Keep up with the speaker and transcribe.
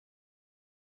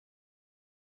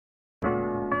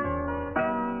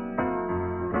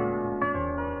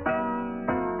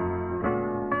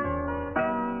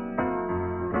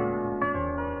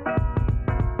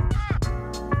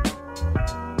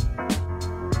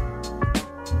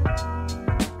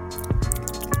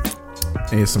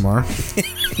ASMR.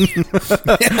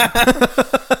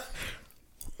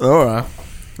 Oh,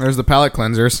 there's the palate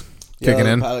cleansers kicking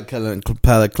in.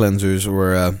 Palate cleansers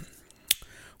were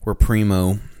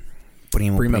primavera.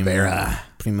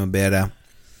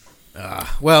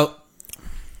 Well,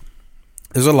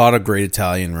 there's a lot of great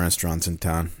Italian restaurants in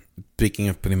town. Speaking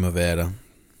of primavera,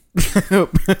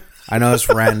 I know it's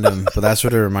random, but that's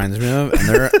what it reminds me of. And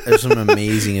there's some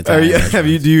amazing Italian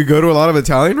restaurants. Do you go to a lot of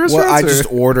Italian restaurants? Well, I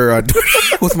just order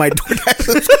with my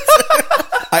DoorDash.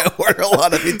 I order a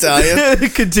lot of Italian.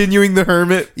 Continuing the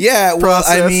hermit. Yeah, well,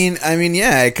 process. I mean,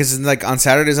 yeah, because like on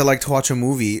Saturdays I like to watch a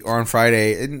movie, or on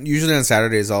Friday. And usually on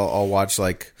Saturdays I'll watch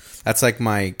like that's like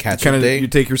my catch-up day. You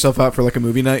take yourself out for like a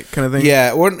movie night kind of thing.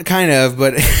 Yeah, well, kind of,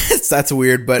 but that's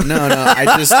weird. But no,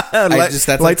 I just that's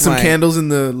light like some candles in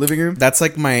the living room. That's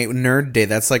like my nerd day.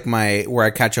 That's like my where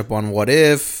I catch up on What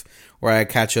If. Where I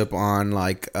catch up on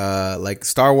like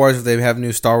Star Wars if they have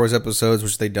new Star Wars episodes,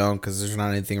 which they don't because there's not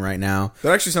anything right now.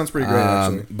 That actually sounds pretty great.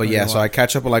 Actually, but yeah, so I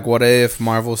catch up on like What If,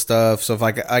 Marvel stuff. So if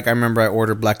I remember I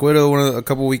ordered Black Widow a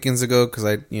couple weekends ago because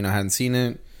I hadn't seen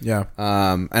it. Yeah.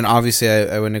 And obviously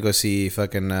I went to go see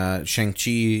fucking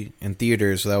Shang-Chi in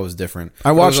theaters, so that was different.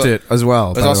 I watched it as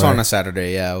well. It was also on a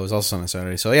Saturday. Yeah, it was also on a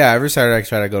Saturday. So yeah, every Saturday I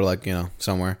try to go to like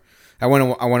somewhere. I went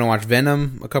to watch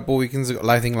Venom a couple weekends ago.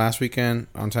 I think last weekend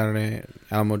on Saturday,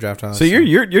 Alamo Drafthouse. So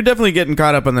you're definitely getting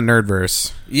caught up on the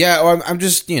nerdverse. Yeah, well, I'm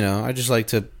just I just like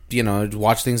to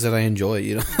watch things that I enjoy.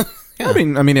 Yeah. I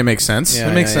mean it makes sense. Yeah,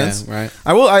 it makes sense. Yeah, right.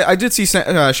 I did see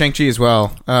Shang-Chi as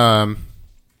well. I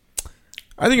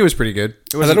think it was pretty good.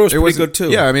 I thought it was pretty good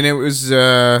too. Yeah, I mean it was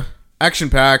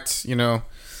action packed.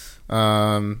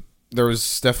 There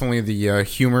was definitely the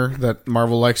humor that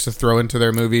Marvel likes to throw into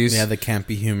their movies. Yeah, the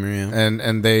campy humor. Yeah,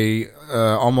 and they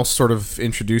almost sort of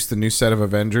introduced the new set of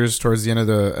Avengers towards the end of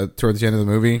the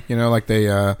movie. Like they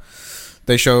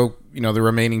show the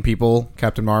remaining people,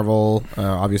 Captain Marvel,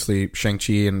 obviously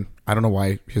Shang-Chi, and I don't know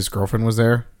why his girlfriend was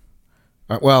there.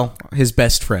 Well, his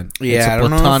best friend. Yeah, I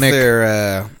don't know if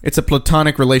they're... it's a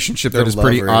platonic relationship that is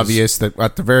pretty obvious that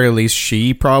at the very least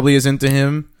she probably is into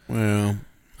him. Well,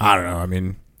 I don't know. I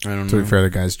mean, to be fair, the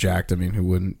guy's jacked. I mean, who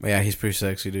wouldn't? Yeah, he's pretty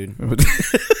sexy, dude.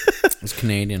 He's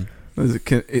Canadian.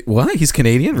 What? He's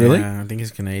Canadian? Really? Yeah, I think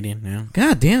he's Canadian. Yeah.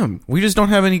 God damn. We just don't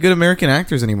have any good American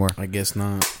actors anymore. I guess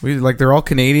not. They're all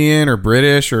Canadian or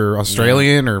British or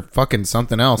Australian or fucking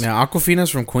something else. Yeah,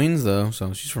 Awkwafina's from Queens though,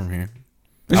 so she's from here.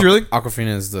 Is she really?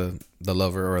 Awkwafina is the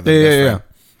lover or the best friend.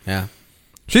 Yeah.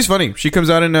 She's funny. She comes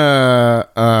out in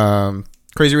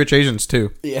Crazy Rich Asians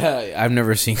too. Yeah, I've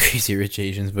never seen Crazy Rich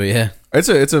Asians, but yeah, it's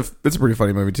a pretty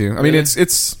funny movie too. I mean, it's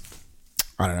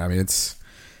I don't know. I mean, it's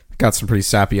got some pretty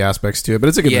sappy aspects to it, but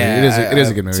it's a good movie. It is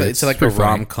a good movie. It's like a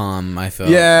rom-com. I felt.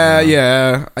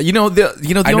 Yeah. I know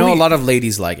a lot of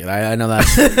ladies like it. I know that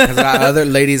because other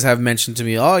ladies have mentioned to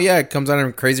me, "Oh yeah, it comes out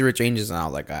in Crazy Rich Asians," and I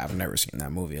was like, "I've never seen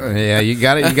that movie." Yeah, you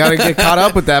got to get caught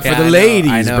up with that for the ladies,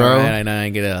 I know, bro. Right? I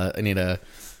know. I need to.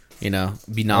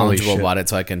 Be knowledgeable about it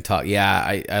so I can talk.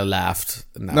 Yeah, I laughed.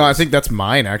 I think that's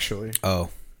mine actually. Oh,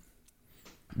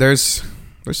 there's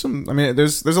some. I mean,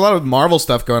 there's a lot of Marvel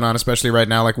stuff going on, especially right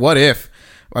now. Like, What If?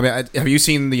 I mean, have you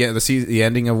seen the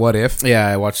ending of What If? Yeah,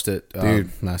 I watched it,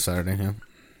 dude, last Saturday. Yeah.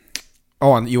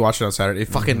 Oh, and you watched it on Saturday.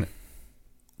 Fucking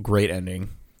great ending.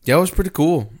 Yeah, it was pretty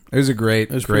cool. It was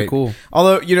pretty cool.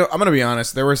 Although, I'm gonna be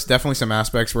honest, there was definitely some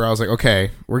aspects where I was like, okay,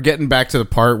 we're getting back to the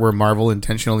part where Marvel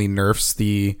intentionally nerfs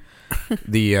the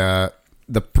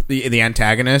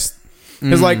antagonist.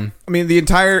 Because I mean, the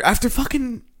entire after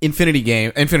fucking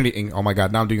oh my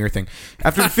god, now I'm doing your thing.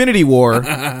 After Infinity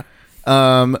War,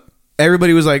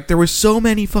 everybody was like, there were so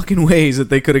many fucking ways that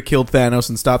they could have killed Thanos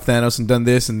and stopped Thanos and done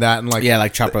this and that and like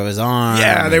chopped off his arm.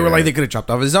 Yeah, they were like they could have chopped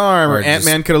off his arm, or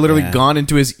Ant-Man could have literally gone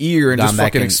into his ear and just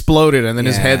fucking exploded, and then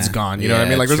his head's gone. You know what I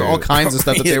mean? Like there's all kinds of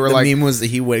stuff that they were like. The meme was that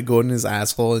he would go in his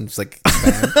asshole and just like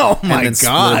oh my and then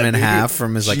god, split him in half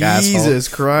from his asshole. Jesus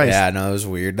Christ! Yeah, no, it was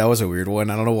weird. That was a weird one.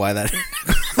 I don't know why that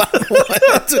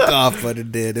took off, but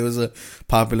it did. It was a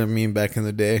popular meme back in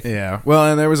the day. Yeah. Well,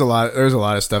 and there was a lot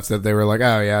of stuff that they were like,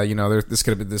 oh yeah, this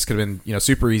could have been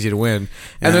super easy to win,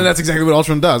 and then that's exactly what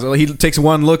Ultron does. Well, he takes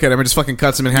one look at him and just fucking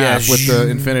cuts him in half with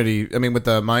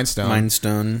the Mind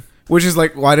Stone. Which is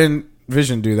like, why didn't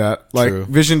Vision do that? Like, True.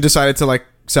 Vision decided to like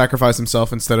sacrifice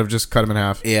himself instead of just cut him in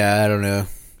half. Yeah, I don't know.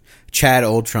 Chad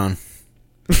Ultron.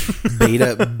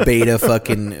 beta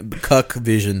fucking cuck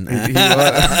Vision.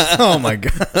 Oh my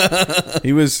god.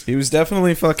 He was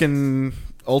definitely fucking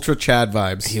Ultra Chad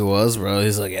vibes. He was, bro.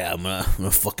 He's like, yeah, I'm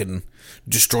gonna fucking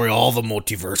destroy all the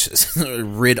multiverses.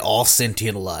 Rid all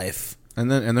sentient life. And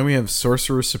then we have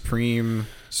Sorcerer Supreme,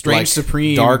 Strange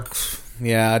Supreme, Dark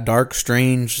Yeah, Dark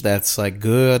Strange. That's like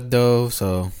good though.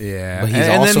 So Yeah, but he's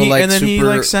also like and then he super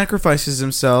like sacrifices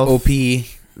himself OP.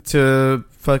 to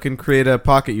fucking create a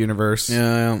pocket universe.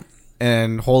 Yeah.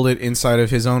 And hold it inside of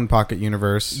his own pocket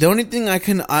universe. The only thing I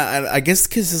guess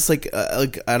because it's like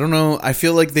I don't know. I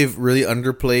feel like they've really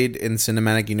underplayed in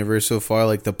cinematic universe so far,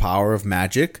 like the power of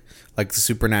magic, like the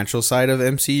supernatural side of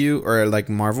MCU or like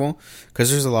Marvel,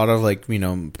 because there's a lot of like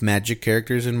magic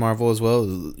characters in Marvel as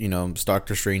well.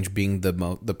 Doctor Strange being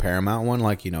the paramount one,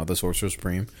 like the Sorcerer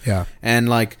Supreme. Yeah, and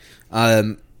like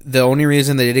the only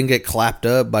reason they didn't get clapped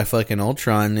up by fucking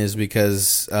Ultron is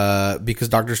because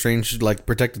Doctor Strange like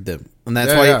protected them, and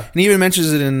that's why. Yeah. And he even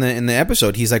mentions it in the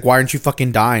episode. He's like, "Why aren't you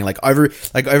fucking dying? Like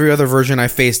every other version I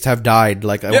faced have died."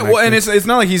 Like, and it's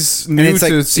not like he's new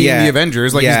to seeing the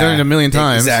Avengers. Like he's done it a million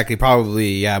times. Exactly,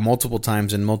 probably multiple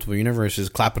times in multiple universes,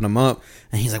 clapping them up.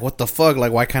 And he's like, "What the fuck?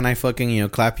 Like, why can't I fucking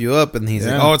clap you up?" And he's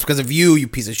like, "Oh, it's because of you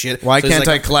piece of shit. Why can't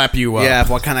I clap you up? Yeah,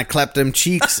 why can't I clap them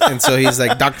cheeks?" And so he's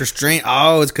like, "Doctor Strange,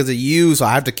 oh, it's because of you, so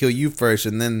I have to kill you first,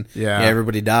 and then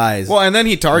everybody dies." Well, and then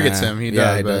he targets him. He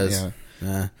does.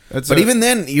 Yeah. But even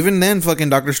then, fucking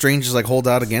Doctor Strange just like holds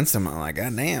out against him. I'm like,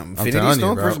 God damn, Infinity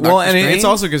Stone for Well, and it's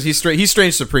also because he's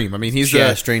Strange Supreme. I mean, he's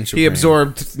Strange Supreme. He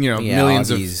absorbed millions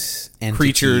of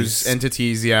creatures,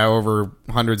 entities, over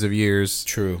hundreds of years.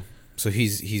 True. So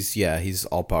he's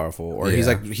all powerful, or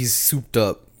he's souped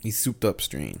up. He's souped up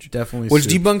Strange. Definitely. Which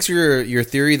debunks your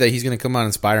theory that he's going to come out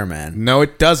in Spider-Man. No,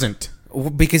 it doesn't.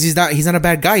 Because he's not a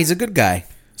bad guy. He's a good guy.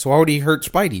 So why would he hurt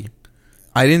Spidey?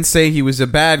 I didn't say he was a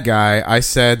bad guy. I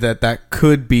said that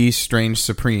could be Strange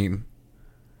Supreme.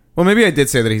 Well, maybe I did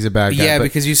say that he's a bad guy. Yeah,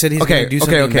 because you said he's going to do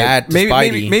something bad to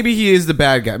Spidey. Maybe he is the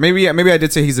bad guy. Maybe I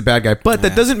did say he's a bad guy. But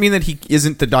that doesn't mean that he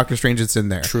isn't the Doctor Strange that's in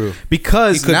there. True.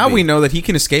 Because now we know that he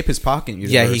can escape his pocket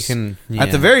universe. Yeah, he can. Yeah.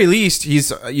 At the very least,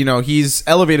 he's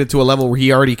elevated to a level where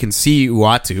he already can see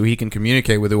Uatu. He can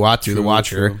communicate with Uatu, the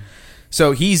Watcher. True.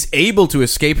 So he's able to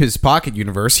escape his pocket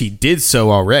universe. He did so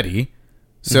already.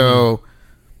 So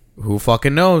who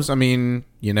fucking knows? I mean,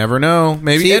 you never know.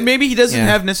 Maybe he doesn't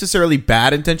have necessarily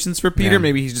bad intentions for Peter. Yeah.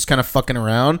 Maybe he's just kind of fucking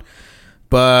around.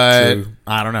 But True.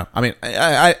 I don't know. I mean,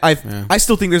 I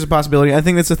still think there's a possibility. I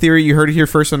think that's a theory. You heard it here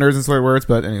first on Nerds and Slurred Words.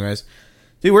 But anyways,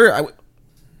 dude, we're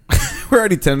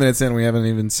already 10 minutes in. We haven't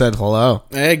even said hello.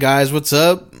 Hey guys, what's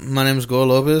up? My name's Goyo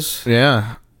Lopez.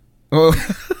 Yeah.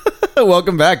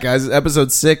 Welcome back, guys.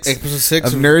 Episode 6. Episode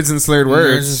 6 of Nerds and Slurred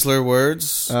Words. Nerds and Slurred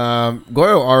Words.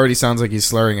 Goyo already sounds like he's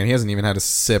slurring, and he hasn't even had a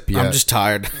sip yet. I'm just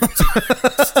tired.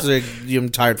 I'm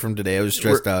tired from today. I was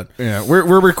stressed out. Yeah,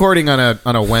 we're recording on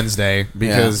a Wednesday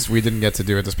because we didn't get to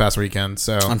do it this past weekend.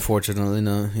 So unfortunately,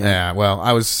 no. Yeah. Well,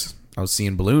 I was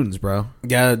seeing balloons, bro.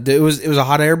 Yeah, it was a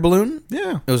hot air balloon.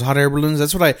 Yeah, it was hot air balloons.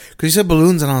 That's what because you said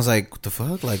balloons, and I was like, what the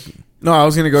fuck, like. No, I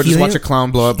was gonna go just watch a clown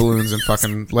blow up balloons and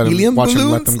fucking let him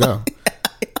let them go.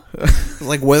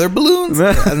 Like weather balloons,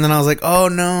 and then I was like, "Oh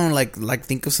no!" Like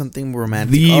think of something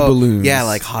romantic. Balloons, yeah,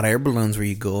 like hot air balloons where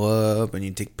you go up and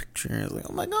you take pictures. Like,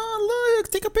 oh my god,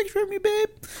 look, take a picture of me, babe.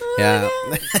 Yeah.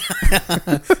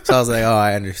 So I was like, "Oh,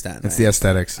 I understand." It's the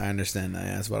aesthetics. I understand that.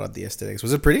 Yeah, it's about the aesthetics.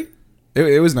 Was it pretty?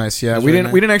 It was nice. Yeah, we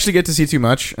didn't actually get to see too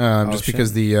much, just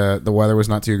because the weather was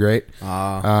not too great.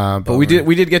 But we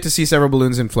did get to see several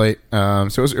balloons inflate. So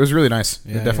it was really nice.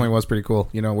 Yeah, it definitely was pretty cool.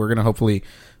 We're gonna hopefully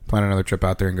plan another trip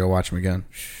out there and go watch them again.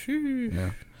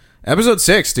 Yeah. Episode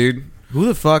 6, dude. Who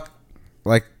the fuck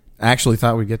actually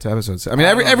thought we'd get to episode 6? I mean,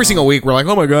 every single week we're like,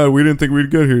 oh my god, we didn't think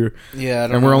we'd get here. Yeah,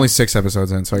 and we're only 6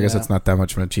 episodes in, so I guess that's not that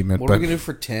much of an achievement. What are we gonna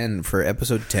do for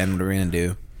episode 10? What are we gonna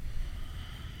do?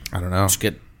 I don't know. Just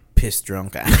get pissed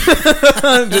drunk.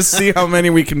 Just see how many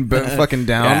we can fucking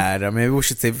down. Yeah, maybe we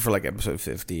should save it for episode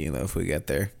 50. If we get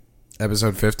there.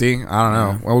 Episode 50? I don't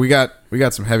know. Well, we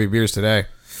got some heavy beers today.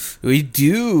 We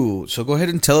do. So go ahead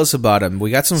and tell us about them. We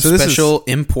got some special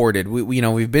imported.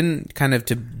 We've been kind of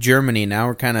to Germany. Now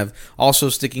we're kind of also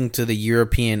sticking to the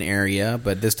European area,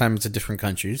 but this time it's a different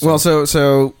country. So. Well,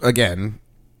 so again,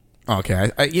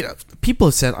 okay. People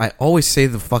have said I always say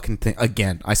the fucking thing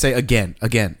again. I say again.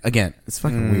 It's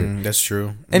fucking weird. That's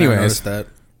true. Anyways, I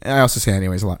also say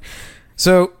anyways a lot.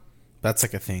 So that's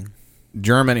like a thing.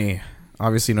 Germany,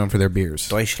 obviously known for their beers.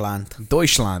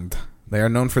 Deutschland. They are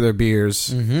known for their beers.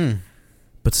 Mm-hmm.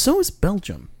 But so is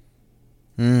Belgium.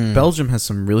 Belgium has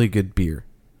some really good beer.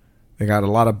 They got a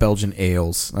lot of Belgian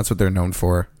ales. That's what they're known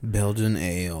for. Belgian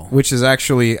ale. Which is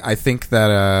actually, I think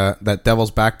that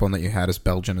Devil's Backbone that you had is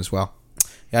Belgian as well.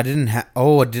 Yeah, I didn't have...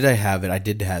 Oh, did I have it? I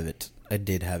did have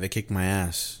it. Kicked my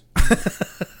ass.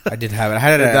 I did have it. I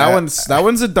had it. That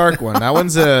one's a dark one. That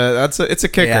one's it's a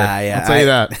kicker. Yeah. I'll tell you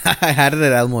that. I had it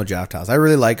at Alamo Drafthouse. I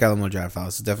really like Alamo Drafthouse.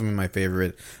 It's definitely my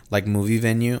favorite like movie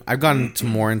venue. I've gotten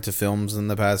more into films in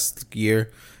the past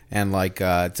year, and like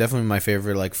it's definitely my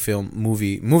favorite like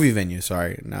movie venue.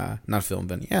 Sorry, not film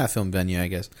venue. Yeah, film venue, I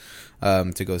guess.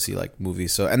 To go see like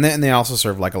movies. So and they also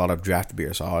serve like a lot of draft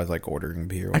beer. So I always like ordering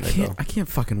beer when I go. I can't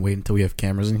fucking wait until we have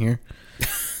cameras in here.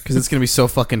 Because it's gonna be so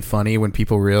fucking funny when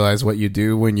people realize what you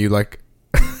do when you like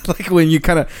when you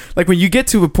kind of like when you get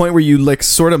to a point where you like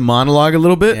sort of monologue a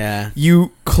little bit. Yeah,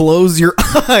 you close your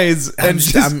eyes and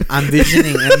I'm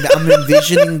envisioning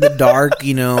the dark,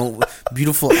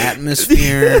 beautiful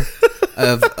atmosphere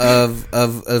of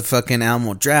fucking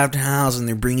Alamo Drafthouse, and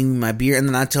they're bringing me my beer, and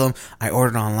then I tell them I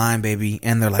ordered online, baby,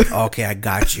 and they're like, okay, I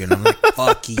got you, and I'm like,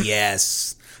 fuck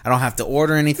yes. I don't have to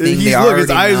order anything. His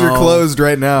eyes are closed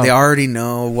right now. They already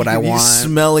know what I want. He's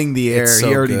smelling the air. So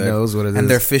he already good. knows what it is. And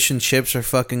their fish and chips are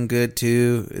fucking good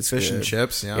too. It's fish good. and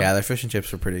chips. Yeah. Yeah, their fish and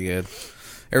chips are pretty good.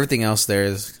 Everything else there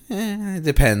is it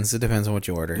depends. It depends on what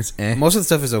you order. Most of the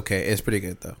stuff is okay. It's pretty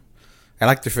good though.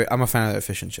 I'm a fan of their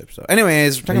fish and chips though.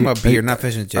 Anyways, we're talking about beer, not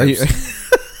fish and chips.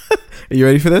 Are you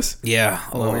ready for this? Yeah.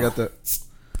 Oh, we got the.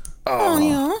 Oh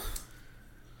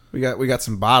yeah. We got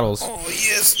some bottles. Oh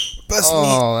yes.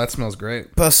 That smells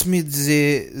great. Pass me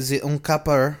the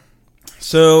uncapper.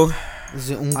 So,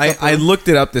 I looked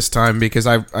it up this time because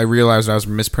I realized I was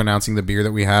mispronouncing the beer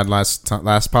that we had last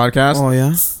podcast. Oh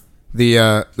yeah,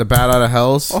 the Bat Outta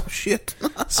Hells. Oh shit!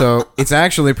 So it's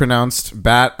actually pronounced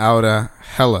Bat Outta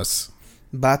Hellas.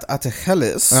 Bat Outta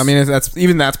Hellas. I mean,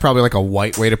 that's probably like a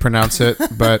white way to pronounce it,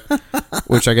 but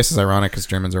which I guess is ironic because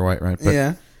Germans are white, right? But,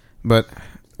 yeah. But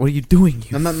what are you doing?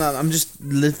 I'm not. I'm just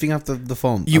lifting up the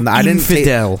foam. I didn't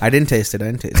taste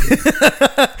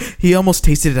it. He almost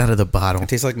tasted it out of the bottle. It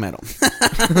tastes like metal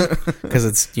because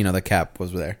it's the cap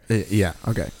was there. Yeah.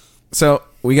 Okay. So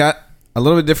we got a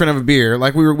little bit different of a beer.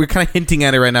 Like we're kind of hinting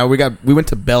at it right now. We went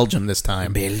to Belgium this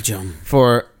time. Belgium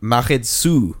For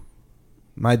Mahedsu.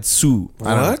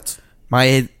 What?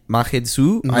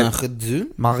 Mahedsu.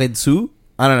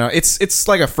 I don't know. It's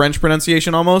like a French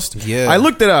pronunciation almost. Yeah. I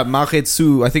looked it up.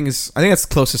 Mahedsu. I think it's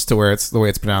closest to the way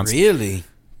it's pronounced. Really?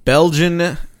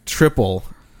 Belgian triple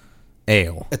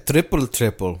ale. A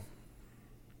triple.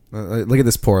 Look at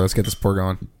this pour. Let's get this pour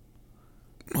going.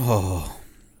 Oh,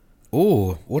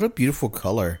 what a beautiful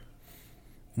color.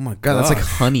 Oh my God, that's like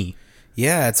honey.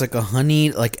 Yeah, it's like a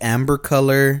honey, like amber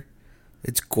color.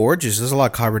 It's gorgeous. There's a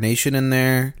lot of carbonation in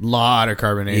there. Lot of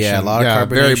carbonation. Yeah, a lot of carbonation.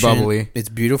 Very bubbly. It's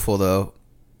beautiful though.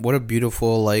 What a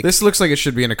beautiful This looks like it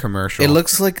should be in a commercial. It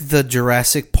looks like the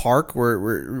Jurassic Park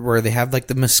where they have like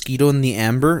the mosquito and the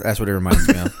amber. That's what it reminds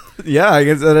me of. Yeah, I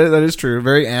guess that is true.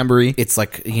 Very ambery. It's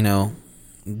like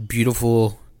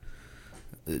beautiful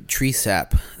tree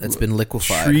sap that's been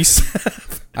liquefied. Tree sap.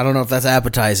 I don't know if that's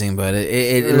appetizing, but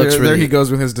it looks really. There he goes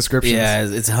with his descriptions. Yeah,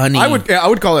 it's honey. I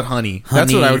would call it honey.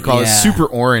 That's what I would call it. Super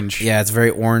orange. Yeah, it's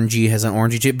very orangey. Has an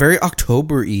orangey shape. Very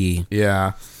October-y.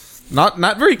 Yeah, not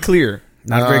very clear.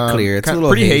 Not very clear. It's a little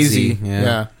pretty hazy.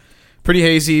 Yeah, pretty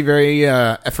hazy. Very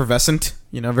effervescent.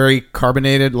 Very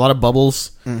carbonated. A lot of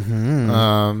bubbles.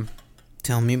 Mm-hmm.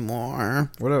 Tell me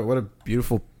more. What a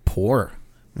beautiful pour.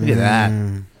 Look at that.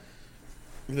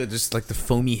 Look at just like the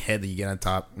foamy head that you get on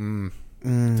top.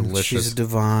 Delicious. She's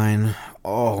divine.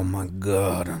 Oh my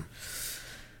god.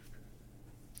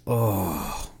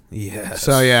 Oh yes.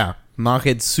 So yeah,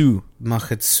 Mahedsu.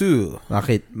 Mahedsu.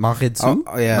 Mahedsu.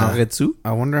 Oh yeah. Mahedsu.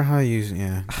 I wonder how you.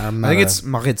 Yeah. I think it's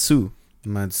Mahedsu.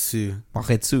 Mahedsu.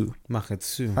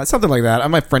 Mahedsu. Something like that.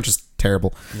 My French is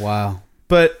terrible. Wow.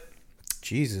 But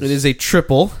Jesus, it is a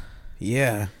triple.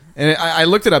 Yeah. And I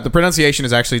looked it up. The pronunciation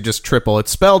is actually just triple. It's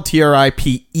spelled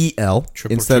TRIPEL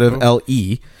instead of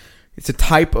LE. It's a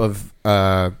type of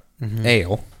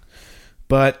ale.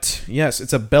 But yes,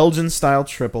 it's a Belgian style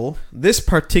triple. This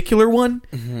particular one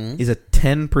is a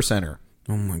 10%er.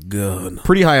 Oh my god.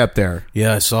 Pretty high up there.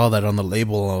 Yeah, I saw that on the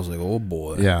label and I was like, "Oh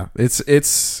boy." Yeah, it's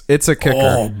a kicker.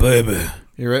 Oh baby.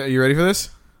 You ready for this?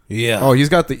 Yeah. Oh, he's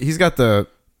got the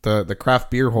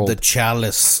craft beer hold. The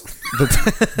chalice.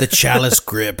 The chalice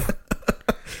grip.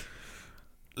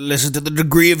 Listen to the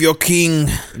degree of your king,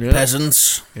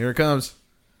 peasants. Here it comes.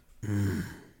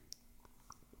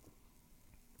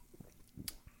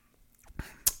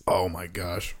 Oh my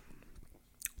gosh.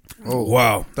 Oh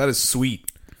wow. That is sweet.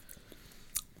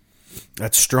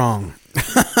 That's strong.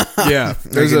 Yeah,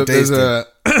 there's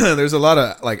a lot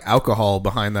of like alcohol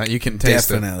behind that. You can taste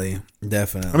Definitely.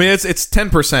 I mean, it's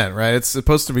 10%, right? It's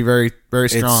supposed to be very, very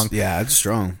strong. It's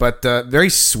strong, but very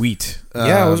sweet.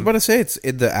 I was about to say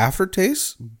the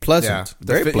aftertaste pleasant. Yeah,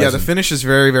 Very pleasant. Yeah, the finish is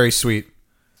very, very sweet.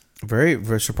 Very,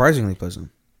 very surprisingly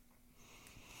pleasant.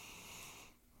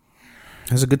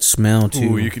 Has a good smell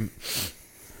too. Ooh, you can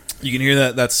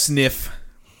hear that sniff.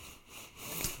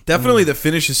 Definitely, the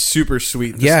finish is super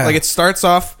sweet. Like it starts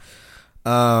off, it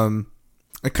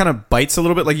kind of bites a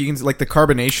little bit. Like you can, like the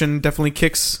carbonation definitely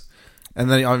kicks, and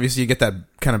then obviously you get that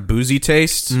kind of boozy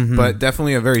taste, but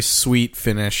definitely a very sweet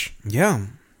finish. Yeah.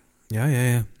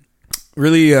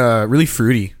 Really, really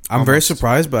fruity. I'm very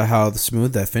surprised by how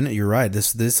smooth that finish. You're right.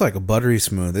 This like a buttery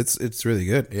smooth. It's really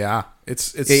good. Yeah,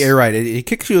 it's. Yeah, you're right. It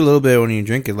kicks you a little bit when you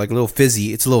drink it, like a little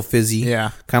fizzy. It's a little fizzy.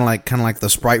 Yeah, kind of like the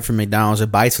Sprite from McDonald's.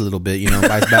 It bites a little bit,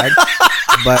 bites back.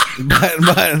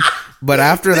 but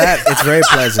after that, it's very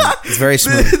pleasant. It's very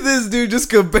smooth. This dude just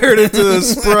compared it to the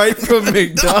Sprite from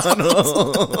McDonald's.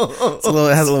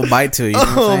 It has a little bite to it.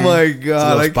 Oh my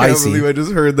god! I can't believe I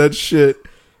just heard that shit.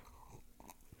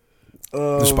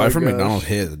 The Sprite from McDonald's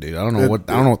hits, dude. I don't know what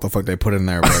the fuck they put in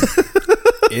there, but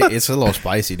it's a little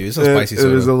spicy, dude. It's a spicy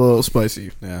soda. It is a little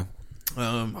spicy. Yeah.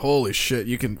 Holy shit!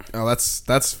 You can. Oh,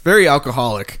 that's very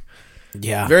alcoholic.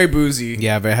 Yeah. Very boozy.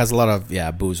 Yeah, it has a lot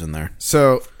of booze in there.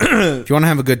 So if you want to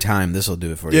have a good time, this will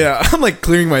do it for you. Yeah, I'm like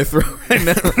clearing my throat right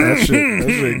now. that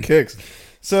shit kicks.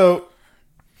 So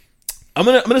I'm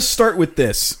gonna start with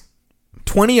this.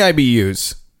 20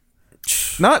 IBUs.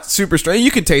 Not super strong. You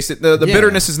can taste it. The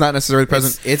bitterness is not necessarily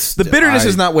present. The bitterness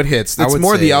is not what hits. It's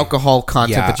more the alcohol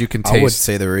content that you can taste. I would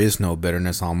say there is no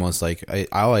bitterness. Almost like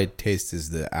all I taste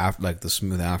is the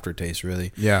smooth aftertaste.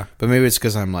 Really. Yeah. But maybe it's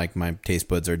because I'm like my taste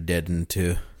buds are deadened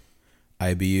to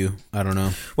IBU. I don't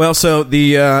know. Well, so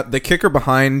the kicker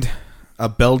behind a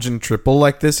Belgian triple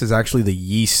like this is actually the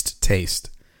yeast taste.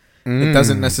 It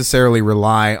doesn't necessarily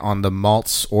rely on the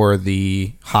malts or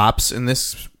the hops in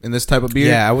this type of beer.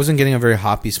 Yeah, I wasn't getting a very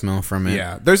hoppy smell from it.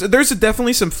 Yeah, there's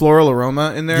definitely some floral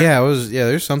aroma in there. Yeah,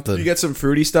 there's something. You get some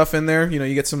fruity stuff in there.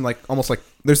 You get some almost like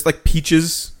there's like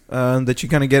peaches that you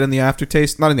kind of get in the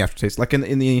aftertaste. Not in the aftertaste, like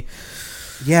in the.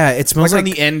 Yeah, it smells like on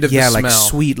the end of the smell. like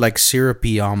sweet, like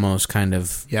syrupy almost kind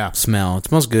of smell. It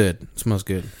smells good.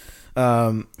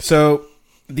 So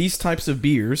these types of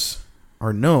beers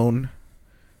are known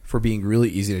for being really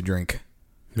easy to drink.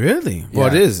 Really? Well,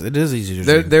 it is. It is easy to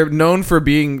drink. They're known for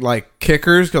being like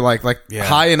kickers, like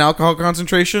high in alcohol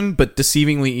concentration, but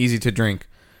deceivingly easy to drink.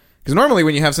 Because normally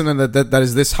when you have something that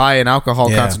is this high in alcohol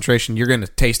concentration, you're going to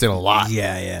taste it a lot.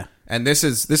 Yeah. And this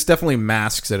definitely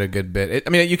masks it a good bit.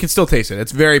 You can still taste it.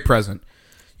 It's very present.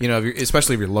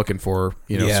 Especially if you're looking for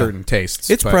certain tastes.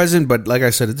 It's present, but like I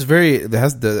said, it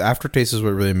has the aftertaste is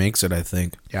what really makes it. I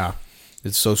think. Yeah.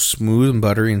 It's so smooth and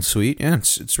buttery and sweet. Yeah,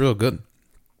 it's real good.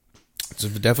 It's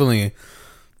definitely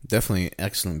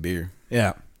excellent beer.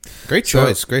 Yeah. Great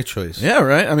choice. Great choice. Yeah,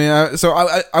 right.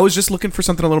 I was just looking for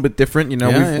something a little bit different.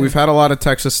 We've had a lot of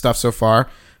Texas stuff so far.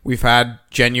 We've had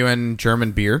genuine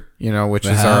German beer, which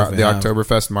is the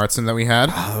Oktoberfest Marzen that we had.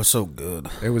 Oh, that was so good.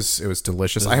 It was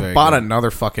delicious. I bought another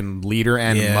fucking liter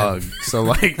and mug. So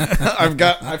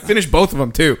I finished both of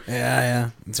them too.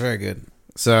 Yeah. It's very good.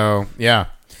 So, yeah.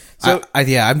 So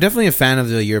I'm definitely a fan of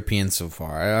the Europeans so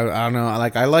far. I don't know, I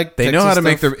like they Texas know how to stuff.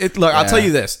 make their it. Look, I'll tell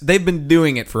you this: they've been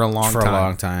doing it for a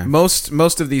long time. Most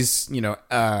of these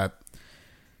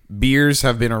beers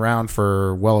have been around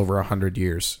for well over 100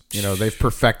 years. They've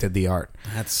perfected the art.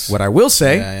 That's what I will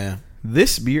say. Yeah.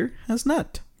 This beer has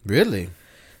not really.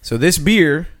 So this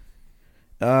beer.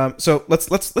 So let's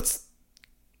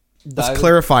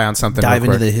clarify on something. Dive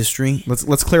into the history.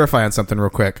 Let's clarify on something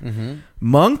real quick. Mm-hmm.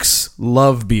 Monks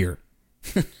love beer.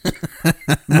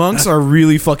 Monks are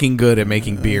really fucking good at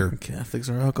making beer. Catholics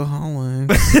are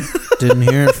alcoholics. Didn't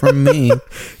hear it from me,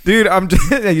 dude.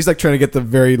 He's like trying to get the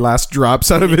very last drops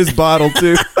out of his bottle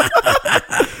too.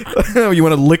 You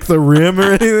want to lick the rim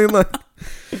or anything?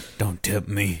 Don't tip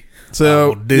me.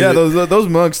 So those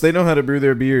monks, they know how to brew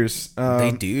their beers. They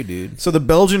do, dude. So the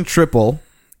Belgian triple.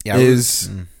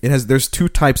 There's two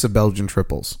types of Belgian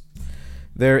triples.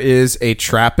 There is a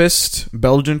Trappist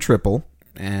Belgian triple,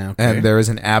 and there is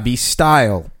an Abbey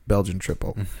style Belgian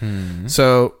triple. Mm-hmm.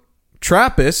 So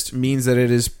Trappist means that it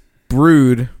is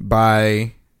brewed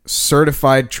by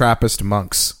certified Trappist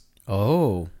monks.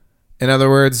 Oh, in other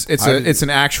words, it's an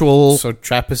actual. So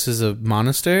Trappist is a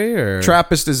monastery, or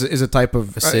Trappist is a type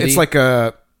of a city? It's like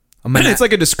it's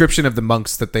like a description of the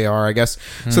monks that they are, I guess.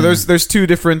 So there's two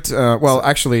different.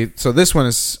 So this one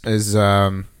is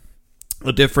a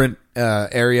different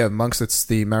area of monks. It's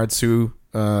the Maratsu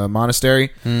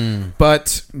monastery.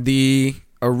 But the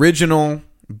original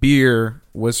beer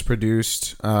was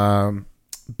produced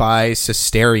by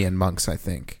Cistercian monks, I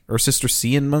think, or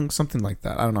Cistercian monks, something like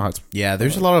that. I don't know how it's. Yeah,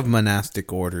 there's a lot of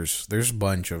monastic orders. There's a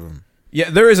bunch of them. Yeah,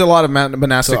 there is a lot of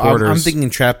monastic orders. I'm thinking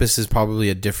Trappist is probably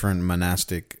a different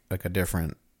monastic, like a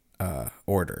different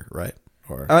order, right?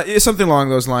 Or it's something along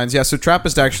those lines. Yeah. So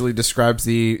Trappist actually describes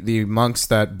the monks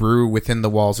that brew within the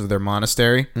walls of their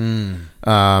monastery.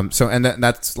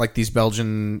 That's like these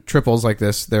Belgian triples like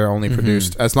this. They're only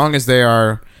produced as long as they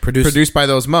are produced by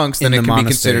those monks. Then it can be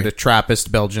considered a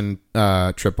Trappist Belgian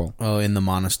triple. Oh, in the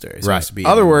monastery, so right?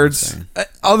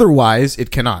 Otherwise,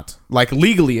 it cannot. Like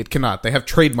legally, it cannot. They have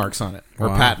trademarks on it or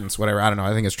patents, whatever. I don't know.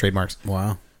 I think it's trademarks.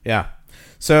 Wow. Yeah.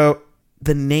 So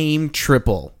the name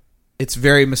triple. It's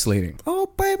very misleading. Oh,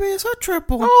 baby, it's a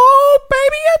triple. Oh,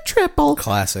 baby, a triple.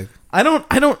 Classic.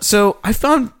 So I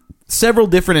found several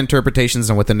different interpretations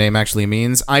on what the name actually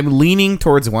means. I'm leaning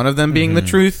towards one of them being the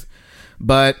truth,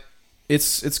 but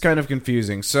it's kind of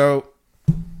confusing. So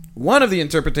one of the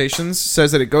interpretations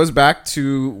says that it goes back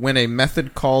to when a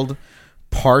method called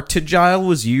partigile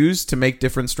was used to make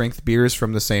different strength beers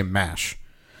from the same mash.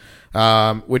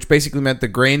 Which basically meant the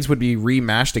grains would be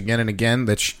remashed again and again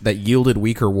that yielded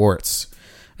weaker worts.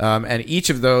 And each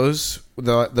of those,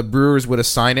 the brewers would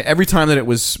assign it, every time that it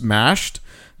was mashed,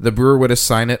 the brewer would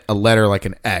assign it a letter like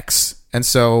an X. And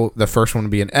so the first one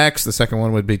would be an X, the second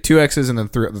one would be 2 X's, and then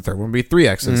the third one would be 3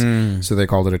 X's. So they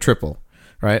called it a triple.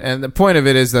 Right? And the point of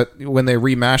it is that when they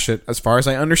remash it, as far as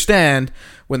I understand,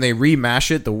 when they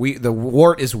remash it, the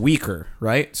wort is weaker,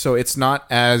 right? So it's not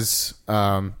as...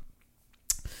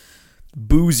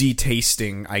 boozy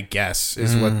tasting, I guess,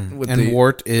 is what and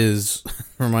wort is.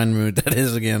 Remind me what that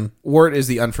is again. Wort is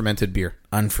the unfermented beer.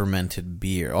 Unfermented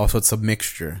beer. Also, it's a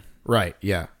mixture, right?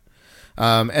 Yeah,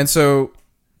 and so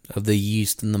of the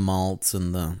yeast and the malts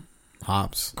and the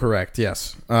hops. Correct.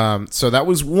 Yes. So that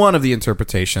was one of the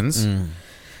interpretations.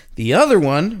 The other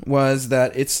one was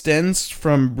that it stems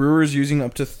from brewers using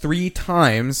up to 3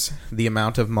 times the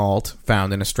amount of malt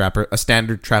found in a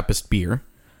standard Trappist beer.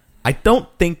 I don't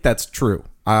think that's true.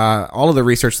 All of the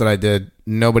research that I did,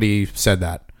 nobody said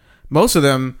that. Most of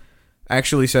them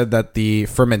actually said that the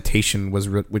fermentation was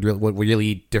what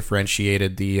really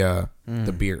differentiated the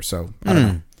beer. So I don't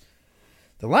know.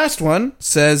 The last one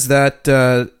says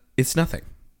that it's nothing.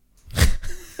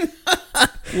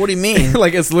 What do you mean?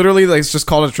 Like it's literally like it's just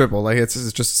called a triple. Like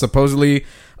it's just supposedly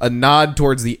a nod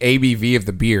towards the ABV of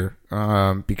the beer,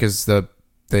 because the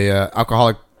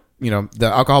alcoholic. The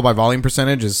alcohol by volume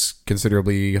percentage is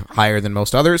considerably higher than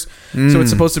most others. So it's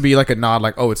supposed to be like a nod,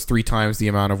 like, oh, it's 3 times the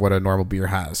amount of what a normal beer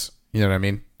has. You know what I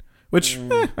mean? Which,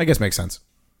 I guess makes sense.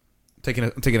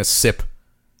 I'm taking a sip.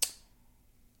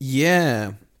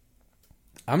 Yeah.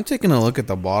 I'm taking a look at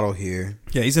the bottle here.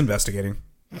 Yeah, he's investigating.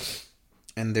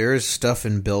 And there is stuff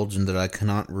in Belgian that I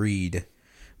cannot read.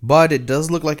 But it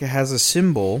does look like it has a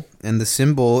symbol. And the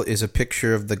symbol is a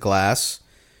picture of the glass.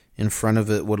 In front of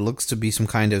it, what looks to be some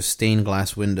kind of stained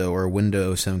glass window or a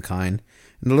window of some kind,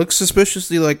 and it looks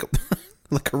suspiciously like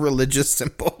a religious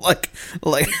symbol, like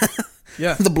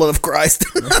yeah, the blood of Christ.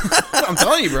 I'm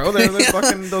telling you, bro, they're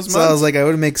fucking those. So I was like, it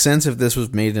would make sense if this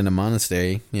was made in a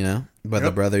monastery, by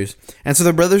the brothers. And so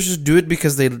the brothers just do it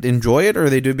because they enjoy it,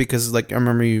 or they do it because, like, I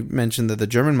remember you mentioned that the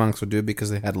German monks would do it because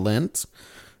they had Lent.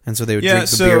 And so they would drink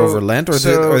the beer over Lent, or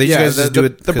they just do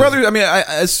it. The brothers. I mean,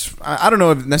 I don't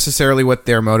know necessarily what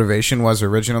their motivation was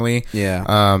originally.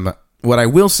 Yeah. What I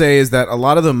will say is that a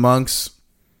lot of the monks,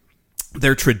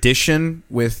 their tradition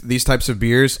with these types of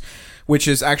beers, which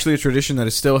is actually a tradition that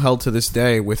is still held to this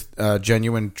day with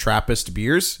genuine Trappist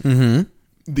beers.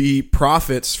 The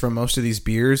profits from most of these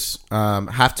beers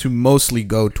have to mostly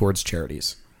go towards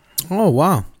charities. Oh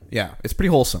wow! Yeah, it's pretty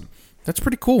wholesome. That's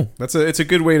pretty cool. It's a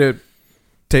good way to.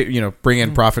 Bring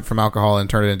in profit from alcohol and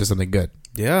turn it into something good.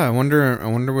 Yeah, I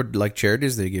wonder what like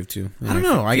charities they give to. I don't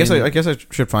know. I guess I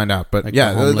should find out. But like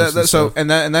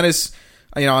that is,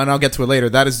 and I'll get to it later.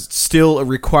 That is still a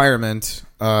requirement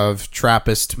of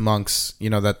Trappist monks.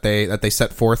 That they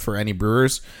set forth for any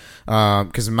brewers,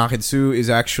 because Maritsu is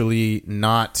actually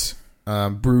not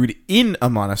brewed in a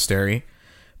monastery,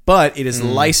 but it is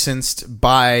licensed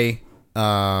by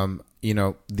the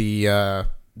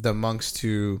monks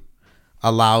to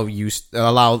allow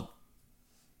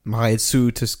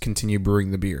Maritsu to continue brewing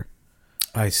the beer.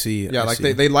 I see. Yeah,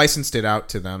 they licensed it out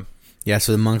to them. Yeah,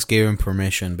 so the monks gave him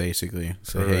permission, basically.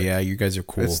 So hey, yeah, you guys are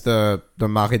cool. It's the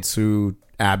Maritsu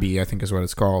Abbey, I think is what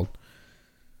it's called.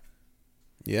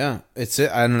 Yeah, it's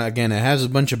it. I don't know. Again, it has a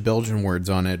bunch of Belgian words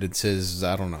on it. It says,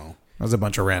 I don't know. That's a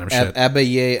bunch of random shit.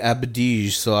 Abbaye,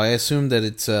 Abbadige. So I assume that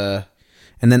it's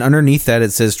And then underneath that,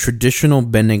 it says traditional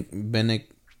Benedictine.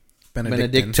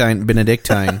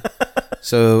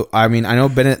 So, I mean, I know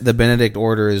the Benedict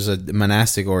order is a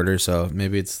monastic order, so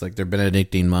maybe it's like they're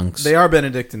Benedictine monks. They are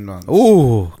Benedictine monks.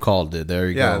 Ooh, called it. There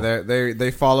you go. Yeah,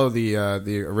 they follow the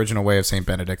original way of Saint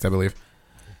Benedict, I believe,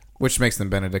 which makes them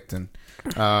Benedictine.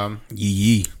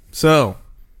 Yee. So,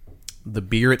 the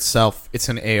beer itself, it's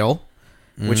an ale,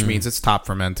 which means it's top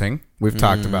fermenting. We've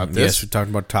talked about this. Yes, we talked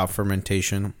about top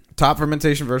fermentation. Top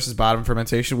fermentation versus bottom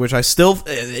fermentation, which I still,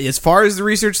 as far as the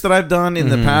research that I've done in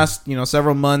the past,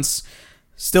 several months,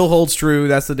 still holds true.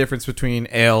 That's the difference between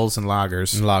ales and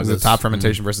lagers. The top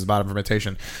fermentation versus bottom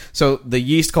fermentation. So the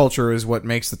yeast culture is what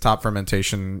makes the top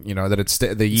fermentation.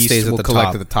 That the yeast stays will at the collect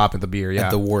top. at the top of the beer. Yeah,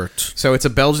 At the wort. So it's a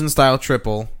Belgian style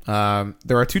triple.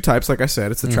 There are two types, like I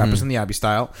said. It's the Trappist and the Abbey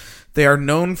style. They are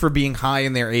known for being high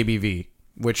in their ABV,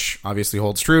 which obviously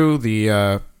holds true.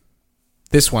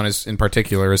 This one is in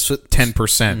particular is 10%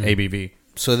 ABV.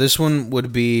 So this one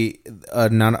would be a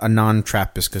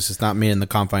non-Trappist because it's not made in the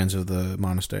confines of the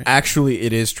monastery. Actually,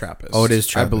 it is Trappist. Oh, it is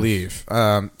Trappist. I believe.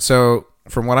 So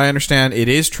from what I understand, it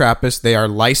is Trappist. They are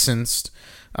licensed,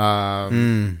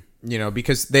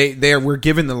 because they were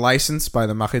given the license by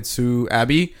the Mahitsu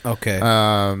Abbey. Okay.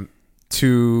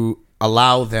 To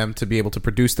allow them to be able to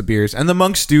produce the beers, and the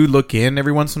monks do look in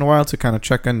every once in a while to kind of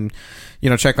check on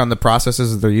the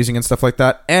processes that they're using and stuff like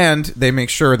that, and they make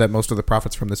sure that most of the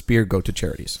profits from this beer go to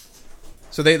charities.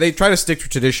 So they try to stick to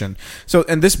tradition. So,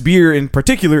 and this beer in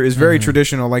particular is very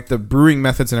traditional, like the brewing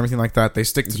methods and everything like that. They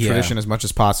stick to tradition as much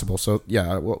as possible. So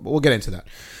yeah, we'll get into that.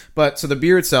 But so the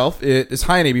beer itself, it is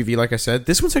high in ABV, like I said.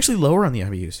 This one's actually lower on the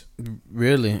IBUs.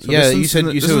 Really? So you said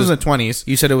it was in the 20s.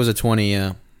 You said it was a 20.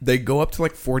 Yeah. They go up to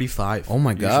like 45. Oh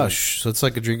my gosh! So it's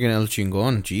like a drinking El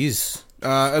Chingon. Jeez.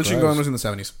 El Chingon was in the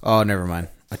 70s. Oh, never mind.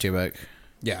 I take it back.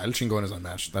 Yeah, El Chingon is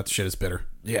unmatched. That shit is bitter.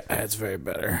 Yeah, it's very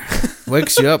bitter.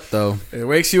 Wakes you up though. It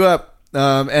wakes you up.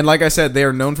 And like I said, they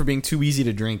are known for being too easy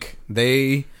to drink.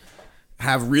 They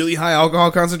have really high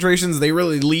alcohol concentrations. They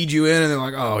really lead you in, and they're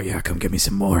like, "Oh yeah, come get me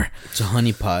some more." It's a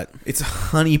honey pot. It's a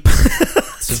honey pot.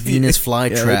 It's a Venus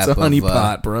flytrap. It's a honey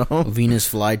pot, bro.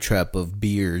 Venus flytrap of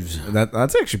beers.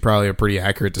 That's actually probably a pretty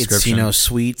accurate description. It's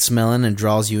sweet smelling and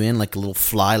draws you in like a little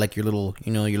fly, like your little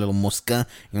mosca.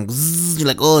 You're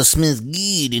like, oh, it smells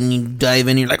good, and you dive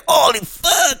in. You're like, holy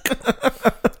fuck,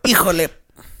 híjole.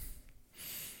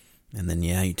 And then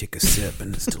you take a sip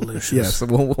and it's delicious. Yes, so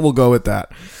we'll go with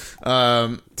that.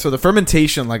 So the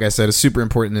fermentation, like I said, is super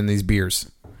important in these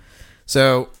beers.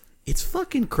 So it's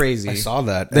fucking crazy. I saw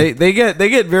that. They get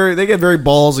very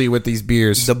ballsy with these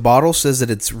beers. The bottle says that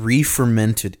it's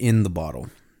re-fermented in the bottle.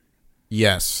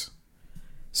 Yes.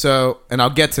 So, and I'll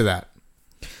get to that.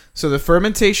 So the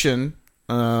fermentation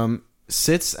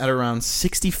sits at around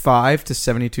 65 to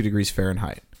 72 degrees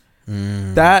Fahrenheit.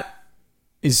 That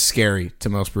is scary to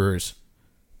most brewers.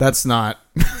 That's not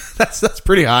that's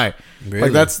pretty high. Really?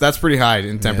 Like that's pretty high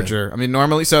in temperature. Yeah. I mean,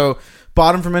 normally, so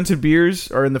bottom fermented beers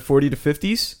are in the 40 to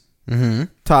 50s. Mm-hmm.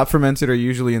 Top fermented are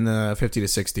usually in the 50 to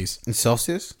 60s. In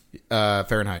Celsius?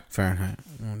 Fahrenheit. Fahrenheit.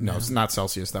 No, it's not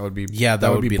Celsius. That would be that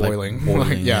would be boiling. Like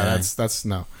boiling that's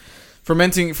no.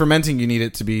 Fermenting. You need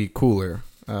it to be cooler.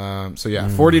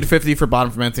 40 to 50 for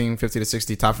bottom fermenting, 50 to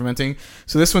 60 top fermenting.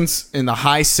 So this one's in the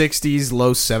high 60s,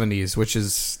 low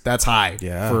 70s, that's high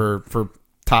for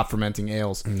top fermenting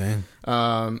ales.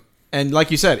 And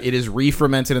like you said, it is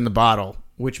re-fermented in the bottle,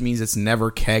 which means it's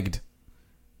never kegged.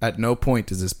 At no point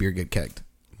does this beer get kegged.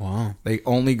 Wow. They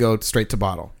only go straight to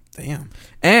bottle. Damn.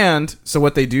 And so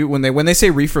what they do when they say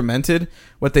re-fermented,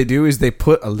 what they do is they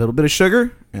put a little bit of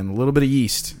sugar and a little bit of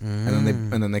yeast, and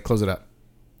then they close it up.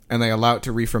 And they allow it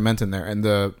to re-ferment in there, and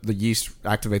the yeast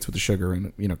activates with the sugar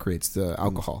and creates the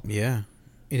alcohol. Yeah,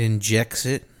 it injects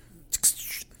it.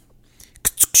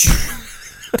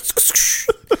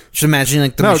 Just imagine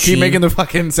like the machine. Keep making the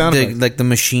fucking sound. Like the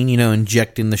machine,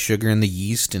 injecting the sugar and the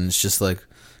yeast, and it's just like,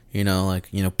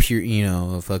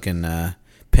 pure, fucking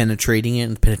penetrating it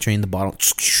and penetrating the bottle.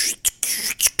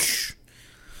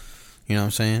 You know what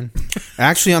I'm saying?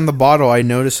 Actually, on the bottle, I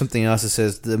noticed something else. It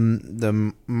says the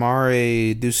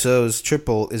Mare Dussault's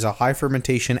triple is a high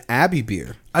fermentation Abbey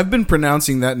beer. I've been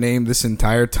pronouncing that name this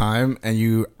entire time, and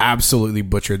you absolutely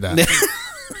butchered that.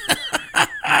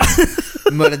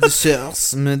 Mare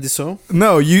Dussault?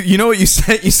 No, you know what you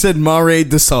said? You said Mare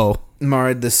Dussault.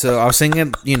 Mare Dussault. I was saying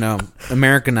it,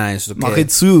 Americanized. Okay?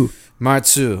 Mahitsu.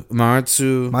 Maritsu.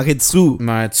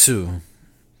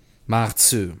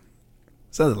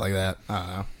 Something like that. I don't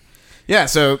know. Yeah,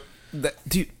 so,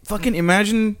 dude, fucking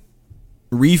imagine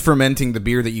re-fermenting the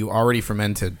beer that you already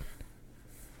fermented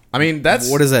I mean, that's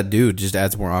what does that do? It just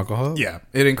adds more alcohol? Yeah,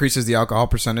 it increases the alcohol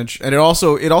percentage, and it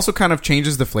also kind of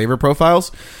changes the flavor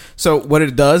profiles. So what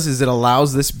it does is it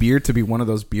allows this beer to be one of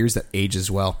those beers that ages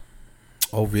well.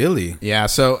 Oh, really? Yeah.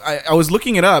 So I was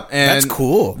looking it up, and that's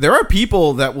cool. There are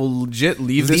people that will legit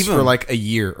leave this for like a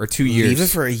year or 2 years. Leave it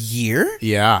for a year?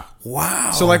 Yeah.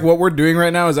 Wow. So like what we're doing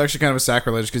right now is actually kind of a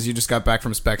sacrilege because you just got back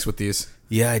from Specs with these.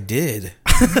 Yeah, I did.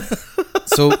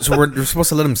 So we're supposed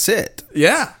to let them sit.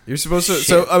 Yeah, you're supposed to. Shit.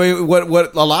 So I mean,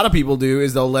 what a lot of people do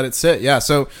is they'll let it sit. Yeah.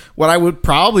 So what I would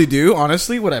probably do,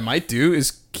 honestly, what I might do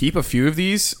is keep a few of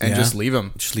these and just leave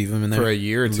them. Just leave them in there for a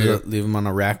year or two. Leave them on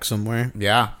a rack somewhere.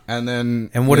 Yeah, and then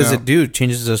what does it do?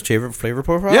 Changes the flavor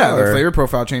profile? Yeah, the flavor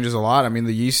profile changes a lot. I mean,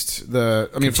 the yeast.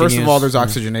 First of all, there's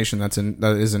oxygenation that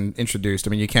isn't introduced.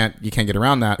 I mean, you can't get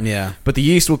around that. Yeah. But the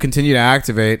yeast will continue to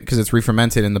activate because it's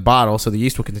re-fermented in the bottle. So the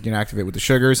yeast will continue to activate with the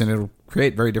sugars, and it'll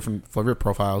create very different flavor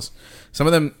profiles.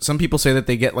 Some people say that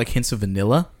they get like hints of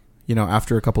vanilla,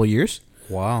 after a couple of years.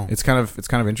 Wow, it's kind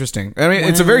of interesting. I mean,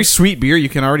 it's a very sweet beer. You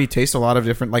can already taste a lot of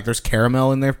different, like there's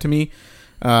caramel in there to me.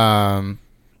 But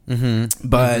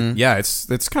yeah,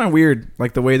 it's kind of weird,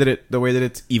 like the way that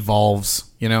it evolves.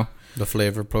 The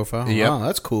flavor profile. Yeah, wow,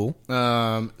 that's cool.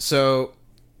 So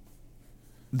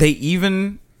they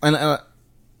even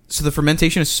so the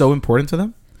fermentation is so important to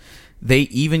them. They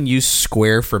even use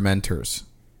square fermenters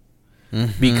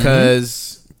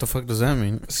because. What the fuck does that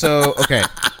mean? So okay,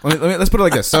 let's put it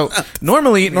like this. So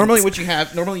normally what you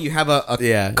have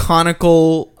a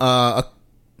conical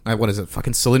what is it?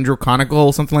 Fucking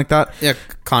cylindro-conical, something like that. Yeah,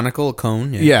 conical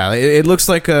cone. Yeah, it looks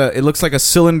like a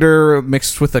cylinder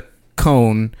mixed with a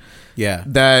cone. Yeah,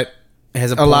 that it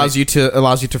has allows you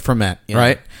to ferment. Yeah.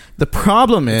 Right. The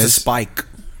problem is it's a spike.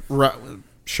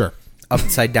 Sure.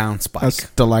 Upside down spike. A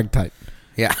stalactite.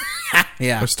 Yeah.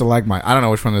 Yeah. Or stalagmite. I don't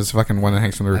know which one is the fucking one that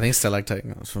hangs from the roof. I think stalactite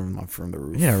goes from the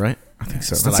roof. Yeah, right? I think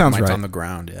so. That sounds right. on the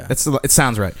ground, yeah. It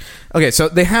sounds right. Okay, so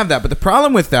they have that, but the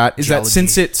problem with that is that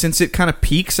since it kind of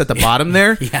peaks at the bottom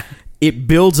there, it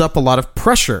builds up a lot of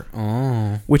pressure.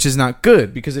 Oh. Which is not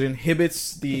good because it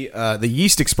inhibits the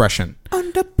yeast expression.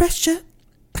 Under pressure.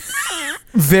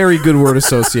 Very good word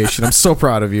association. I'm so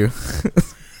proud of you.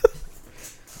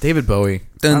 David Bowie.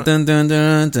 Dun dun dun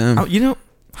dun dun. Oh,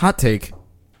 hot take.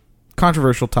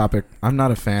 Controversial topic. I'm not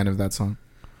a fan of that song.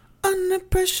 Under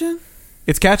pressure.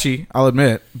 It's catchy, I'll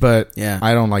admit, but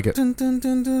I don't like it. Dun, dun,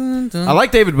 dun, dun, dun. I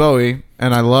like David Bowie,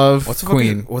 and I love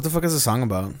Queen. What the fuck is the song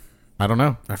about? I don't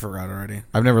know. I forgot already.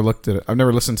 I've never looked at it. I've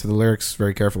never listened to the lyrics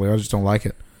very carefully. I just don't like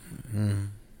it.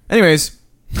 Anyways.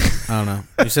 I don't know.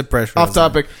 You said pressure. Off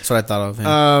topic. That's what I thought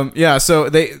of. So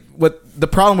the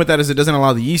problem with that is it doesn't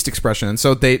allow the yeast expression, and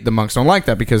so the monks don't like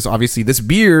that because obviously this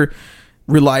beer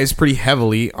relies pretty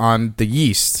heavily on the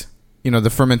yeast, the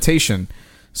fermentation.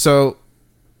 So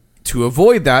to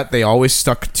avoid that, they always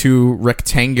stuck to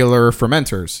rectangular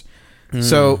fermenters.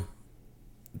 So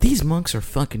these monks are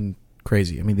fucking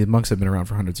crazy. I mean, the monks have been around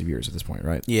for hundreds of years at this point,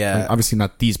 right? Yeah. I mean, obviously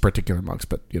not these particular monks,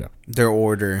 but their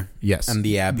order. Yes. And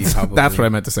the abbey. Probably. That's what I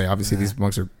meant to say. Obviously, these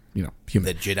monks are human.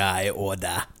 The Jedi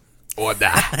Order.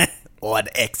 Order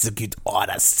execute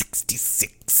Order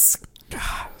 66.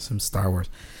 God, some Star Wars.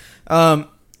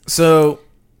 So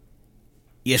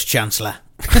yes, Chancellor.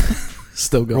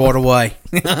 Still going. Right away.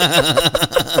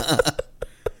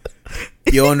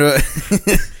 You under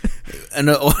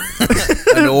no,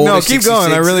 keep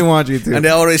going. I really want you to. And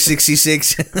the Order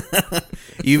 66.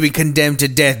 You've been condemned to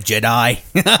death, Jedi.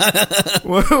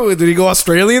 Whoa, did he go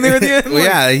Australian there at the end? Well,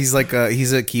 yeah,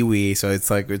 he's a Kiwi, so it's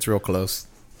real close.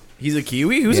 He's a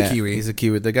Kiwi? Who's a Kiwi? He's a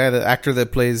Kiwi. The actor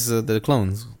that plays the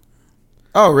clones.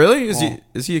 Oh, really?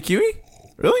 Is he a Kiwi?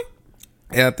 Really?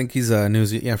 Yeah, I think he's from New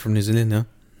Zealand now.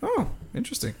 Oh,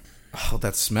 interesting. Oh,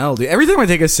 that smell, dude. Every time I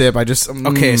take a sip, I just...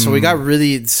 Okay, so we got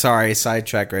really... Sorry,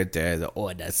 sidetrack right there. The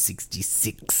Order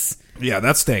 66. Yeah,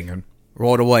 that's staying.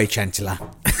 Right away, Chancellor.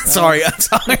 Sorry, I'm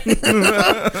sorry.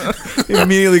 He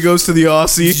immediately goes to the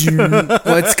Aussie.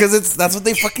 Well, it's because that's what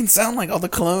they fucking sound like, all the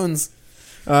clones.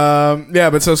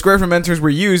 But so square fermenters were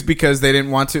used because they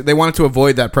wanted to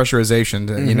avoid that pressurization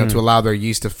to allow their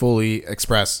yeast to fully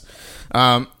express.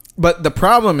 But the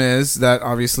problem is that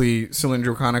obviously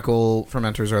cylindro-conical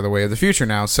fermenters are the way of the future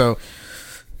now. So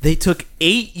they took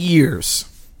 8 years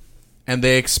and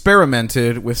they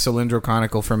experimented with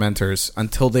cylindro-conical fermenters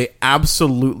until they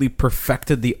absolutely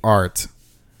perfected the art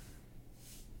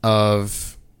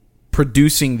of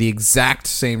producing the exact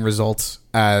same results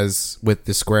as with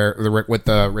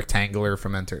the rectangular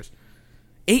fermenters.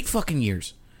 8 fucking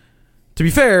years. To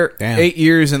be fair, Damn. 8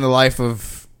 years in the life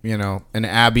of an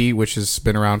abbey, which has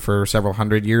been around for several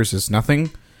hundred years, is nothing.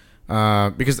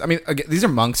 Because I mean, again, these are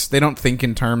monks. They don't think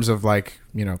in terms of like,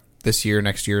 you know, this year,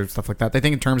 next year, stuff like that. They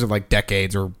think in terms of like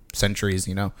decades or centuries.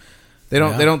 You know, they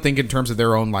don't think in terms of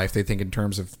their own life. They think in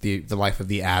terms of the life of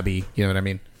the abbey. You know what I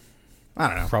mean? I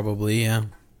don't know. Probably, yeah.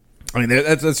 I mean,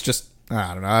 that's just,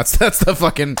 I don't know. That's the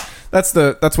fucking, that's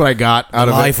what I got out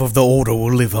of it. The life of the order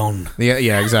will live on.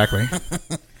 Yeah, exactly.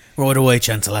 Right away,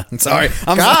 Chancellor. Sorry.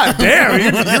 God damn,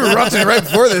 you were rusting right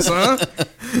before this, huh?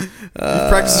 You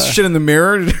practice shit in the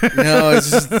mirror? No,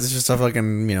 it's just stuff I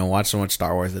can, watch so much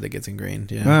Star Wars that it gets ingrained.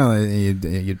 Yeah. Well,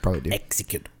 you'd probably do.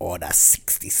 Execute Order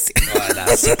 66. Order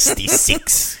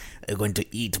 66. They're going to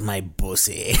eat my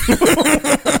pussy.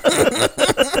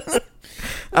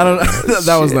 I don't know.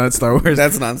 That was not Star Wars.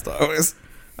 That's not Star Wars.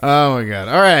 Oh my god.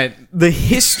 All right. The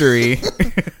history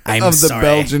of the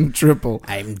Belgian triple.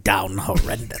 I'm down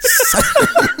horrendous.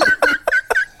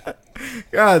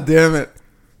 God damn it.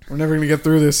 We're never going to get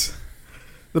through this.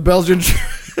 The Belgian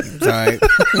Sorry.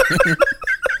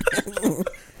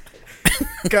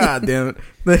 God damn it.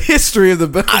 The history of the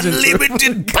Belgian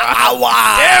Unlimited power.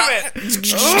 Damn it.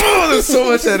 Oh, there's so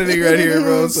much editing right here,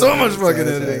 bro. So much fucking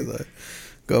editing.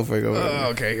 Go for it.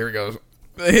 Okay, here we go.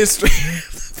 The history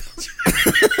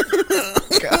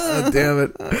God damn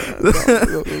it.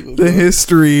 The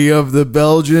history of the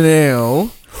Belgian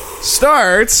ale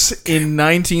starts in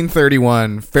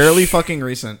 1931. Fairly fucking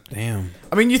recent. Damn.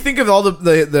 I mean, you think of all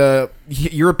the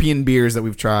European beers that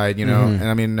we've tried, and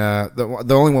I mean,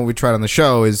 the only one we tried on the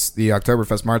show is the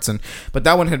Oktoberfest Marzen, but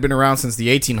that one had been around since the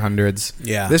 1800s.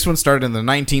 Yeah. This one started in the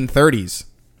 1930s.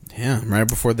 Yeah, right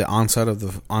before the onset of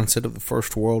the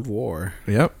First World War.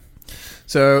 Yep.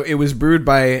 So it was brewed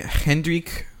by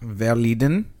Hendrik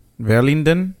Verlinden. I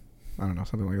don't know,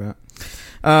 something like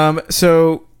that.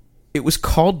 So it was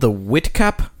called the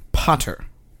Whitcap Potter.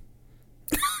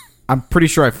 I'm pretty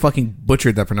sure I fucking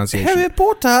butchered that pronunciation. Harry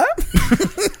Potter.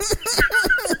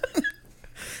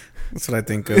 That's what I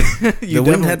think of. The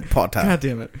Windhead Potter. God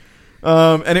damn it.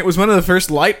 And it was one of the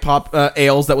first light pop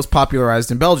ales that was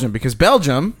popularized in Belgium because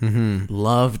Belgium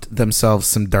loved themselves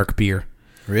some dark beer.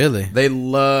 Really? They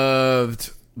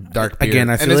loved dark beer. Again,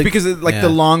 I feel and it's because the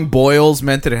long boils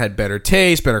meant that it had better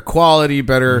taste, better quality,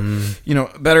 better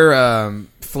better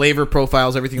flavor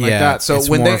profiles, everything like that. So it's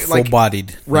when more they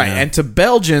full-bodied, right, and to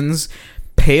Belgians,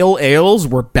 pale ales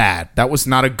were bad. That was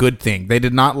not a good thing. They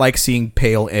did not like seeing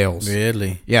pale ales.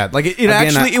 Really? Yeah, like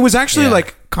it was actually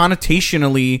like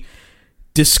connotationally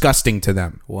disgusting to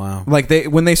them. Wow. Like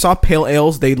when they saw pale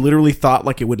ales, they literally thought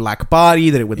like it would lack body,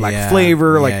 that it would lack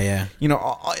flavor, it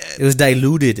was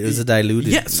diluted. It was a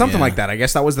diluted. Something like that. I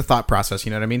guess that was the thought process,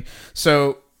 you know what I mean?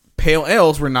 So pale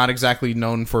ales were not exactly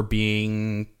known for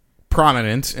being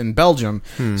prominent in Belgium.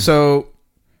 So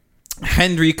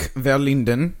Hendrik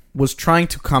Verlinden was trying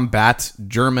to combat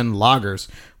German lagers,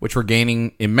 which were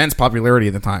gaining immense popularity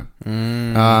at the time.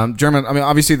 German, I mean,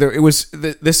 obviously,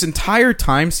 this entire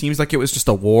time seems like it was just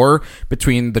a war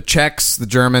between the Czechs, the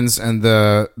Germans, and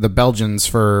the Belgians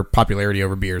for popularity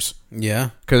over beers. Yeah.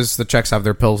 Because the Czechs have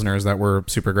their Pilsners that were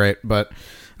super great. But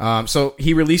so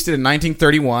he released it in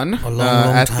 1931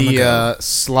 at the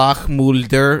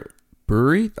Slagmulder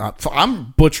Brewery.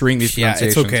 I'm butchering these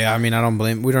pronunciations. Yeah, it's okay. I mean, I don't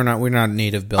blame. We're not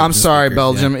native Belgians. I'm sorry,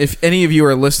 Belgium. Yeah. If any of you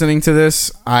are listening to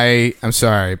this, I'm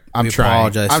sorry. I'm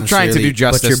trying. I'm trying to do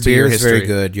justice to your history. Very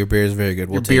good. Your beer is very good.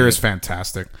 Your beer is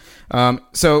fantastic.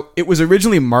 So it was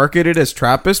originally marketed as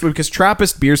Trappist because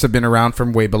Trappist beers have been around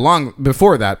from way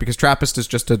before that. Because Trappist is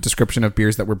just a description of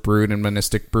beers that were brewed in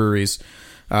monastic breweries,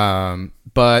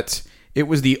 but it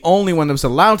was the only one that was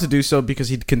allowed to do so because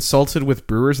he'd consulted with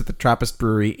brewers at the Trappist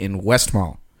Brewery in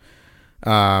Westmalle,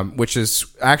 which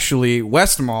is actually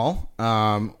Westmalle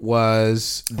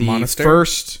was the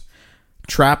first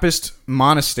Trappist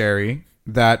monastery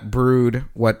that brewed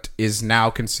what is now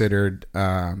considered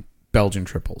Belgian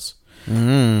triples.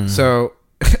 So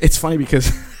it's funny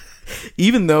because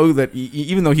even though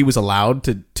he was allowed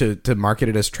to market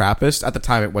it as Trappist at the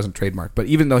time, it wasn't trademarked. But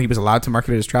even though he was allowed to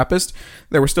market it as Trappist,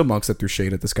 there were still monks that threw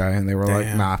shade at this guy, and they were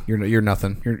like, "Nah, you're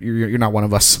nothing. You're not one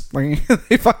of us." Like,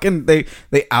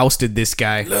 they ousted this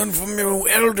guy. Learn from your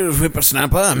elders,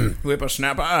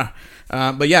 whippersnapper.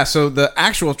 But yeah, so the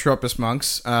actual Trappist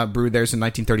monks brewed theirs in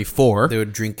 1934. They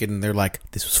would drink it, and they're like,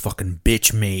 "This was fucking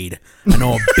bitch made. I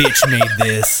know a bitch made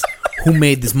this. Who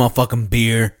made this motherfucking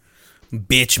beer?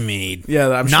 Bitch made. Yeah,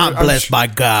 I'm not blessed by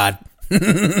God."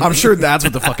 I'm sure that's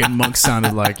what the fucking monks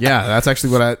sounded like. Yeah, that's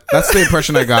actually that's the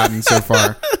impression I gotten so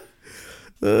far.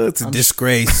 It's a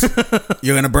disgrace.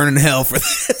 You're gonna burn in hell for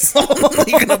this.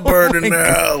 You're gonna burn in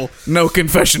hell. No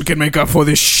confession can make up for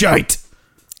this shite.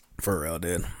 For real,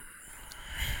 dude.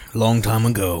 Long time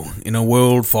ago, in a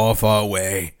world far, far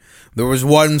away, There was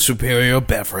one superior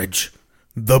beverage,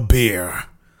 the beer.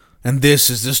 And this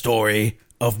is the story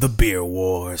of the beer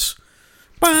wars.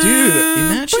 Dude,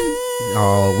 imagine.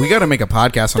 Oh, we got to make a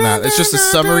podcast on that. It's just a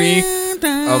summary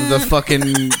of the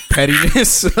fucking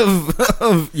pettiness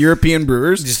of European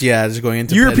brewers. Just going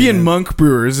into European monk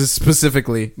brewers,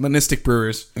 specifically monastic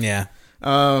brewers. Yeah.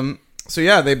 So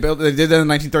yeah, they did that in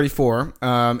 1934.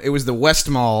 It was the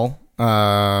Westmalle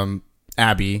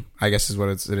Abbey, I guess is what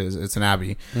it is. It's an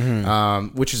abbey,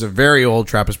 which is a very old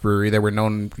Trappist brewery. They were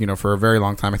known, for a very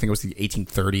long time. I think it was the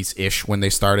 1830s ish when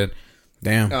they started.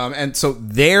 Damn. And so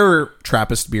their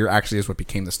Trappist beer actually is what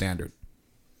became the standard.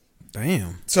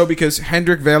 Damn. So because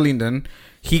Hendrik Verlinden,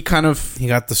 he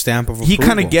got the stamp of approval. He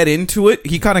kind of get into it.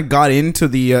 He kind of got into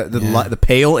the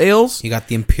pale ales. He got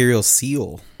the imperial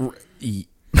seal.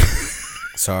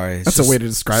 Sorry, that's a way to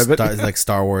describe it. Like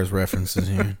Star Wars references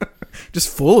here. Just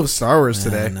full of Star Wars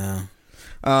today. No.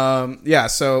 Yeah.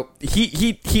 So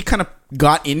he kind of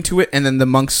got into it, and then the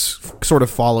monks sort of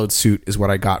followed suit, is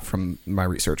what I got from my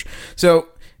research. So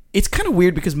it's kind of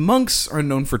weird because monks are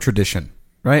known for tradition,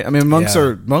 right? I mean, monks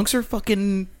are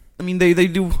fucking. I mean, they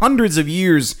do hundreds of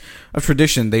years of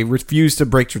tradition. They refuse to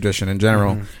break tradition in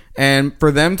general, and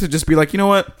for them to just be like, you know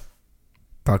what,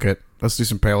 fuck it, let's do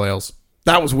some pale ales.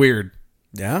 That was weird.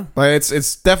 Yeah, like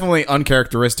it's definitely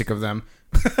uncharacteristic of them.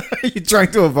 You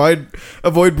trying to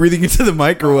avoid breathing into the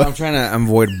mic or what? I'm trying to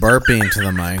avoid burping into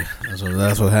the mic.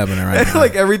 That's what's happening right now.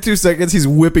 Like every 2 seconds, he's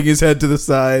whipping his head to the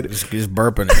side. Just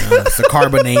burping. It's the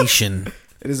carbonation.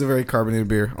 It is a very carbonated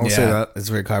beer. I'll say that. It's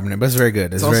very carbonated, but it's very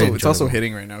good. It's also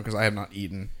hitting right now because I have not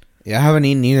eaten. Yeah, I haven't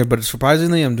eaten either, but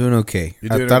surprisingly, I'm doing okay.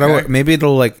 You're doing okay? Maybe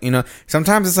it'll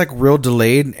sometimes it's like real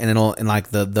delayed, and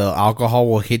the alcohol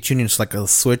will hit you, and it's like a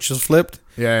switch is flipped.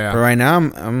 Yeah. But right now,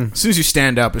 I'm as soon as you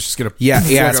stand up, it's just gonna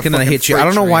it's gonna hit you. I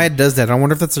don't know why it does that. I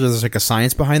wonder if there's like a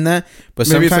science behind that. But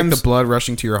maybe sometimes it's like the blood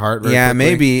rushing to your heart. Very quickly.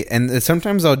 Maybe. And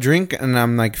sometimes I'll drink, and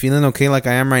I'm like feeling okay, like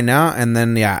I am right now, and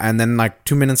then like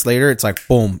 2 minutes later, it's like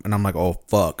boom, and I'm like, oh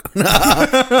fuck,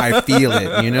 I feel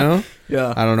it.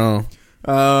 Yeah. I don't know.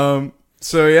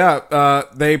 So yeah,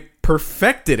 they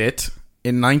perfected it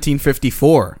in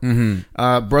 1954.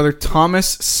 Brother Thomas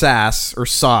Sass or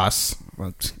Sauce.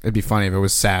 Well, it'd be funny if it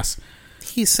was Sass.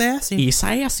 He's sassy. He's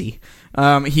sassy.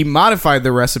 He modified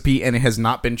the recipe, and it has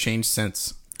not been changed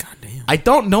since. God damn. I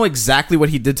don't know exactly what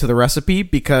he did to the recipe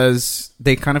because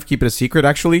they kind of keep it a secret,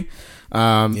 actually.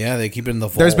 They keep it in the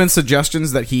vault. There's been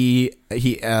suggestions that he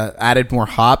added more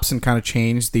hops and kind of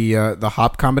changed the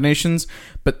hop combinations,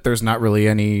 but there's not really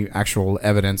any actual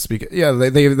evidence. Because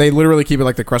they literally keep it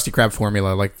like the Krusty Krab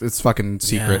formula, like it's fucking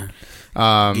secret. Yeah.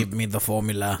 Give me the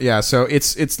formula. Yeah, so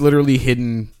it's literally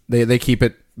hidden. They keep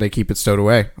it stowed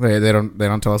away. They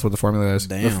don't tell us what the formula is.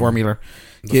 Damn. The formula.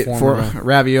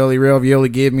 Ravioli,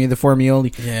 give me the formula.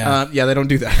 Yeah. They don't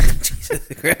do that. Jesus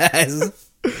Christ.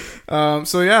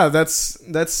 So yeah, that's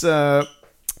the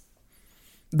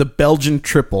Belgian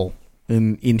triple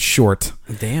in short.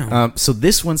 Damn. So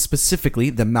this one specifically,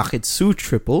 the Machetsu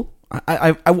triple.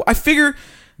 I figure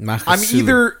Machetsu. I'm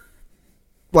either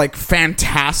like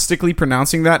fantastically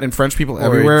pronouncing that, and French people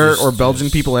everywhere or Belgian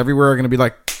people everywhere are going to be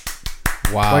like,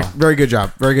 wow, like very good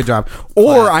job,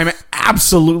 or I'm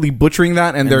absolutely butchering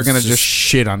that, and they're going to just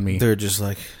shit on me. They're just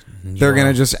like, they're going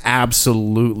to just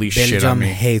absolutely shit on me.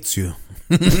 Belgium hates you.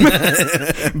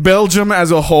 Belgium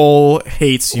as a whole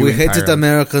hates you. We hated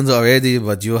Americans already,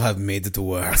 but you have made it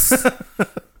worse.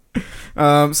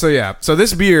 So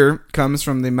this beer comes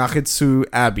from the Machetsu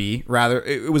Abbey. Rather,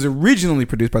 it was originally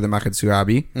produced by the Machetsu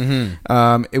Abbey,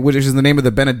 which is the name of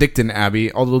the Benedictine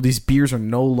Abbey. Although these beers are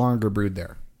no longer brewed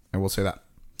there, I will say that.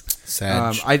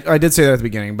 Sad. I did say that at the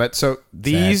beginning, but so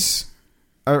these.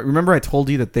 Remember, I told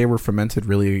you that they were fermented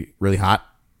really, really hot.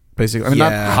 Basically, I mean,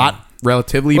 not hot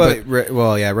relatively,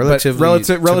 relative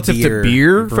to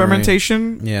beer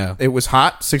fermentation. Yeah, it was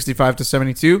hot, 65 to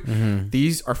 72.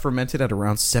 These are fermented at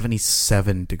around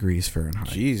 77 degrees Fahrenheit.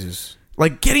 Jesus,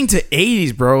 like getting to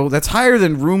 80s, bro. That's higher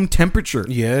than room temperature.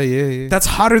 Yeah. That's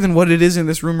hotter than what it is in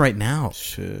this room right now.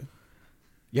 Shit.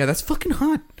 Yeah, that's fucking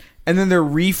hot. And then they're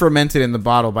re-fermented in the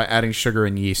bottle by adding sugar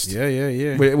and yeast.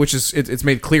 Yeah. Which is it's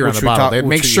made clear on the bottle. They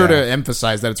make sure to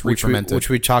emphasize that it's re-fermented. Which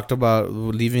we talked about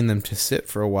leaving them to sit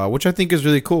for a while, which I think is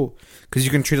really cool because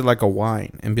you can treat it like a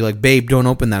wine and be like, "Babe, don't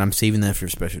open that. I'm saving that for a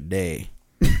special day."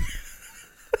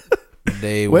 What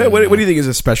do you think is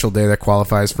a special day that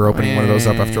qualifies for opening one of those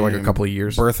up after like a couple of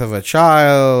years? Birth of a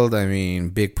child. I mean,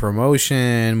 big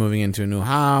promotion, moving into a new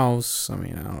house. I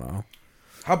mean, I don't know.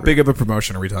 How big of a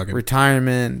promotion are we talking?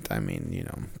 Retirement. I mean,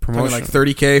 promotion. Like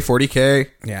 30K, 40K.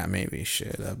 Yeah, maybe.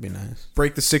 Shit, that'd be nice.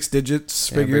 Break the 6 digits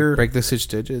figure. Break the 6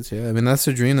 digits. Yeah, I mean that's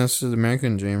the dream. That's the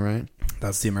American dream, right?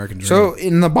 That's the American dream. So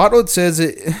in the bottle it says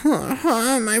it.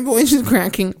 My voice is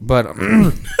cracking, but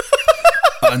on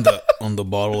the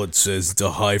bottle it says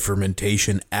the high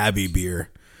fermentation Abbey beer,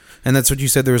 and that's what you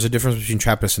said. There was a difference between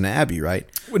Trappist and Abbey, right?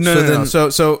 No.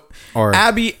 So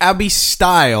Abbey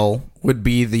style would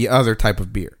be the other type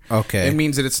of beer. Okay, it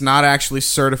means that it's not actually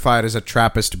certified as a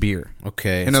Trappist beer.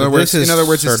 Okay, in other words, it's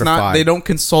not. They don't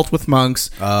consult with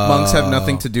monks. Monks have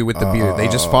nothing to do with the beer. They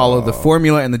just follow the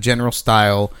formula and the general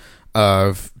style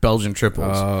of Belgian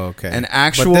triples. Oh, okay. And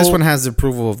actual, but this one has the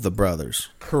approval of the brothers.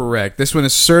 Correct. This one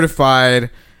is certified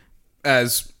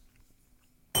as.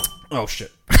 Oh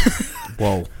shit!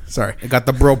 Whoa, sorry. It got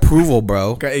the bro approval,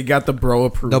 bro. It got the bro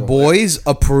approval. The boys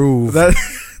approve.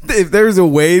 If there's a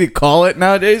way to call it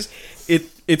nowadays,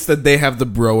 it's that they have the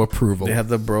bro approval. They have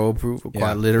the bro approval.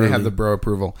 Quite literally, they have the bro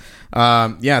approval.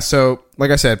 So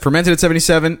like I said, fermented at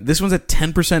 77. This one's at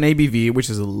 10% ABV, which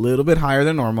is a little bit higher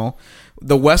than normal.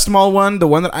 The Westmalle one, the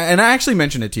one that I actually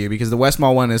mentioned it to you because the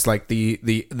Westmalle one is like the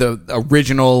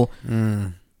original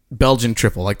Belgian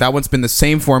triple. Like that one's been the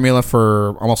same formula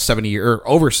for almost 70 years or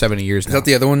over 70 years now. Is that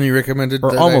the other one you recommended?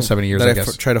 Or almost 70 years, I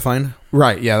guess. Try to find?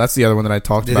 Right, yeah, that's the other one that I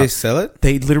talked about. Did they sell it?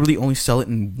 They literally only sell it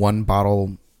in one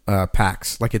bottle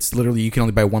packs. Like it's literally, you can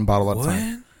only buy one bottle at a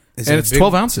time. And it's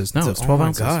 12 ounces. No, it's 12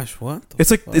 ounces. Oh my gosh, what?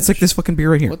 It's like this fucking beer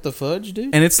right here. What the fudge,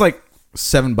 dude? And it's like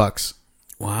 $7.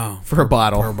 Wow. For a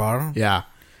bottle. Per bottle? Yeah.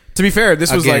 To be fair,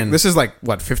 this is like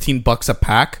what, $15 a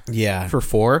pack? Yeah. For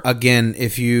 4? Again,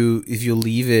 if you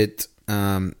leave it,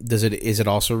 is it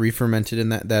also re-fermented in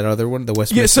that other one, the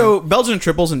West? Yeah, so Belgian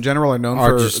triples in general are known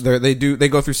they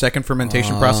go through second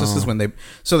fermentation processes when they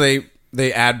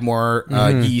add more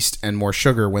yeast and more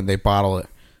sugar when they bottle it.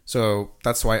 So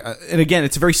that's why, and again,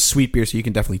 it's a very sweet beer, so you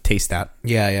can definitely taste that.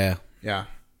 Yeah.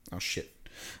 Oh shit.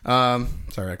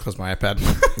 Sorry, I closed my iPad.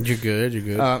 You're good.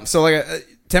 So like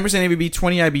 10% ABV,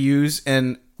 20 IBUs,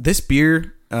 and this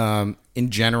beer in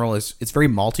general it's very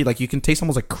malty. Like you can taste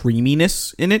almost like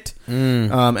creaminess in it,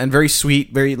 and very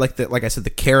sweet, very like I said, the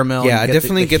caramel. Yeah, I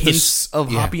definitely get hints of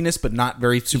hoppiness, but not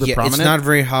very super prominent. It's not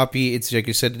very hoppy. It's like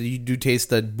you said, you do taste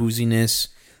that booziness.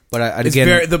 But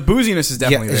the booziness is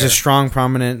definitely there. It's a strong,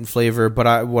 prominent flavor.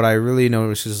 But what I really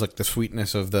notice is like the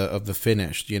sweetness of the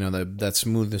finish. That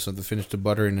smoothness of the finish, the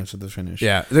butteriness of the finish.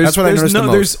 Yeah, that's what I noticed the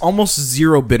most. There's almost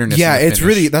zero bitterness. Yeah, in the it's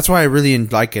finish. really that's why I really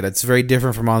like it. It's very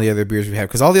different from all the other beers we've had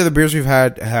because all the other beers we've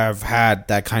had have had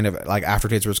that kind of like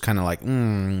aftertaste where it's kind of like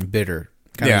bitter,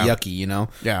 kind of yucky,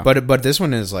 Yeah. But this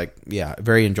one is like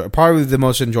very enjoyable. Probably the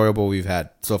most enjoyable we've had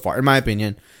so far, in my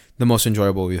opinion. The most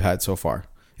enjoyable we've had so far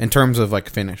in terms of like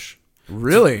finish.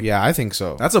 Really? Yeah, I think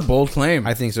so. That's a bold claim.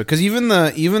 I think so because even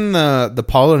the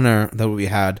Paulaner that we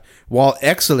had, while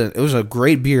excellent, it was a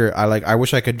great beer. I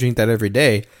wish I could drink that every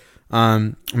day.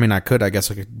 I mean, I could. I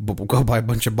guess I could go buy a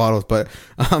bunch of bottles, but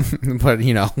it's a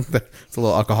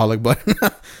little alcoholic. But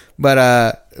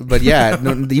yeah,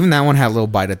 even that one had a little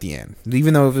bite at the end.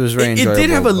 Even though it was very enjoyable, it did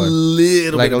have a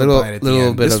little like bit a of bite at the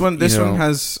end. bit. This one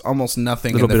has almost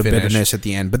nothing. A little in the bit finish. of bitterness at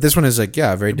the end, but this one is like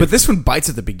very different. But this one bites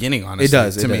at the beginning. Honestly, it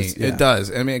does. It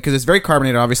does. I mean, because it's very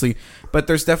carbonated, obviously, but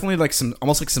there's definitely like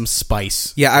almost like some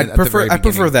spice. Yeah, I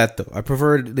prefer that though. I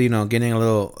prefer getting a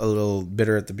little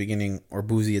bitter at the beginning or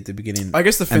boozy at the beginning. I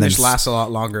guess the finish lasts a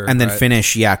lot longer, and then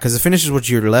finish, because the finish is what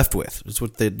you're left with. It's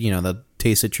what the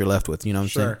taste that you're left with. You know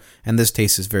what I'm saying? And this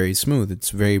taste is very smooth.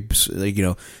 It's very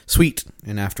sweet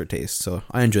in aftertaste. So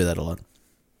I enjoy that a lot.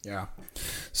 Yeah.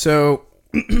 So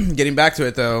getting back to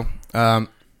it though,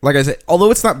 like I said, although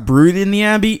it's not brewed in the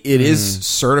Abbey, it is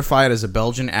certified as a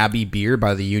Belgian Abbey beer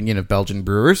by the Union of Belgian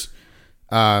Brewers.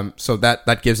 So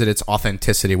that gives it its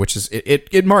authenticity, which is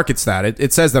it markets that.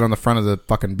 It says that on the front of the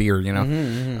fucking beer,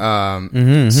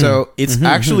 So it's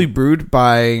actually brewed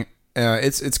by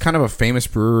it's kind of a famous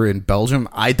brewer in Belgium.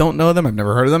 I don't know them. I've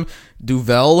never heard of them.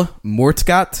 Duvel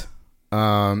Moortgat.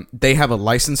 They have a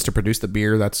license to produce the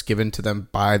beer that's given to them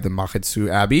by the Magetsu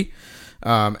Abbey.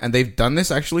 And they've done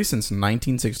this actually since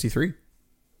 1963.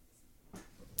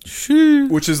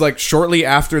 Which is like shortly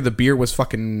after the beer was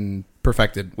fucking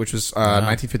perfected, which was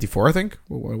 1954, I think.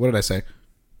 What did I say?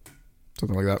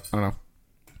 Something like that. I don't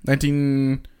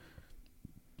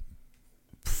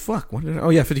know. Oh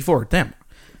yeah, 54. Damn.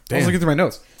 I was looking through my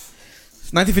notes.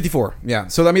 1954. Yeah.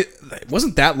 So I mean, it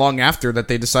wasn't that long after that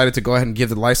they decided to go ahead and give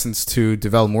the license to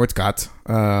Duvel Moortgat.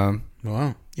 Wow.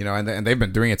 And they've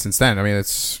been doing it since then. I mean,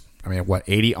 what,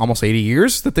 80, almost 80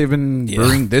 years that they've been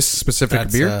brewing this specific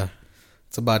beer?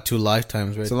 It's about 2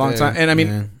 lifetimes, right? It's a long time. And I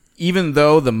mean, even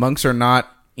though the monks are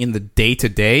not in the day to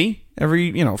day,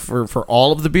 for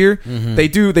all of the beer, they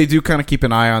do kind of keep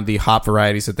an eye on the hop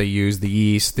varieties that they use, the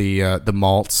yeast, the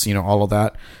malts, all of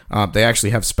that. They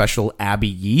actually have special Abbey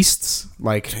yeasts,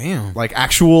 like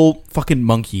actual fucking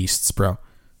monk yeasts, bro.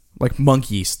 Like monk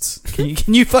yeasts.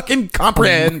 Can you fucking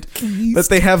comprehend that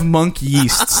they have monk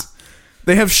yeasts?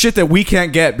 They have shit that we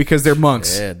can't get because they're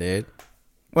monks. Yeah, dude.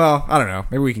 Well, I don't know.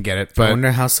 Maybe we can get it. But I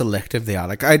wonder how selective they are.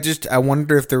 Like, I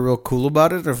wonder if they're real cool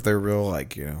about it, or if they're real,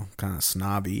 like, kind of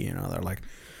snobby. They're like,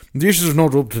 this is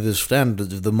not up to the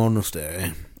standards of the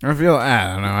monastery. I don't know.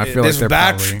 I feel this like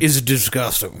batch is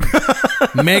disgusting.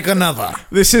 Make another.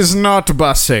 This is not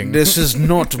bussing. This is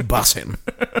not bussing.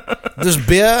 This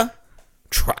beer,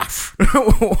 trash.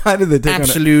 Why did they take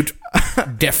absolute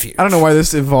defuse? I don't know why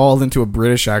this evolved into a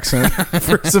British accent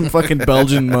for some fucking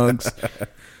Belgian monks.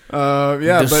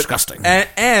 Disgusting. But,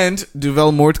 and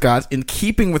Duvel Moordgat, in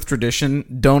keeping with tradition,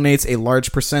 donates a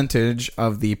large percentage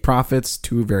of the profits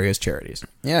to various charities.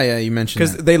 Yeah, you mentioned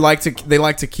because they like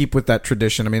to keep with that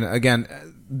tradition. I mean, again,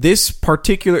 this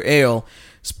particular ale,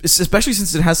 especially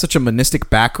since it has such a monistic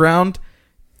background,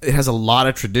 it has a lot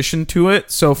of tradition to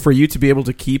it. So for you to be able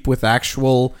to keep with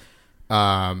actual,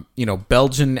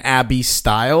 Belgian Abbey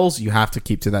styles, you have to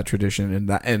keep to that tradition,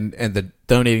 and the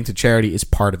donating to charity is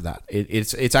part of that.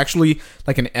 It's actually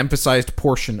like an emphasized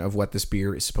portion of what this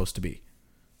beer is supposed to be.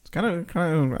 It's kind of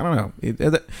I don't know.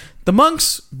 The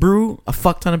monks brew a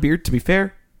fuck ton of beer. To be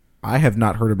fair, I have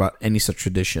not heard about any such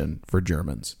tradition for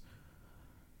Germans.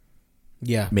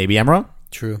 Yeah, maybe I'm wrong.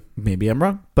 True, maybe I'm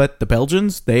wrong. But the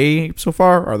Belgians, they so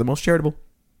far are the most charitable.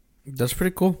 That's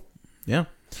pretty cool. Yeah,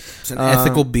 it's an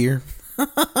ethical beer.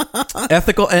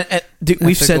 Ethical, and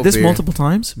we've said this beer. Multiple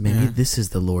times. Maybe this is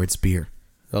the Lord's beer.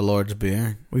 The Lord's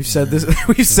beer. We've said this.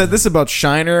 We've said this about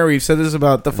Shiner. We've said this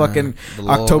about the fucking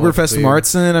Oktoberfest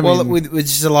Marzen. I mean, which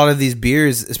is a lot of these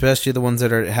beers, especially the ones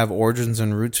that have origins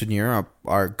and roots in Europe,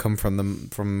 come from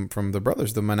the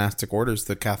brothers, the monastic orders,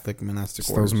 the Catholic monastic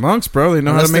orders. Those monks, bro. They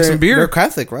know how to make some beer. They're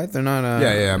Catholic, right? They're not.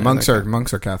 Yeah. Monks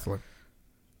are Catholic.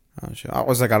 Oh shit! I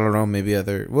was like, I don't know, maybe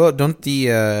other. Well, don't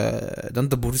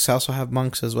the Buddhists also have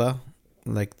monks as well?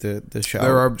 Like the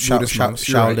there are Buddhist monks.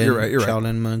 Shaolin, You're right.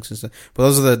 Shaolin monks and stuff. But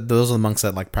those are the monks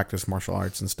that like practice martial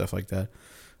arts and stuff like that.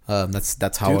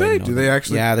 That's how do they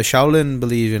actually? Yeah, the Shaolin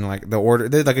believe in like the order.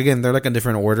 They're like a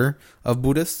different order of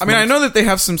Buddhists. I mean, I know that they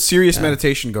have some serious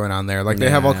meditation going on there. Like they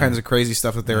have all kinds of crazy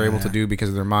stuff that they're able to do because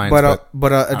of their minds.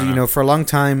 But for a long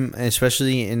time,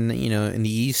 especially in the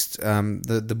East,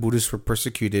 the Buddhists were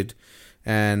persecuted,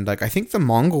 and like I think the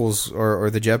Mongols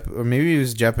or maybe it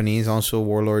was Japanese also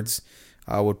warlords.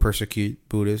 Would persecute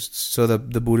Buddhists, so the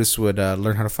Buddhists would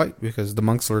learn how to fight because the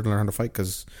monks learn how to fight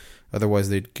because otherwise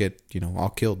they'd get all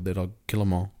killed. They'd all kill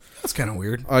them all. That's kind of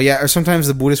weird. Oh yeah, or sometimes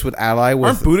the Buddhists would ally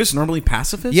with. Aren't Buddhists normally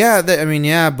pacifists? Yeah,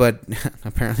 but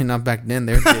apparently not back then.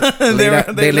 They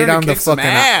lay down the fucking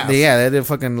ass. They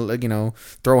fucking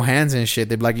throw hands and shit.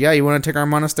 They'd be like, yeah, you want to take our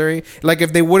monastery? Like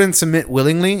if they wouldn't submit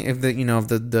willingly, if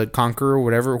the conqueror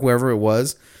or whoever it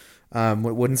was.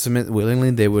 Wouldn't submit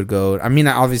willingly, they would go. I mean,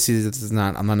 obviously,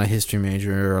 I'm not a history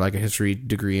major or like a history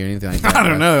degree or anything like that. I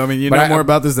don't know. I mean, you know more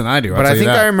about this than I do. But I think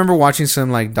I remember watching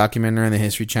some like documentary on the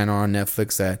History Channel on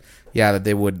Netflix that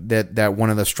one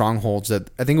of the strongholds that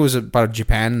I think it was about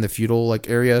Japan in the feudal like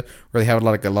area where they have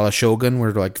like a lot of shogun,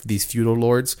 where like these feudal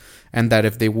lords, and that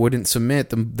if they wouldn't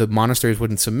submit, the monasteries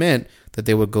wouldn't submit, that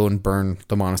they would go and burn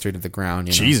the monastery to the ground.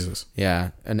 Jesus. Yeah,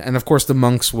 and of course the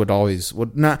monks would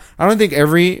not. I don't think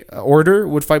every order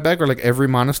would fight back or like every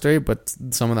monastery, but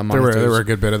some of the monasteries there were a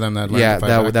good bit of them that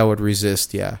that would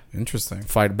resist. Yeah, interesting.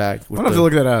 Fight back. I'll have to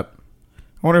look that up.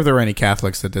 I wonder if there were any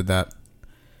Catholics that did that.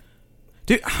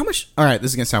 Dude, how much? All right,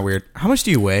 this is gonna sound weird. How much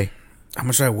do you weigh? How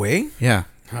much do I weigh? Yeah,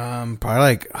 probably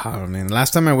like I don't know.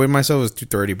 Last time I weighed myself was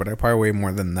 230, but I probably weigh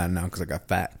more than that now because I got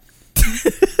fat.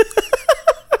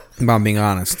 If I'm being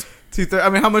honest. 230. I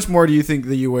mean, how much more do you think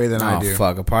that you weigh than I do? Oh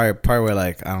fuck, I probably weigh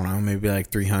like I don't know, maybe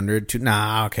like 300.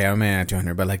 Okay, I mean not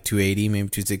 200, but like 280, maybe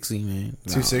 260, maybe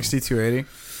 260, 280.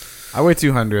 I weigh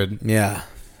 200. Yeah.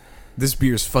 This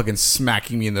beer is fucking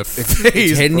smacking me in the face.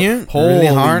 It's hitting you really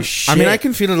hard. Shit. I mean, I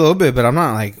can feel it a little bit, but I'm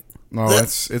not like. No,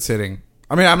 it's hitting.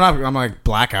 I mean, I'm like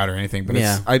blackout or anything, but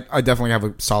I definitely have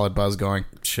a solid buzz going.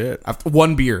 Shit. After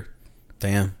one beer.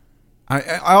 Damn.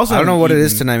 I also don't know what it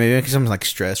is tonight. Maybe because I'm like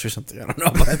stressed or something. I don't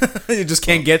know. But it just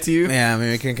can't get to you. Yeah,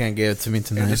 maybe it can't get to me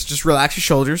tonight. Just relax your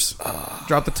shoulders.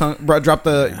 Drop the tongue. Drop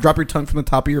your tongue from the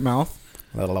top of your mouth.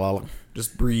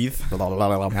 Just breathe. I don't know. I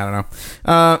don't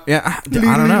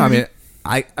know.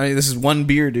 I mean, this is one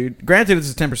beer, dude. Granted, it's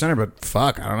a 10%er, but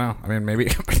fuck, I don't know. I mean, maybe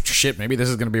shit. Maybe this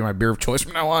is gonna be my beer of choice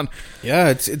from now on. Yeah,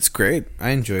 it's great.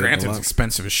 I enjoy it. Granted, it's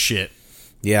expensive as shit.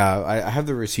 Yeah, I have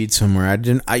the receipt somewhere. I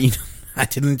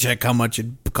didn't check how much it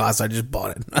cost. I just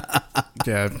bought it.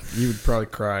 Yeah, you would probably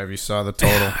cry if you saw the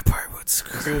total. I probably would.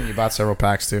 Especially when you bought several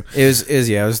packs too. It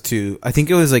was two. I think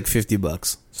it was like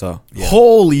 $50. So yeah.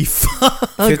 Holy fuck!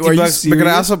 $50.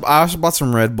 Because I also bought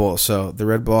some Red Bull, so the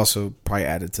Red Bull also probably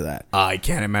added to that. I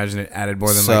can't imagine it added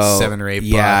more than like $7 or $8.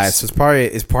 Yeah, so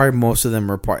it's probably most of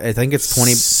them are. I think it's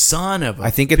 20. Son of a.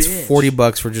 I think it's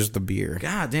 $40 for just the beer.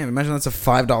 God damn! Imagine that's a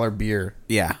 $5 beer.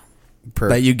 Yeah,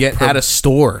 that you get at a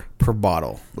store per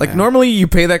bottle. Like normally you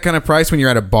pay that kind of price when you're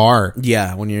at a bar.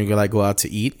 Yeah, when you're gonna go out to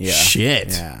eat. Yeah, shit.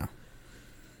 Yeah.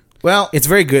 Well, it's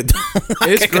very good.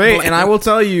 It's great, and I will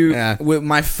tell you, with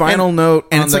my final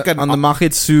note on the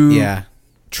Mahitsu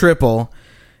triple,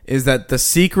 is that the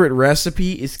secret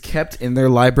recipe is kept in their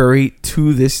library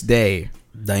to this day.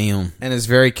 Damn, and is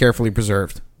very carefully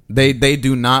preserved. They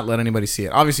do not let anybody see it.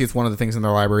 Obviously, it's one of the things in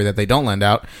their library that they don't lend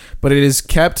out, but it is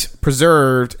kept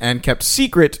preserved and kept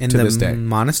secret to this day.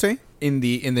 Monastery in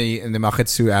the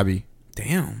Mahitsu Abbey.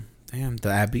 Damn, the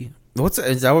Abbey.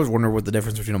 I always wonder what the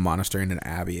difference between a monastery and an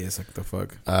abbey is. Like the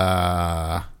fuck.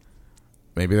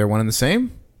 Maybe they're one and the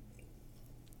same.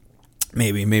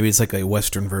 Maybe it's like a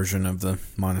Western version of the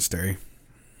monastery.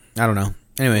 I don't know.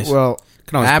 Anyways, well,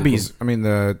 abbeys. I mean,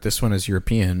 this one is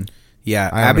European. Yeah,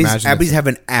 abbeys have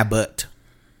an abbot,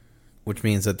 which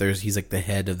means that he's like the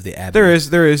head of the abbey. There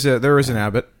is an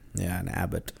abbot. Yeah, an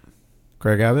abbot.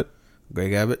 Greg Abbott.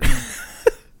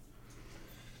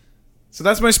 So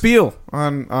that's my spiel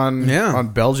on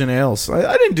Belgian ales.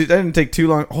 I didn't take too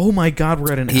long. Oh my god,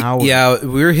 we're at an hour. Yeah,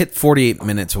 we were hit 48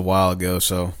 minutes a while ago,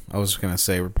 so I was gonna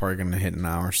say we're probably gonna hit an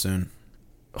hour soon.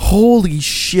 Holy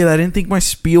shit! I didn't think my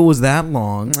spiel was that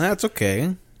long. That's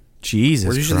okay. Jesus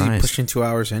Christ. We're usually pushing 2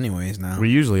 hours anyways now. We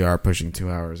usually are pushing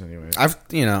 2 hours anyways.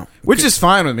 Which is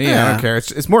fine with me. Yeah. I don't care.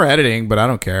 It's more editing, but I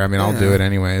don't care. I mean, I'll do it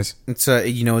anyways. It's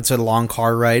a long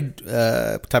car ride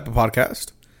type of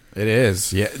podcast. It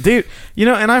is. Yeah. Dude,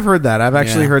 and I've heard that. I've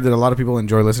actually heard that a lot of people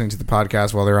enjoy listening to the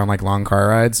podcast while they're on like long car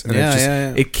rides, and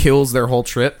it kills their whole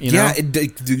trip, Yeah, a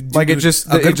good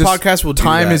podcast will do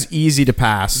time that. Is easy to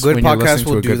pass. Good podcast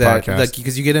will do that. Like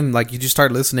because you get in, like you just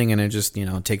start listening and it just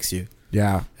takes you.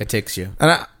 Yeah, it takes you.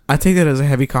 And I take that as a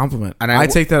heavy compliment. And I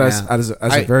take that as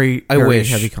a very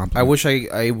heavy compliment. I wish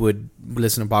I would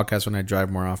listen to podcasts when I drive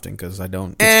more often because I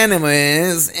don't.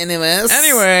 Anyways,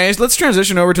 let's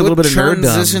transition over to a little bit of nerddom.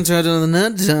 Transition to the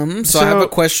nerddom. So I have a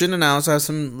question, and I also have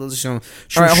some. All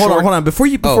right, hold on. Before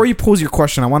you pose your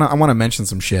question, I want to mention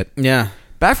some shit. Yeah.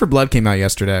 Back 4 Blood came out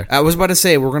yesterday. I was about to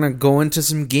say we're gonna go into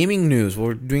some gaming news.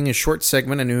 We're doing a short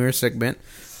segment, a newer segment.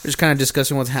 We're just kind of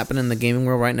discussing what's happening in the gaming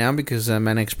world right now because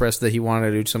Man expressed that he wanted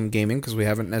to do some gaming because we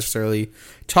haven't necessarily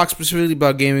talked specifically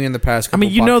about gaming in the past couple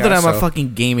podcasts, that I'm a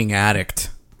fucking gaming addict.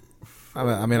 I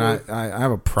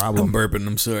have a problem. I'm burping.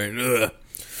 I'm sorry.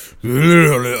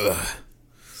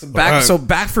 So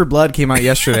Back 4 Blood came out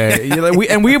yesterday.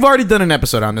 We've already done an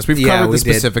episode on this. We've covered the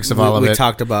specifics of all of it. We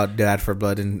talked about Back 4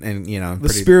 Blood and the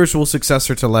spiritual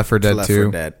successor to Left 4 Dead 2. Left 4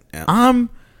 Dead. Yeah.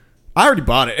 I already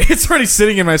bought it. It's already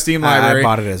sitting in my Steam library. I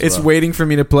bought it as well. It's waiting for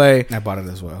me to play. I bought it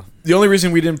as well. The only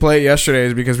reason we didn't play it yesterday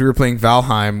is because we were playing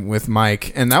Valheim with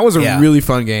Mike, and that was a really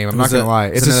fun game. I'm not going to lie.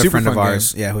 It's a super friend fun of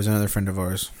ours. game. Yeah, who's another friend of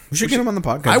ours. We should get him on the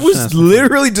podcast. I was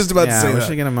literally just about to say that. We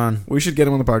should get him on. We should get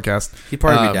him on the podcast. He'd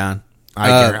probably be down.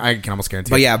 I can almost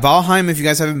guarantee. But yeah, Valheim, if you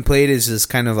guys haven't played, is this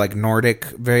kind of like Nordic,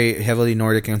 very heavily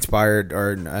Nordic inspired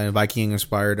or Viking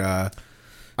inspired.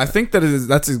 I think that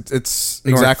it's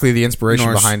exactly the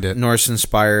inspiration behind it. Norse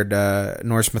inspired,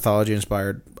 Norse mythology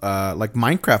inspired, like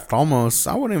Minecraft almost.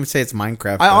 I wouldn't even say it's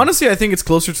Minecraft. I think it's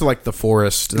closer to like The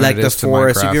Forest. Like The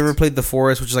Forest. Have you ever played The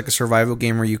Forest, which is like a survival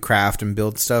game where you craft and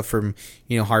build stuff from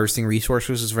harvesting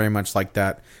resources? Is very much like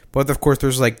that. But of course,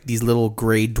 there's like these little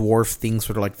gray dwarf things,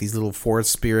 sort of like these little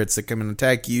forest spirits that come and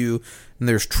attack you. And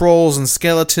there's trolls and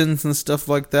skeletons and stuff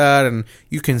like that. And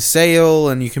you can sail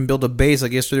and you can build a base.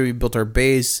 Like yesterday, we built our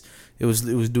base. It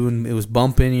was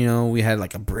bumping. We had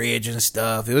like a bridge and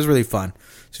stuff. It was really fun.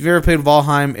 So if you ever played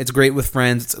Valheim, it's great with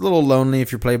friends. It's a little lonely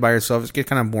if you play by yourself. It gets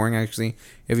kind of boring actually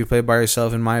if you play by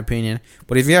yourself, in my opinion.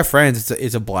 But if you have friends,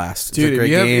 it's a blast. It's dude, a great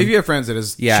game. If you have friends, it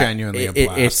is genuinely a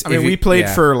blast. We played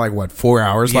for like 4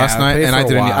 hours last night, and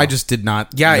I just did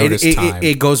not. Yeah, notice time.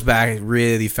 It goes back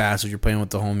really fast if you're playing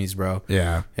with the homies, bro.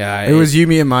 Yeah. It was you,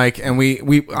 me, and Mike, and we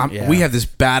have this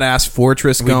badass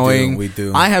fortress going. We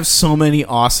do. I have so many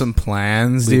awesome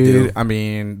plans, dude. I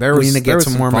mean, we need to get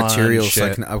some more materials so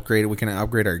I can upgrade. We can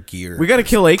upgrade our gear. We got to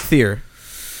kill Eikthyr.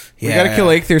 We gotta kill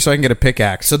Eikthyr so I can get a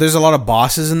pickaxe. So there's a lot of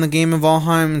bosses in the game of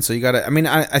Valheim, and so you gotta. I mean,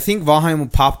 I think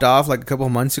Valheim popped off like a couple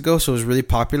of months ago, so it was really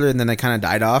popular, and then it kind of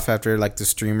died off after like the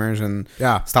streamers and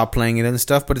stopped playing it and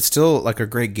stuff. But it's still like a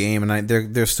great game, and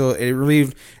they're still it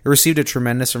received a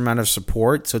tremendous amount of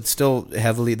support. So it's still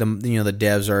heavily the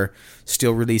devs are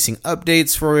still releasing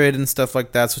updates for it and stuff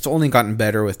like that. So it's only gotten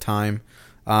better with time,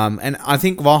 and I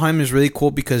think Valheim is really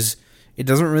cool because it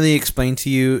doesn't really explain to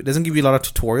you. It doesn't give you a lot of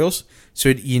tutorials. So,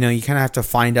 you kind of have to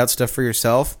find out stuff for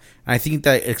yourself. And I think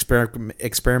that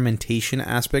experimentation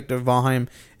aspect of Valheim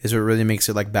is what really makes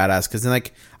it, like, badass. Because,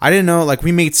 like, I didn't know, like,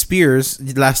 we made spears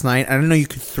last night. I didn't know you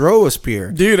could throw a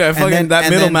spear. Dude, that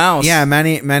middle mouse. Yeah,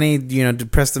 Manny, to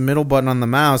press the middle button on the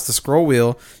mouse, the scroll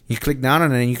wheel, you click down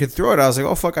on it and you could throw it. I was like,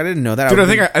 oh, fuck, I didn't know that. Dude, I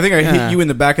think I hit you in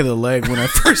the back of the leg when I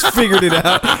first figured it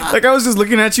out. Like, I was just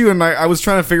looking at you and I was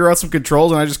trying to figure out some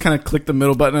controls and I just kind of clicked the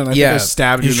middle button and I think I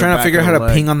stabbed you. He was trying to figure out how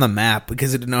to ping on the map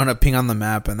because he didn't know how to ping on the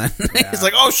map. And then he's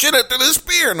like, oh, shit, I threw the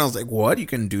spear. And I was like, what? You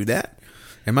can do that?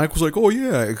 And Mike was like, "Oh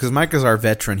yeah," because Mike is our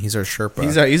veteran. He's our Sherpa.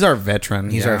 He's our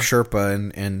veteran. He's our Sherpa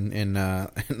in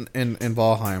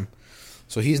Valheim.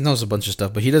 So he knows a bunch of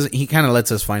stuff, but he doesn't. He kind of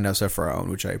lets us find out stuff for our own,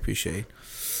 which I appreciate.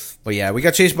 But yeah, we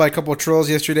got chased by a couple of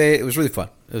trolls yesterday. It was really fun.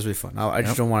 I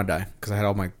just don't want to die because I had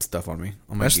all my stuff on me.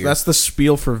 That's the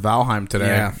spiel for Valheim today.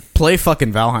 Yeah. Play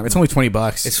fucking Valheim. It's only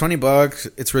 $20. It's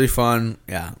 $20. It's really fun.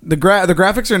 Yeah. The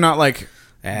graphics are not like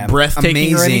breathtaking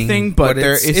amazing, or anything, but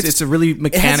it's a really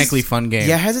mechanically fun game.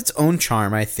 Yeah, it has its own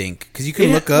charm, I think, because you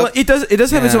can look up. Well, it does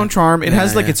have its own charm. It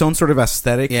has like its own sort of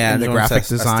aesthetic in the graphic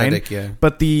design.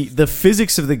 But the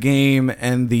physics of the game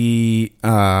and the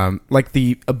like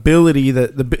the ability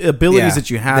the abilities that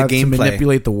you have to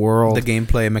manipulate the world, the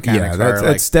gameplay mechanics,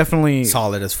 that's definitely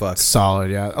solid as fuck.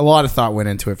 Solid, yeah. A lot of thought went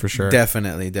into it for sure.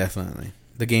 Definitely.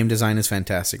 The game design is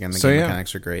fantastic, and the game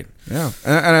mechanics are great. Yeah,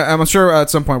 and I'm sure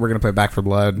at some point we're gonna play Back 4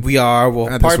 Blood. We are.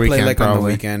 We'll probably play like on the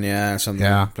weekend. Yeah, something.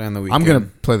 Yeah, play on the weekend. I'm gonna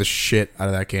play the shit out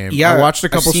of that game. Yeah, I watched a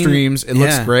couple streams. It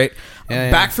looks great.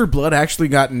 Back 4 Blood actually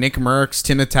got Nick Merckx,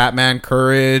 Tim the Tatman,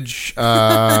 Courage.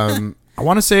 I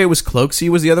want to say it was Cloaksy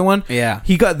was the other one. Yeah,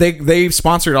 they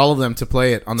sponsored all of them to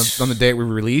play it on the day we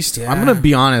released. Yeah. I'm gonna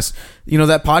be honest.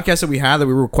 That podcast that we had that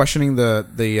we were questioning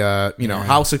the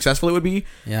how successful it would be.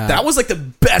 Yeah, that was like the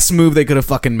best move they could have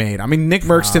fucking made. I mean, Nick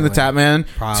Merckx, Tim the Tatman,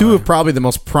 two of probably the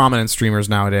most prominent streamers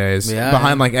nowadays. Yeah,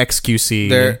 behind like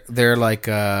XQC. They're like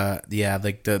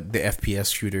like the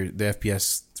FPS shooter, the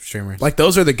FPS streamers. Like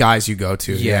those are the guys you go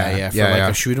to. Yeah.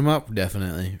 For a shoot 'em up,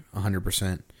 definitely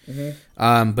 100%.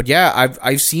 Mm-hmm. But yeah,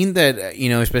 I've seen that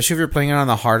especially if you're playing it on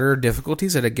the harder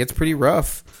difficulties, that it gets pretty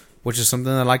rough, which is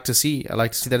something I like to see. I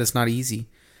like to see that it's not easy.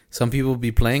 Some people will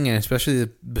be playing it, especially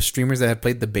the streamers that have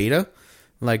played the beta,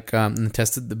 and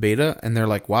tested the beta, and they're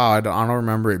like, "Wow, I don't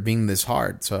remember it being this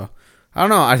hard." So I don't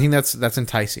know. I think that's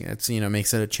enticing. It's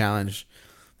makes it a challenge.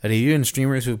 That even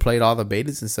streamers who played all the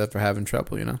betas and stuff are having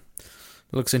trouble. It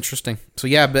looks interesting. So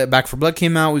yeah, Back 4 Blood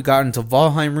came out. We got into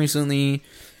Valheim recently.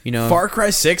 Far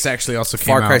Cry 6 actually also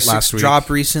came out last week. Far Cry 6 dropped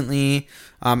recently.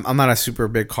 I'm not a super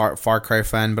big Far Cry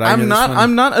fan, but I'm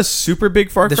not a super big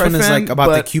Far Cry fan. This one is like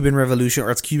about the Cuban Revolution, or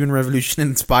it's Cuban Revolution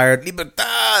inspired.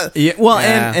 Yeah, well,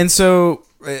 and so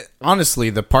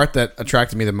honestly, the part that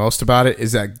attracted me the most about it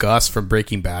is that Gus from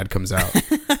Breaking Bad comes out.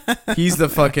 He's the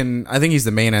fucking. I think he's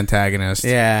the main antagonist.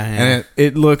 Yeah. And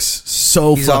it looks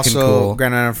so he's fucking cool.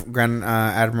 Grand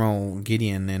Admiral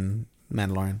Gideon in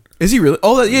Mandalorian. Is he really?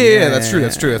 Oh, yeah. That's true.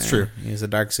 He's a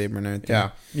Darksaber and everything.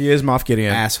 Yeah, he is Moff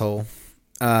Gideon. Asshole.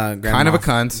 Kind of a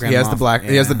cunt. He has the black.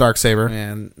 He has the Darksaber.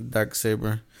 Yeah,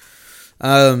 Darksaber.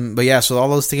 But yeah, so all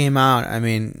those came out. I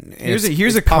mean,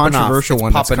 here's a controversial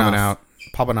one that's coming out.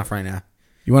 Popping off right now.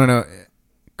 You want to know?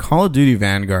 Call of Duty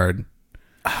Vanguard.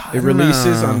 It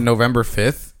releases on November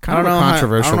 5th. Kind of a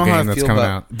controversial game that's coming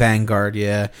out. Vanguard,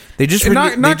 yeah. They just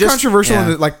not controversial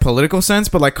in the like political sense,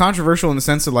 but like controversial in the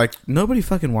sense of like nobody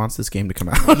fucking wants this game to come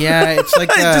out. Yeah, it's like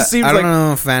it just seems I don't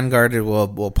know if Vanguard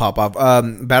will pop up.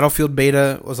 Battlefield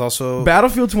beta was also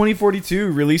Battlefield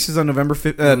 2042 releases on November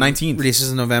 19th. Releases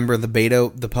in November.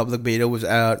 The public beta was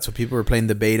out, so people were playing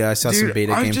the beta. I saw some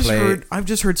beta gameplay. I've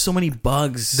just heard so many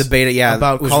bugs. The beta,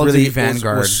 about Call of Duty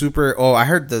Vanguard was super. Oh, I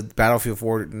heard the Battlefield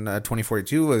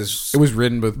 2042 was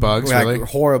ridden with bugs, like,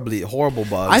 really horrible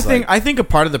bugs. I think a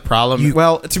part of the problem.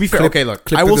 To be fair, okay,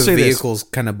 look, I will say vehicles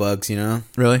kind of bugs,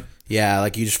 Really? Yeah,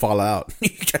 like you just fall out. You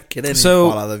can't get in and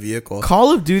fall out of the vehicle.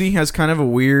 Call of Duty has kind of a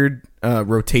weird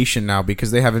rotation now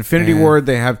because they have Infinity Ward,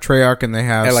 they have Treyarch, and they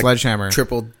have Sledgehammer.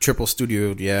 Triple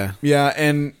studio, yeah. Yeah,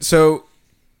 and so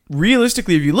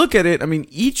realistically, if you look at it, I mean,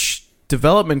 each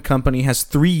development company has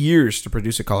 3 years to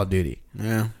produce a Call of Duty.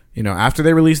 Yeah. You know, after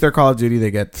they release their Call of Duty,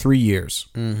 they get 3 years.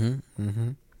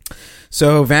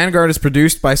 So Vanguard is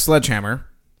produced by Sledgehammer.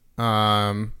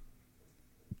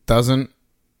 Doesn't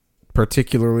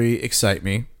particularly excite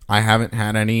me. I haven't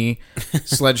had any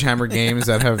Sledgehammer games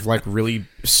that have like really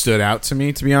stood out to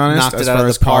me, to be honest. Knocked as it out far of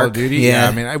as the Call park. of Duty, Yeah.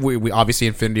 I mean, we obviously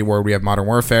Infinity Ward, we have Modern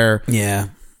Warfare. Yeah.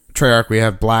 Treyarch, we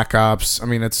have Black Ops. I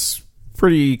mean, it's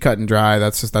pretty cut and dry.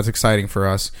 That's exciting for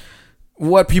us.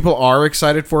 What people are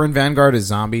excited for in Vanguard is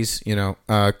zombies. You know,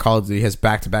 Call of Duty has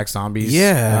back-to-back zombies.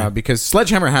 Yeah. Because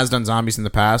Sledgehammer has done zombies in the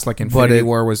past, like Infinite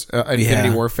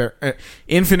Warfare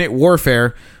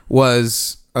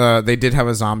was. They did have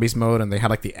a zombies mode, and they had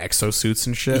like the exosuits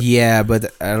and shit. Yeah,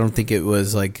 but I don't think it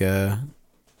was like a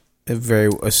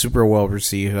super well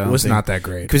received. It was not that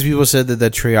great because people said that the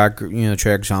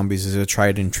Treyarch zombies is a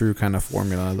tried and true kind of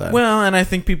formula. Well, and I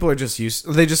think people are just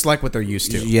they just like what they're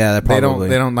used to. Yeah, they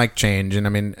don't like change, and I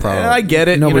mean, I get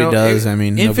it. Nobody does. I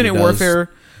mean, Infinite Warfare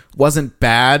wasn't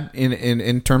bad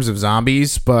in terms of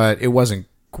zombies, but it wasn't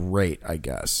great. I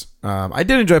guess I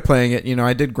did enjoy playing it. You know,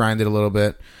 I did grind it a little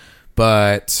bit.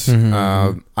 But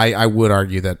I would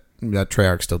argue that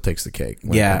Treyarch still takes the cake.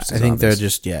 Yeah, I think they're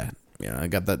just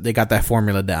they got that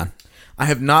formula down. I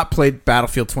have not played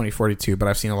Battlefield 2042, but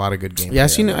I've seen a lot of good gameplay. Yeah,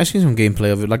 I've seen some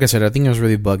gameplay of it. Like I said, I think it was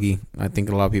really buggy. I think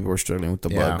a lot of people were struggling with the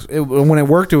bugs. When it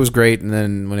worked, it was great, and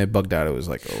then when it bugged out, it was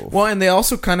like, oh. Well, and they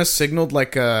also kind of signaled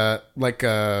like a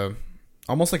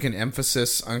almost like an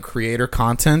emphasis on creator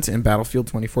content in Battlefield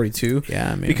 2042.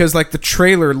 Yeah, I mean, because like the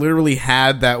trailer literally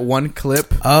had that one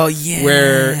clip. Oh yeah,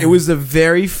 where it was the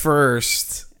very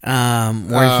first.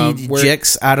 Where he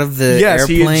ejects out of the airplane.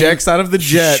 He ejects out of the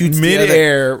jet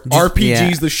mid-air,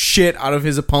 RPGs the shit out of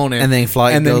his opponent, and then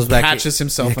goes back, catches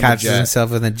himself in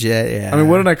the jet. Yeah, I mean,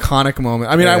 what an iconic moment.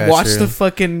 I mean, I watched the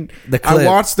clip. I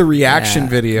watched the reaction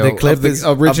video. The clip of the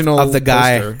original of the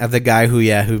guy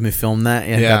who filmed that.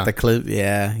 Yeah, got the clip.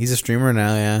 Yeah, he's a streamer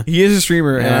now. Yeah, he is a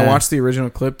streamer, and I watched the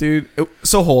original clip, dude.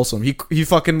 So wholesome. He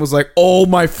fucking was like, oh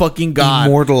my fucking god,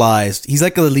 immortalized. He's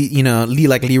like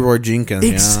like Leroy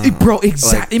Jenkins. Bro,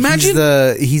 exactly. Like, imagine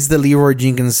he's the Leroy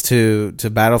Jenkins to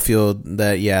Battlefield.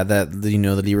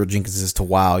 The Leroy Jenkins is to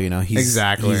WoW. You know, he's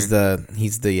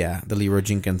the Leroy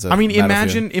Jenkins. Of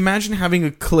imagine having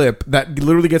a clip that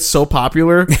literally gets so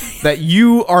popular that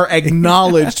you are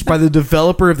acknowledged by the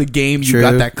developer of the game. True. You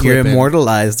got that clip. You're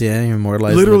immortalized. Yeah, you're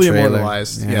immortalized. Literally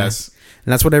immortalized. Yeah. Yes.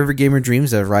 And that's what every gamer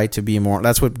dreams of, right? To be immortal.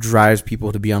 That's what drives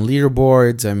people to be on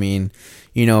leaderboards. I mean,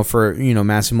 for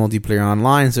massive multiplayer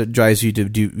online, so it drives you to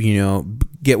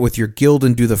get with your guild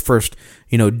and do the first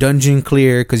dungeon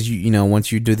clear, because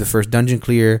once you do the first dungeon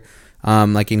clear,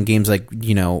 like in games like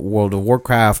World of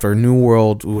Warcraft or New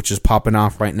World, which is popping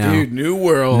off right now. Dude, New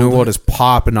World is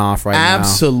popping off right now.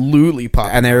 Absolutely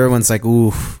popping. And everyone's like,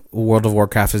 ooh, World of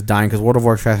Warcraft is dying, because World of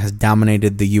Warcraft has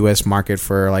dominated the U.S. market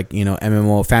for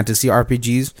MMO fantasy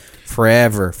RPGs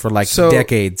forever, for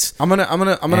decades. I'm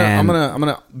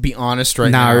gonna be honest right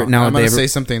now. I'm gonna say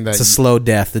something that it's a slow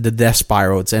death. The death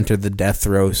spiral. It's entered the death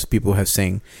throes. People have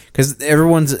saying, because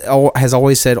everyone's has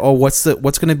always said, oh,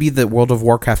 what's gonna be the World of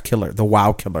Warcraft killer, the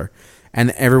WoW killer?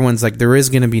 And everyone's like, there is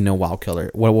gonna be no WoW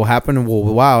killer. What will happen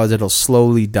with WoW is it'll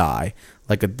slowly die,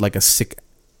 like a sick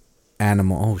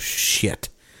animal. Oh shit.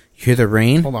 You hear the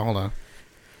rain? Hold on.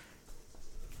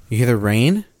 You hear the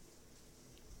rain?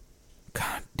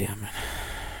 God damn it.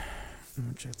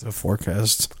 Check the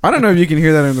forecast. I don't know if you can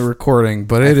hear that in the recording,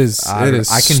 but it is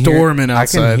storming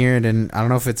outside. I can hear it, and I don't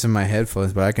know if it's in my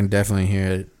headphones, but I can definitely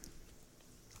hear it.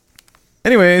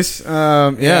 Anyways,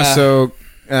 so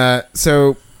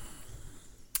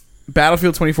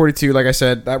Battlefield 2042, like I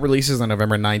said, that releases on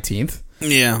November 19th.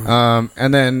 Yeah.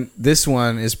 And then this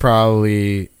one is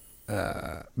probably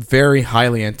very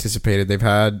highly anticipated. They've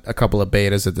had a couple of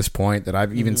betas at this point that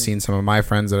I've even seen some of my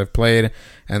friends that have played,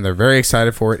 and they're very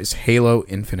excited for it. Is Halo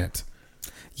Infinite.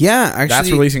 Yeah, actually,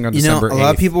 that's releasing on December 8th. A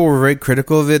lot of people were very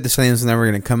critical of it. They're saying it was never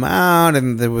going to come out,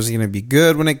 and it was going to be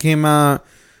good when it came out.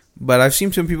 But I've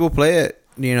seen some people play it,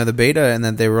 the beta, and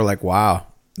then they were like, "Wow,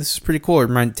 this is pretty cool."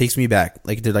 It takes me back.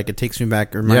 It takes me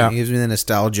back. It gives me the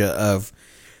nostalgia of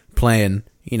playing,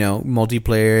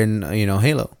 multiplayer and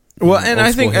Halo. Well, and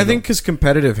I think because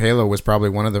competitive Halo was probably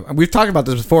one of the, we've talked about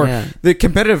this before. Yeah. The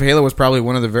competitive Halo was probably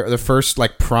one of the first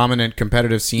prominent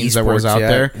competitive scenes that was out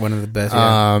there. One of the best.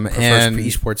 And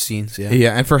esports scenes.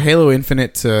 Yeah, and for Halo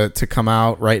Infinite to come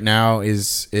out right now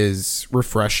is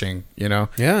refreshing.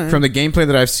 Yeah. From the gameplay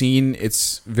that I've seen,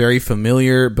 it's very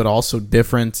familiar but also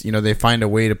different. They find a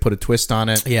way to put a twist on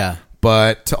it. Yeah.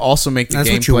 But to also make the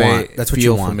gameplay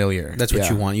feel familiar. That's what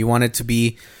you want. You want it to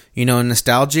be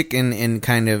nostalgic and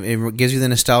kind of, it gives you the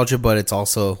nostalgia, but it's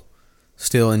also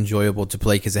still enjoyable to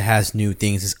play because it has new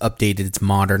things. It's updated. It's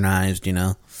modernized.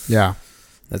 Yeah.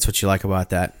 That's what you like about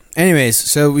that. Anyways,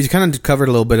 so we kind of covered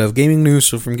a little bit of gaming news.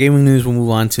 So from gaming news, we'll move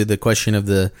on to the question of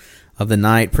the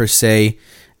night per se.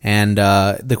 And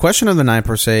the question of the night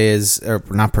per se is, or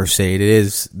not per se, it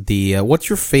is the what's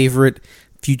your favorite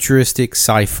futuristic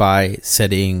sci-fi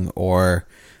setting or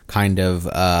kind of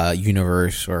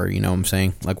universe, or what I'm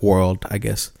saying, like world, I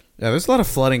guess. Yeah, there's a lot of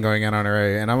flooding going on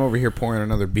already, and I'm over here pouring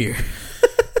another beer.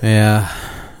 Yeah,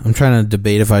 I'm trying to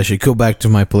debate if I should go back to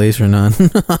my place or not.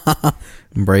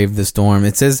 Brave the storm.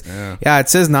 It says, it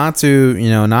says not to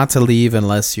leave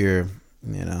unless you're,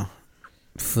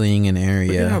 fleeing an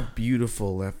area. Look at how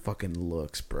beautiful that fucking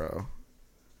looks, bro.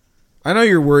 I know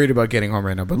you're worried about getting home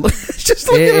right now, but look, just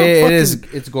look at it is.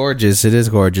 It's gorgeous. It is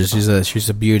gorgeous. She's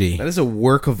a beauty. That is a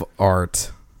work of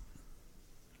art.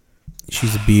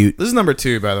 She's a beaut. This is number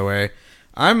 2, by the way.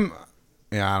 I don't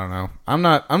know. I'm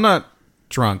not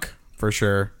drunk for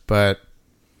sure, but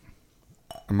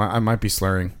I might be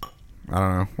slurring. I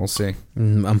don't know. We'll see.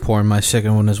 I'm pouring my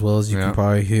second one as well, as you can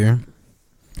probably hear.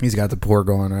 He's got the pour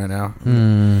going right now.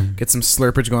 Get some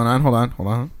slurpage going on. Hold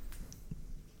on.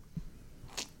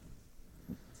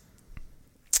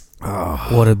 Oh.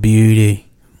 What a beauty.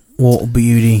 What a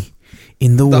beauty.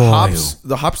 In the wild.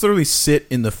 The hops literally sit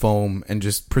in the foam and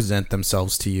just present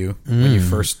themselves to you when you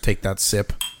first take that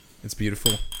sip. It's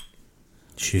beautiful.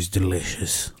 She's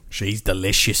delicious. She's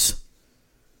delicious.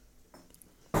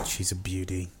 She's a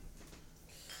beauty.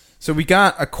 So we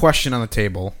got a question on the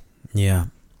table. Yeah.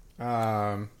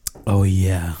 Oh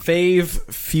yeah.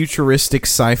 Fave futuristic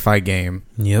sci-fi game.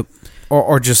 Yep.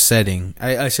 Or just setting.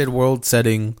 I said world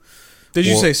setting. Did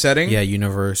you say setting? Yeah,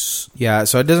 universe. Yeah,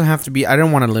 so it doesn't have to be. I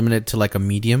don't want to limit it to like a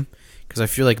medium because I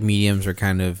feel like mediums are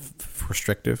kind of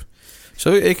restrictive.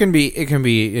 So it can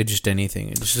be just anything.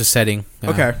 It's just a setting.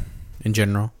 Okay. In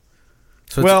general.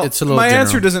 So it's a little my general.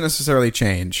 Answer doesn't necessarily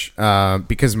change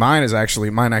because mine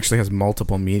actually has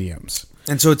multiple mediums.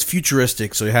 And so it's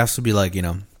futuristic, so it has to be like,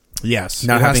 Yes, it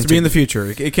has to be in the future.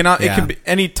 It cannot. Yeah. It can be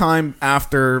any time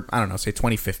after, I don't know, say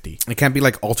 2050. It can't be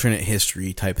like alternate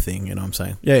history type thing. You know what I'm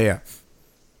saying? Yeah.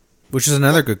 Which is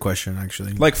another good question,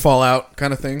 actually. Like Fallout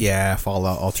kind of thing. Yeah,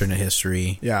 Fallout, alternate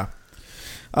history. Yeah.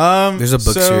 There's a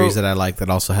book series that I like that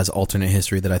also has alternate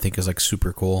history that I think is like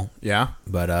super cool. Yeah.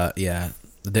 But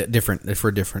different for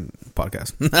a different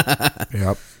podcast.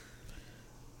 Yep.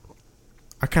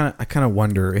 I kind of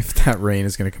wonder if that rain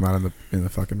is going to come out in the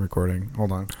fucking recording.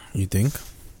 Hold on. You think?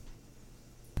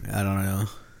 I don't know.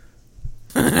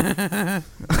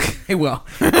 Okay, well,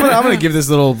 I'm going to give this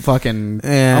little fucking.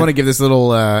 I'm going to give this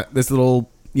little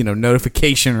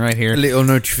notification right here. A little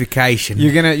notification.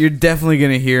 You're definitely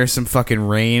gonna hear some fucking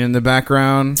rain in the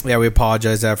background. Yeah, we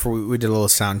apologize that we did a little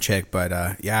sound check, but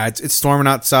it's storming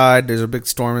outside. There's a big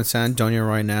storm in San Antonio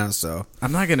right now, so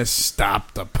I'm not gonna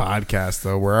stop the podcast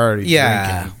though. We're already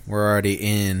drinking. We're already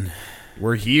in.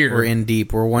 We're here. We're in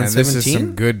deep. We're 117. This is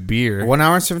some good beer. 1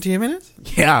 hour and 17 minutes.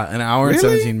 Yeah, an hour and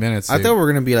 17 minutes. Dude. I thought we were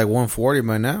gonna be like 140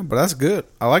 by now, but that's good.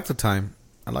 I like the time.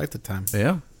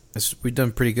 Yeah. We've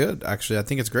done pretty good, actually. I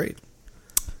think it's great.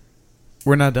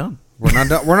 We're not done. We're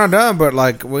not done, but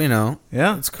like, well,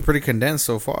 yeah, it's pretty condensed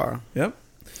so far. Yep.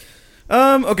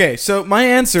 Okay, so my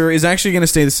answer is actually going to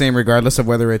stay the same regardless of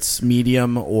whether it's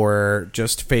medium or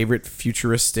just favorite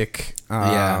futuristic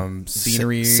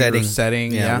scenery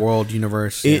setting. Yeah, world,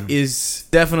 universe. It is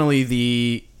definitely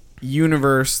the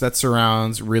universe that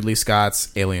surrounds Ridley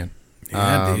Scott's Alien.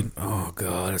 Yeah, dude. Oh,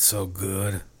 God, it's so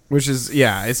good. Which is,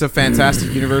 it's a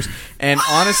fantastic universe. And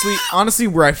honestly,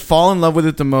 where I fall in love with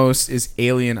it the most is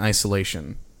Alien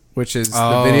Isolation, which is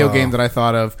the video game that I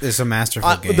thought of. It's a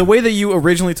masterful game. The way that you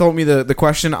originally told me the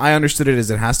question, I understood it as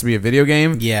it has to be a video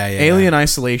game. Yeah. Alien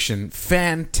Isolation,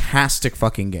 fantastic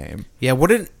fucking game. Yeah,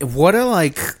 what a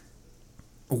like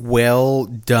well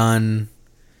done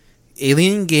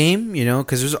Alien game,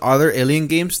 because there's other Alien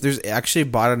games. There's actually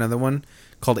bought another one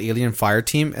called Alien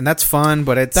Fireteam, and that's fun,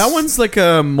 but that one's like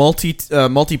a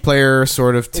multiplayer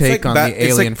sort of take on the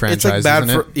Alien franchise, isn't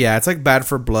it? Yeah, it's like Bad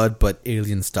for Blood, but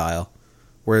Alien style,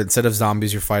 where instead of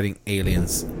zombies, you're fighting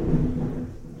aliens.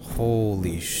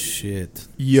 Holy shit.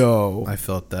 Yo. I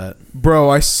felt that. Bro,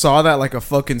 I saw that like a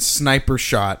fucking sniper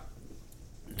shot.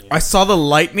 I saw the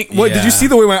lightning. What, did you see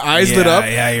the way my eyes lit up?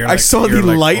 Yeah, I saw the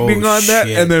lightning on that,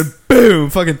 and then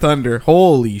boom, fucking thunder.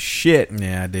 Holy shit.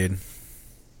 Yeah, dude.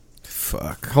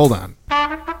 Fuck. Hold on.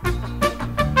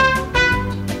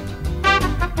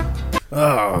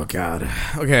 Oh, God.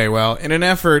 Okay, well, in an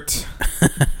effort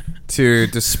to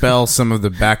dispel some of the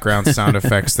background sound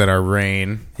effects that are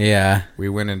rain, we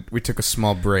went and we took a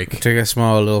small break. Took a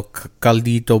small little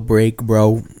caldito break,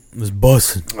 bro. It was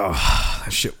bussing. Oh,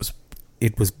 that shit was.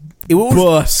 It was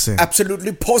Bussing.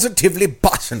 absolutely positively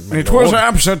bussing. It was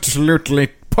absolutely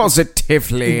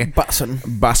positively bussing.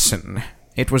 bussin'.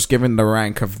 It was given the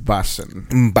rank of bussin'.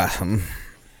 Bussing.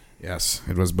 Yes,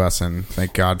 it was bussin'.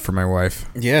 Thank God for my wife.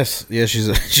 Yes,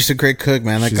 she's a great cook,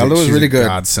 man. Like She's Galo was really good.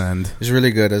 Godsend. It's really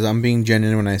good. As I'm being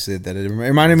genuine when I said that. It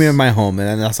reminded me of my home,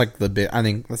 and that's like the bit. I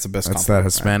think that's the best. That's that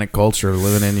Hispanic culture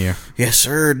living in you. Yes,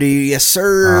 sir. Yes,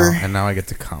 sir. And now I get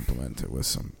to compliment it with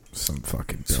some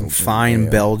fucking Some Belgian fine ale.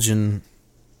 Belgian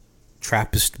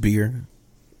Trappist beer.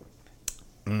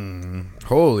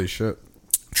 Holy shit.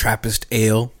 Trappist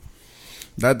ale.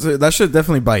 That shit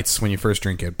definitely bites when you first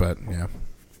drink it, but yeah.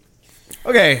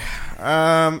 Okay.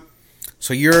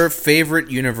 So your favorite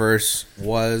universe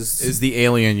Is the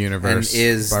Alien universe and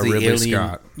is by the Ridley Alien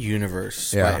Scott.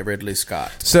 universe Yeah. by Ridley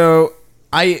Scott. So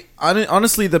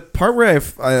honestly, the part where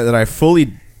that I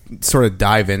fully sort of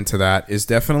dive into that is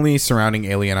definitely surrounding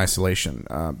Alien Isolation,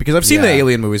 because I've seen the Yeah.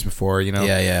 Alien movies before. You know,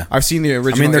 Yeah. I've seen the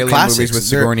original they're Alien classics. movies with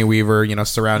Sigourney Weaver. You know,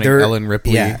 surrounding They're- Ellen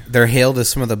Ripley. Yeah, they're hailed as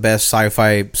some of the best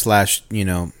sci-fi /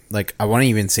 like I want to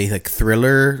even say like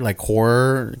thriller, like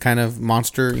horror kind of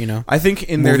monster. I think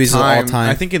in their Movies of all time, time.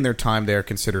 I think in their time they are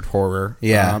considered horror.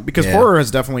 Yeah, because yeah. horror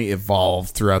has definitely evolved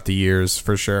throughout the years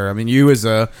for sure. I mean, you as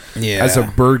a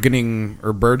burgeoning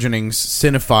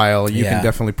cinephile, you can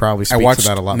definitely probably speak to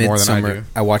that a lot more than I do.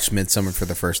 I watched Midsummer for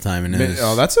the first time, and it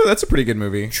was That's a pretty good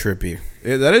movie. trippy.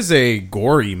 That is a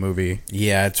gory movie.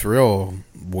 Yeah, it's real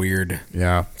weird.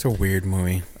 Yeah. It's a weird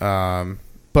movie.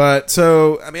 But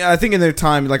so I mean, I think in their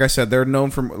time, like I said, they're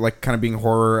known for like kind of being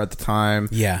horror at the time.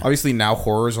 Yeah. Obviously now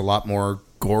horror is a lot more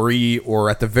gory, or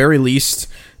at the very least,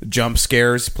 jump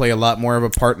scares play a lot more of a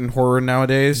part in horror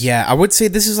nowadays. Yeah, I would say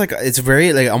this is like it's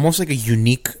very like almost like a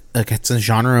unique like it's a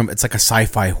genre. It's like a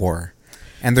sci-fi horror,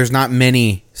 and there's not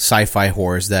many sci-fi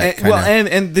horrors that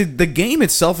and the game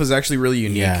itself is actually really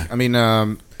unique. Yeah. I mean,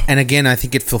 and again, I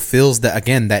think it fulfills that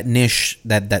niche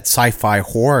that sci-fi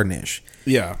horror niche.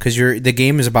 yeah. Because the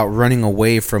game is about running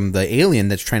away from the alien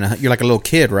that's trying to. You're like a little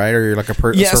kid, right? Or you're like a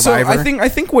Yeah, survivor. so I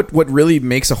think what really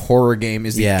makes a horror game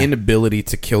is the Yeah. inability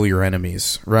to kill your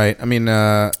enemies, right? I mean,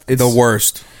 it's the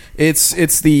worst.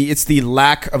 It's the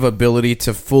lack of ability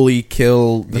to fully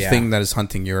kill the Yeah. thing that is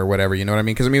hunting you or whatever. You know what I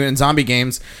mean? Because I mean, in zombie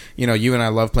games, you know, you and I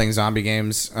love playing zombie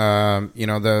games. You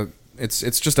know,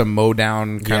 it's just a mow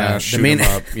down kind Yeah, of shoot 'em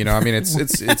up. You know, I mean, it's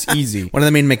easy. One of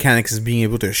the main mechanics is being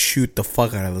able to shoot the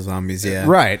fuck out of the zombies. Yeah,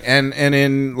 Right, and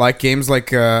in like games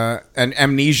like an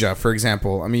Amnesia, for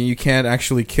example, I mean, you can't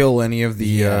actually kill any of the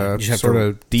Yeah, you just have sort to-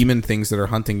 of demon things that are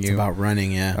hunting you. It's about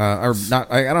running. Yeah, Or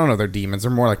not? I don't know. They're demons.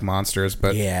 They're more like monsters.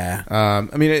 But yeah.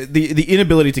 I mean, the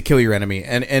inability to kill your enemy,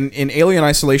 and in Alien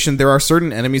Isolation, there are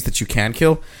certain enemies that you can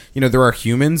kill. You know, there are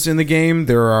humans in the game.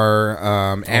 There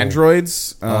are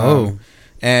androids.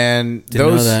 And Didn't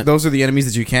know that. those are the enemies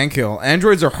that you can kill.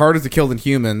 Androids are harder to kill than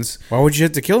humans. Why would you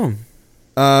have to kill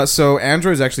him? So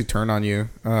androids actually turn on you.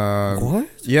 What?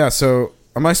 Yeah. So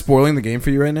am I spoiling the game for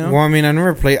you right now? Well, I mean, I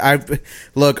never played.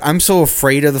 Look, I'm so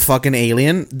afraid of the fucking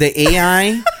alien. The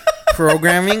AI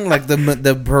programming, like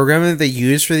the programming that they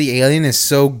use for the alien, is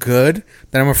so good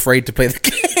that I'm afraid to play the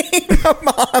game.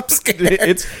 I'm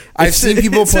scared. I've seen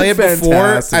people play it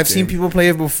before. I've seen people play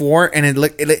it before, and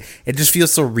it just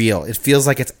feels so real. It feels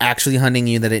like it's actually hunting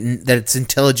you. That it's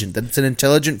intelligent. That it's an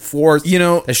intelligent force. You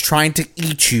know, that's trying to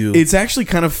eat you. It's actually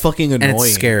kind of fucking annoying. And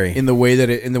it's scary in the way that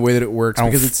it works,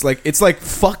 because it's like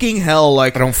fucking hell.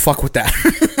 Like I don't fuck with that.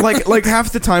 like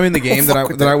half the time in the game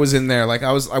that I was in there, like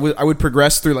I would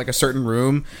progress through like a certain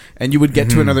room, and you would get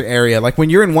to another area. Like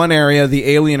when you're in one area, the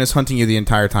alien is hunting you the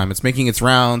entire time. It's making its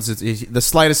rounds. It's the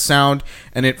slightest sound,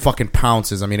 and it fucking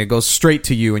pounces. I mean, it goes straight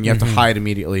to you, and you have to hide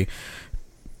immediately.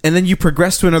 And then you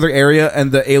progress to another area,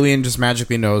 and the alien just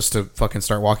magically knows to fucking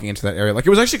start walking into that area. Like, it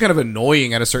was actually kind of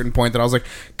annoying at a certain point that I was like,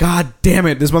 God damn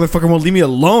it, this motherfucker won't leave me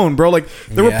alone, bro. Like,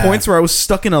 there were points where I was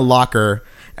stuck in a locker,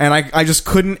 and I just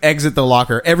couldn't exit the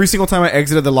locker. Every single time I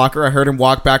exited the locker, I heard him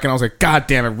walk back, and I was like, God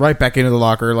damn it, right back into the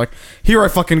locker. Like, here I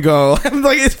fucking go. I'm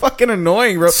like, it's fucking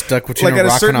annoying, bro. Stuck between like, a at a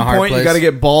rock certain and a hard point, place. you got to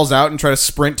get balls out and try to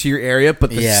sprint to your area,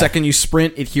 but the Yeah. second you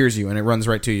sprint, it hears you, and it runs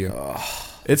right to you.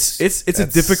 It's a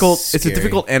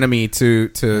difficult enemy to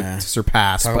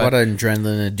surpass. Talk but about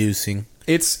adrenaline inducing.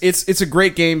 it's a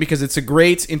great game because it's a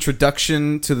great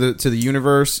introduction to the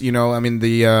universe. You know, I mean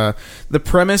the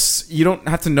premise. You don't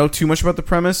have to know too much about the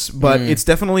premise, but it's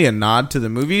definitely a nod to the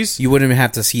movies. You wouldn't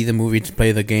have to see the movie to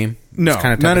play the game. No, It's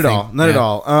kind of not at thing. all. Not at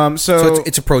all. So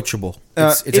it's approachable.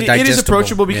 It's it is digestible.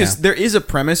 approachable because there is a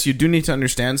premise. You do need to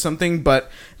understand something, but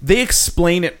they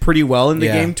explain it pretty well in the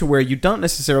game to where you don't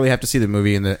necessarily have to see the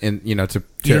movie to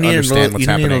understand what's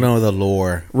happening. You need to know the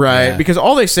lore, right? Because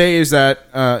all they say is that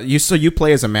you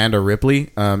play as Amanda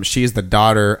Ripley. She is the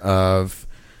daughter of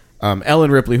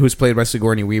Ellen Ripley, who's played by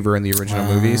Sigourney Weaver in the original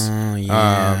movies.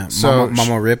 Yeah,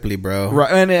 Mama Ripley, bro.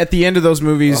 Right, and at the end of those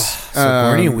movies,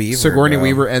 Sigourney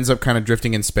Weaver ends up kind of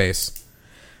drifting in space.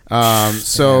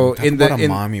 Damn,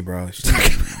 mommy, bro.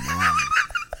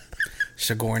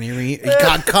 Sigourney Weaver.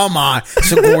 God, come on,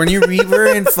 Sigourney Weaver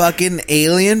and fucking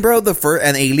Alien, bro. The first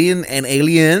and Alien and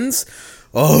Aliens.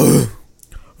 Oh,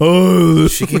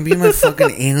 she can be my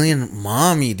fucking alien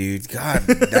mommy, dude. God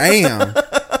damn.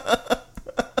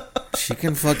 She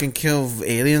can fucking kill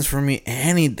aliens for me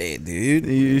any day,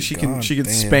 dude. She can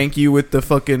spank you with the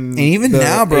fucking and even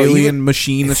now, bro, alien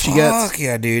machine that she gets. Fuck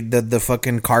yeah, dude. The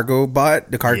fucking cargo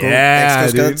bot, the cargo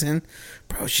exoskeleton.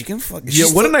 Bro, she can fucking...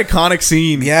 what an iconic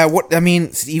scene. Yeah, what I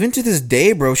mean, even to this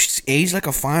day, bro, she's aged like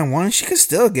a fine wine. She can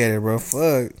still get it, bro.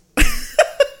 Fuck.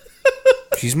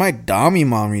 She's my dummy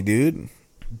mommy, dude.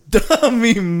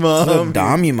 Dummy mommy.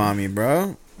 Dummy mommy,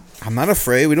 bro. I'm not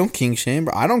afraid. We don't king shame,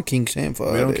 bro. I don't king shame. We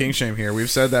don't king shame here.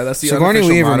 We've said that. That's the Sigourney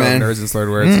unofficial Weaver, motto man. of Nerds and Slurred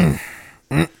Words.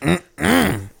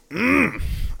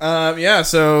 Yeah,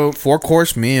 so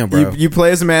 4-course meal, bro. You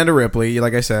play as Amanda Ripley.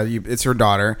 Like I said, it's her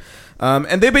daughter.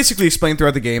 And they basically explain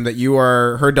throughout the game that you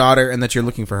are her daughter and that you're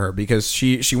looking for her because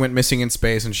she went missing in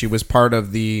space and she was part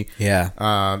of the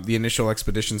initial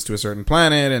expeditions to a certain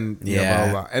planet and blah,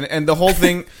 blah, blah. And the whole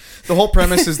thing, the whole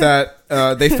premise is that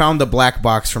they found the black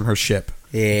box from her ship.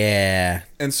 Yeah.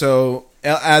 And so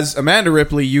as Amanda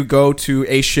Ripley, you go to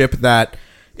a ship that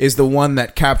is the one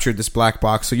that captured this black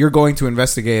box. So you're going to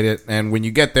investigate it. And when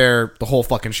you get there, the whole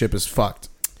fucking ship is fucked.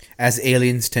 As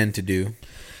aliens tend to do.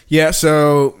 Yeah,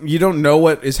 so you don't know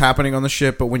what is happening on the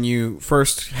ship, but when you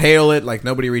first hail it, like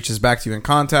nobody reaches back to you in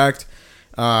contact.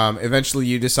 Eventually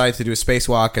you decide to do a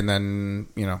spacewalk, and then,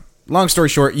 long story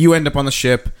short, you end up on the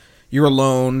ship. You're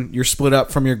alone. You're split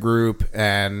up from your group,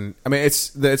 and I mean, it's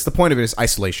the point of it is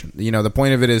isolation. The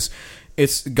point of it is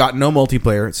it's got no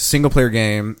multiplayer. It's a single player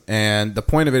game, and the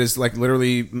point of it is like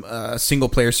literally single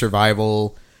player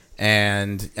survival.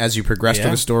 And as you progress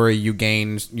through the story, you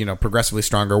gain, progressively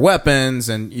stronger weapons,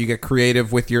 and you get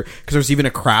creative with because there's even a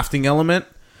crafting element.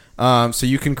 So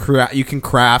you can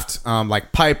craft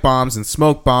like pipe bombs and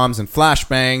smoke bombs and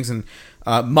flashbangs and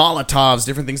Molotovs,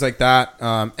 different things like that.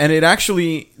 And it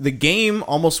actually, the game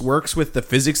almost works with the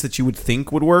physics that you would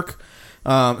think would work.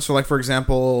 So like, for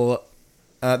example,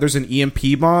 there's an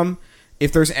EMP bomb.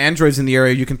 If there's androids in the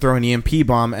area, you can throw an EMP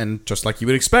bomb, and just like you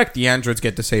would expect, the androids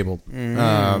get disabled.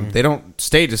 They don't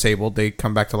stay disabled; they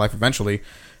come back to life eventually.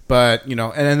 But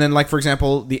and then like for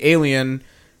example, the alien.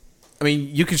 I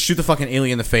mean, you can shoot the fucking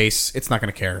alien in the face; it's not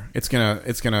gonna care. It's gonna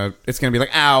be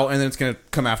like ow, and then it's gonna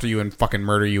come after you and fucking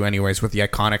murder you anyways with the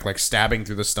iconic like stabbing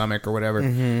through the stomach or whatever,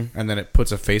 and then it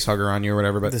puts a face hugger on you or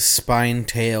whatever. But the spine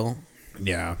tail.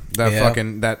 Yeah,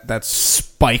 fucking that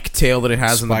spike tail that it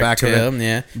has in the back of it.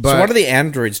 Yeah. But, so what do the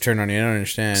androids turn on you? I don't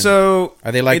understand. So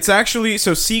are they like? It's actually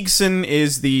Seegson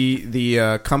is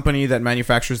the company that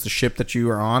manufactures the ship that you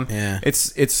are on. Yeah.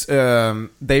 It's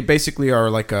they basically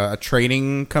are like a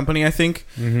trading company, I think.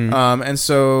 And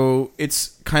so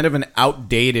it's kind of an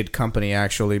outdated company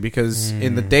actually because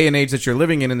in the day and age that you're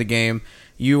living in the game.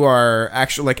 You are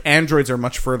actually like androids are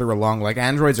much further along. Like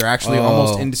androids are actually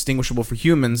almost indistinguishable from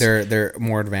humans. They're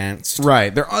more advanced,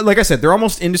 right? They're like I said, they're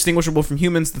almost indistinguishable from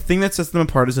humans. The thing that sets them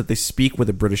apart is that they speak with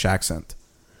a British accent.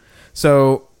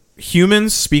 So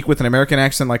humans speak with an American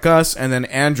accent like us, and then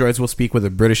androids will speak with a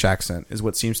British accent. Is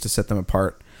what seems to set them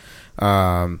apart.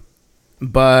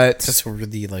 But that's a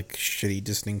really like shitty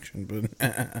distinction.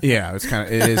 But yeah, it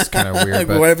is kind of weird.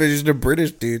 But what if it's just a British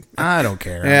dude? I don't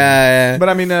care. Yeah. But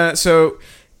I mean,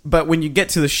 but when you get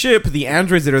to the ship, the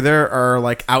androids that are there are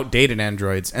like outdated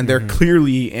androids, and they're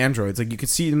clearly androids. Like you can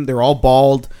see them; they're all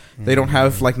bald. They don't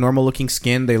have like normal looking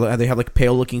skin. They have like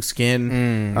pale looking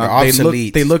skin. They're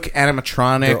obsolete. They look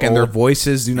animatronic, and their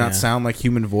voices do not sound like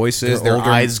human voices. Their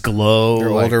eyes glow. They're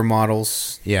older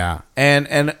models. Yeah,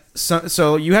 and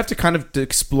so you have to kind of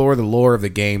explore the lore of the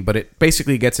game, but it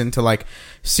basically gets into like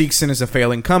Seegson is a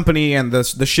failing company, and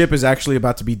the ship is actually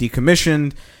about to be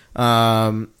decommissioned.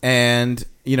 And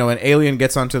an alien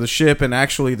gets onto the ship, and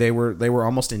actually they were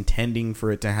almost intending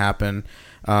for it to happen.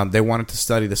 They wanted to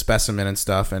study the specimen and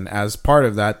stuff, and as part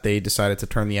of that, they decided to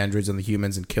turn the androids on the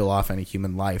humans and kill off any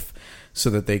human life, so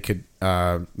that they could,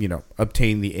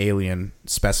 obtain the alien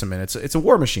specimen. It's a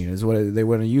war machine, is what they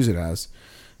want to use it as,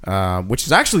 which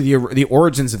is actually the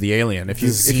origins of the alien. If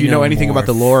you know anything about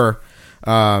the lore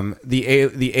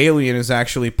The alien is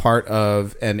actually part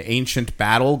of an ancient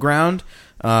battleground,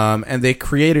 and they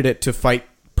created it to fight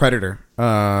Predator.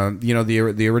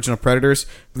 The original Predators,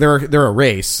 they're a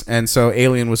race, and so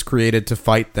Alien was created to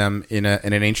fight them in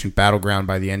an ancient battleground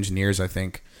by the engineers, I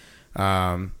think.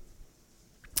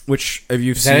 Which have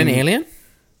you seen? Is that an Alien?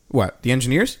 What, the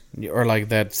engineers? Or like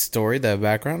that story, the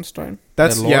background story?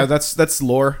 That's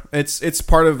lore. It's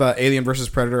part of Alien versus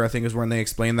Predator, I think, is when they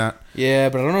explain that. Yeah,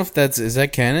 but I don't know if is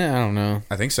that canon? I don't know.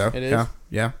 I think so. It is?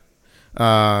 Yeah.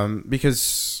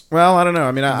 Because, well, I don't know.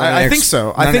 I mean, I think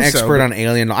so. I'm not an expert on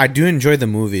Alien. I do enjoy the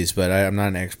movies, but I'm not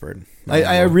an expert.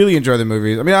 I really enjoy the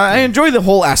movies. I mean, I enjoy the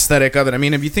whole aesthetic of it. I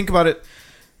mean, if you think about it,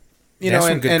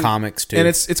 some good comics too. And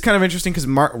it's kind of interesting because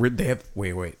they have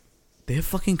they have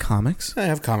fucking comics. I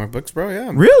have comic books, bro.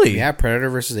 Yeah, really? Yeah, Predator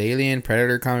versus Alien,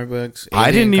 Predator comic books.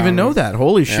 I didn't even know that.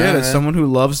 Holy shit! As someone who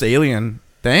loves Alien,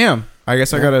 damn. I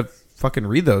guess I gotta fucking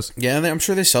read those. Yeah, I'm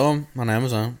sure they sell them on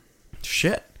Amazon.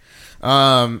 Shit.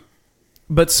 But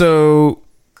so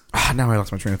now I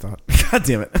lost my train of thought. God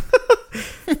damn it.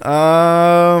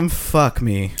 Fuck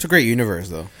me. It's a great universe,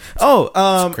 though.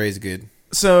 It's crazy good.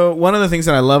 So one of the things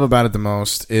that I love about it the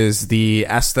most is the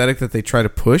aesthetic that they try to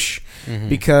push,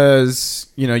 because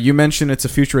you mentioned it's a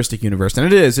futuristic universe, and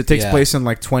it is. It takes place in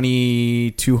like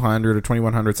 2200 or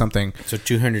 2100 something. So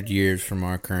 200 years from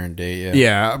our current day. Yeah.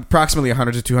 Yeah, approximately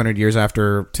 100 to 200 years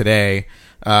after today,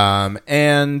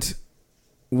 and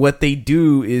what they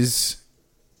do is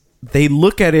they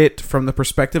look at it from the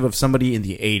perspective of somebody in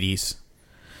the 80s.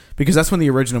 Because that's when the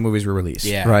original movies were released,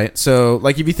 right? So,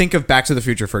 like, if you think of Back to the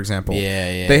Future, for example,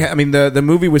 the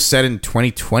movie was set in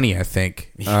 2020, I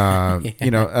think.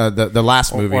 The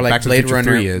last movie, or like Back to Blade the Future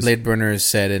Runner, 3 is. Blade Runner is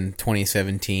set in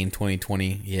 2017,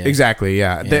 2020. Yeah, exactly.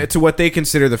 Yeah, to what they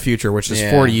consider the future, which is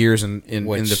 40 years in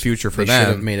the future for them. They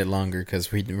should have made it longer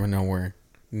because we're nowhere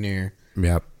near.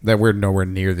 Yeah, that we're nowhere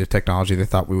near the technology they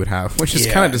thought we would have, which is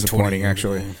kind of disappointing.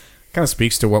 Actually, kind of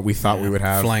speaks to what we thought we would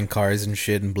have. Flying cars and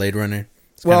shit in Blade Runner.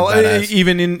 Well,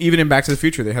 even in Back to the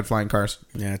Future, they had flying cars.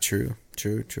 Yeah, true.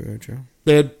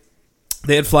 They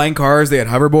had flying cars. They had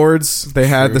hoverboards. They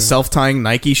had the self-tying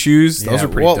Nike shoes. Those are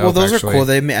pretty dope. Well, those are cool.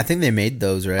 I think they made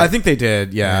those, right? I think they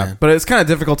did. Yeah. But it's kind of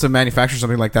difficult to manufacture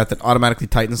something like that automatically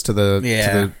tightens to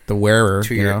the wearer,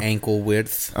 to your ankle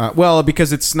width. Well,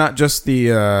 because it's not just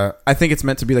the. I think it's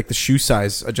meant to be like the shoe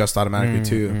size adjust automatically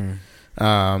too.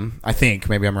 I think,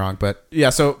 maybe I'm wrong, but yeah.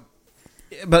 So.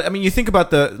 But I mean, you think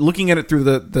about looking at it through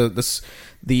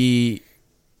the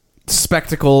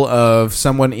spectacle of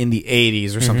someone in the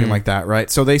 80s or something like that, right?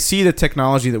 So they see the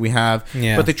technology that we have,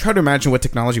 but they try to imagine what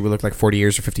technology would look like 40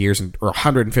 years or 50 years or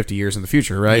 150 years in the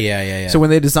future, right? Yeah. So when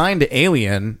they designed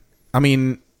Alien, I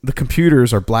mean, the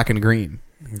computers are black and green.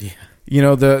 Yeah.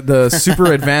 The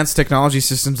super advanced technology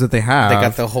systems that they have. They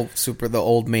got the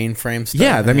old mainframe stuff.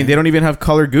 Yeah, I mean, they don't even have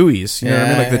color GUIs. You know what I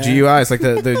mean? Like the GUIs, like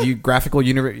the graphical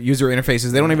user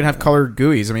interfaces. They don't even have color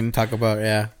GUIs. I mean, talk about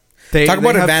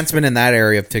advancement in that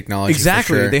area of technology.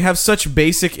 Exactly. For sure. They have such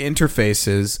basic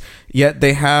interfaces, yet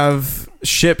they have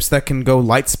ships that can go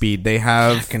light speed. They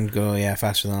have can go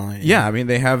faster than light. Yeah, I mean,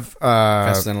 they have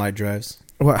faster than light drives.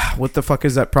 What the fuck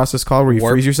is that process called? Where you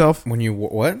freeze yourself? When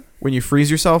you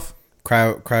freeze yourself?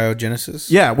 Cryogenesis?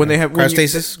 Yeah, when they have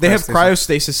cryostasis. They have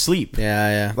cryostasis sleep.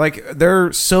 Yeah. Like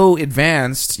they're so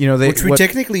advanced, which we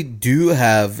technically do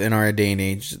have in our day and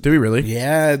age. Do we really?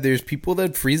 Yeah, there's people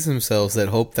that freeze themselves that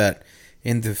hope that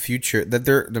in the future that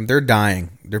they're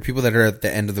dying. There are people that are at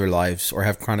the end of their lives or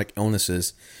have chronic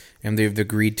illnesses, and they've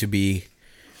agreed to be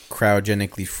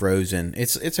cryogenically frozen.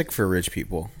 It's like for rich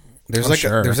people. There's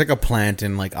there's a plant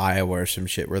in like Iowa or some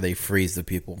shit where they freeze the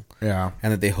people. Yeah.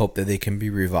 And that they hope that they can be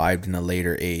revived in a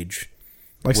later age.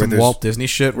 Like some Walt Disney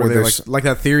shit where they like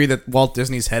that theory that Walt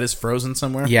Disney's head is frozen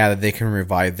somewhere. Yeah, that they can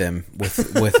revive them with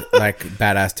like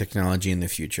badass technology in the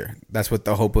future. That's what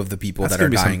the hope of the people that are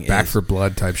dying is. Back for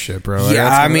Blood type shit, bro. Yeah,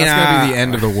 that's gonna be the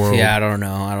end of the world. Yeah, I don't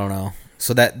know.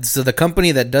 So the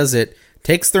company that does it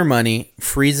takes their money,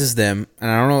 freezes them,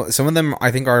 and I don't know, some of them I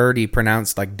think are already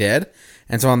pronounced like dead.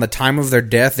 And so on the time of their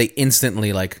death, they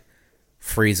instantly like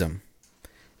freeze them.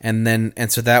 And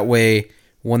so that way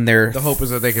when they're... The hope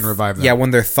is that they can revive them. Yeah,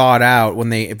 when they're thawed out,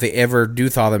 if they ever do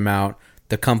thaw them out,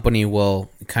 the company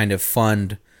will kind of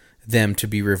fund them to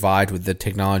be revived with the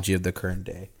technology of the current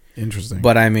day. Interesting.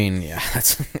 But I mean, yeah,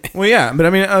 that's well, yeah, but I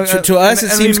mean, to us it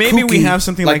seems maybe kooky. we have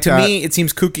something like to that. me, it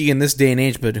seems kooky in this day and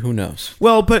age, but who knows?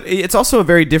 Well, but it's also a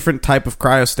very different type of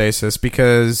cryostasis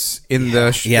because in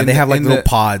the they have like little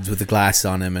pods with the glass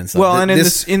on them and stuff. Well, and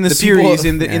in the series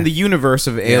in the universe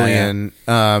of Alien,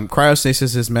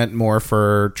 cryostasis is meant more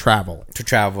for travel. To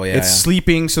travel, yeah. It's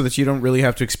sleeping so that you don't really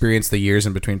have to experience the years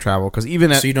in between travel because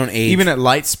even at you don't age. Even at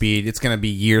light speed, it's going to be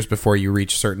years before you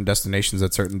reach certain destinations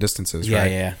at certain distances. Yeah,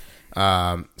 right? yeah.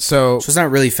 So it's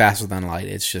not really faster than light.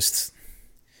 It's just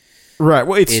right.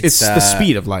 Well, it's the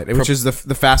speed of light, which is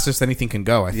the fastest anything can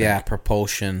go. I think. Yeah,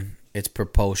 propulsion. It's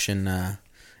propulsion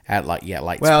at light. Yeah,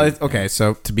 light. Well, speed, okay.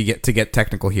 So to get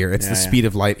technical here, it's the speed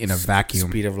of light in a vacuum.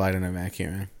 Speed of light in a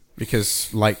vacuum. Yeah.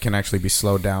 Because light can actually be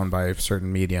slowed down by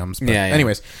certain mediums. But yeah.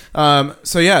 Anyways,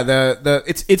 so yeah,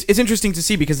 it's interesting to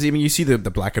see because I mean you see the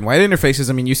black and white interfaces.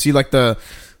 I mean you see like the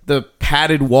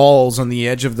padded walls on the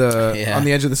edge of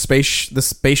the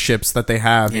spaceships that they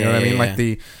have. You know what I mean? Like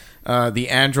the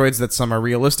androids that some are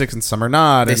realistic and some are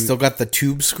not. They still got the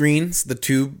tube screens. The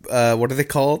tube, what are they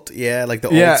called? Yeah, like the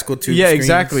old school tube. Yeah, screens.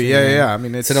 Exactly. Yeah. I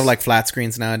mean, instead of like flat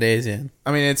screens nowadays. Yeah.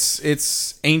 I mean,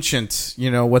 it's ancient. You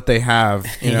know what they have.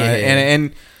 You know,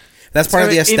 and that's part of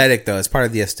the aesthetic, though. It's part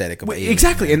of the aesthetic of Alien.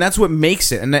 Exactly, and that's what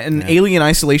makes it. And Alien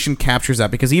Isolation captures that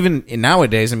because even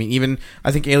nowadays, I mean,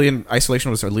 I think Alien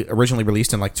Isolation was originally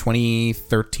released in like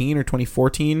 2013 or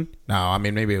 2014. No, I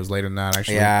mean maybe it was later than that.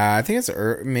 Actually, yeah, I think it's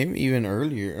maybe even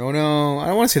earlier. Oh no, I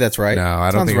don't want to say that's right. No, I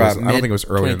don't think it was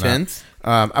earlier than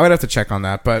that. I would have to check on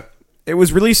that, but it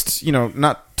was released,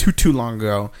 not too long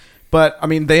ago. But I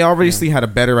mean, they obviously had a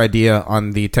better idea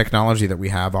on the technology that we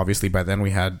have. Obviously, by then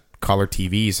we had color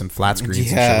TVs and flat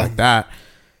screens and shit like that.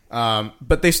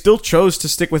 But they still chose to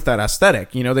stick with that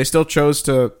aesthetic. They still chose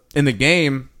to, in the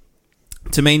game,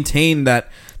 to maintain that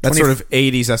sort of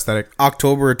 80s aesthetic.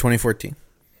 October 2014.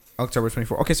 October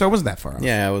 24. Okay, so it wasn't that far off.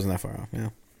 Yeah, it wasn't that far off, yeah.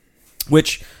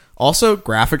 Which, also,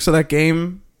 graphics of that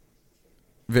game,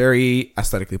 very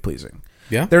aesthetically pleasing.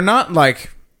 Yeah. They're not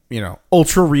like,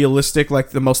 ultra realistic, like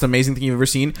the most amazing thing you've ever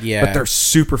seen. Yeah. But they're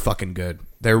super fucking good.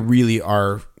 They really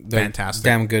are fantastic.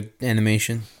 Damn good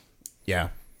animation. Yeah.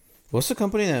 What's the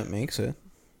company that makes it?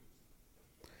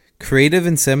 Creative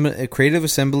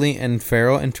Assembly and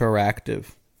Feral Interactive.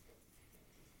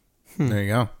 There you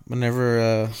go.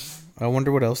 I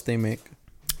wonder what else they make.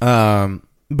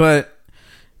 But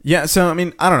yeah, so I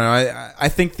mean, I don't know. I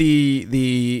think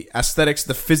the aesthetics,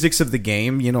 the physics of the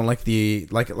game, like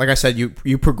I said,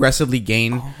 you progressively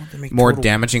gain more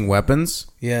damaging weapons.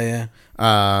 Yeah.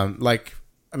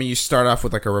 I mean, you start off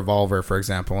with like a revolver, for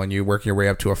example, and you work your way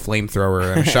up to a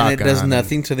flamethrower and a shotgun. And it does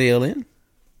nothing to the alien?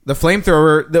 The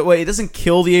flamethrower, it doesn't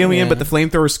kill the alien, but the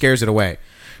flamethrower scares it away.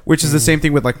 Which is the same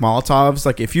thing with like Molotovs.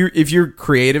 Like if you're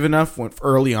creative enough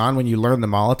early on when you learn the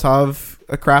Molotov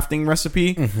crafting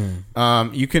recipe,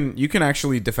 you can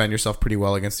actually defend yourself pretty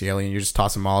well against the alien. You just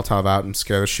toss a Molotov out and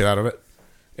scare the shit out of it.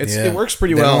 It works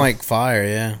pretty well. They don't like fire,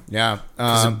 yeah. Yeah.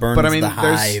 It burns but I mean, the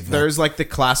hive. there's like the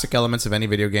classic elements of any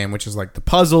video game, which is like the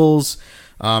puzzles,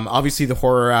 obviously the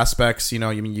horror aspects.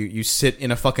 You sit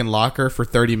in a fucking locker for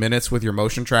 30 minutes with your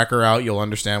motion tracker out, you'll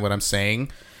understand what I'm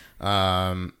saying.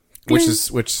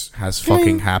 Which has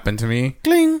fucking happened to me.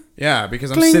 Gling. Yeah, because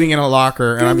I'm sitting in a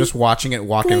locker and I'm just watching it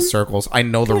walk in circles. I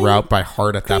know the route by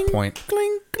heart at that point.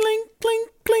 Cling, cling, cling,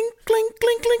 cling, cling,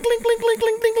 cling, cling, cling, cling, cling, cling,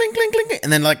 cling, cling, cling, cling,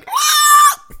 and then like,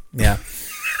 yeah,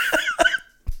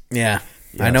 yeah.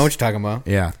 Yes. I know what you're talking about.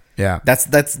 Yeah, yeah.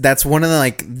 That's one of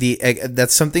the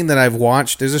that's something that I've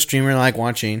watched. There's a streamer I like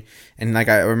watching, and like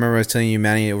I remember I was telling you,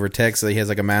 Manny, over text that he has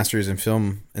like a master's in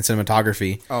film and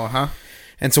cinematography. Oh, huh.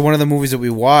 And so one of the movies that we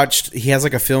watched, he has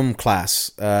like a film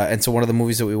class. And so one of the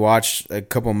movies that we watched a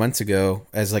couple of months ago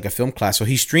as like a film class. So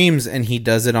he streams and he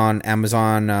does it on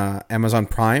Amazon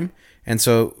Prime. And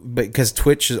so, because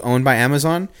Twitch is owned by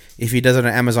Amazon, if he does it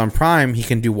on Amazon Prime, he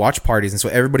can do watch parties. And so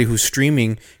everybody who's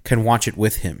streaming can watch it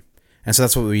with him. And so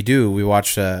that's what we do. We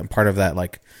watch part of that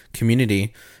like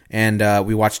community. And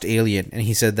we watched Alien, and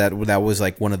he said that was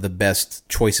like one of the best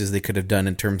choices they could have done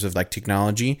in terms of like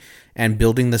technology and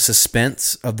building the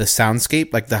suspense of the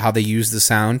soundscape, like how they use the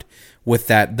sound with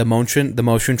the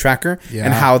motion tracker,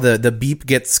 and how the beep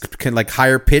gets like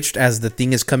higher pitched as the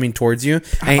thing is coming towards you,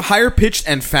 and higher pitched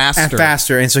and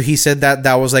faster. And so he said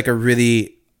that was like a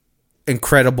really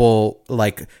incredible,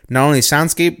 like not only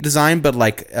soundscape design, but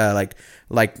like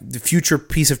like the future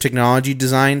piece of technology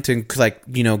designed to like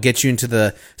get you into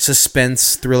the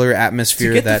suspense thriller atmosphere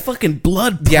to get that the fucking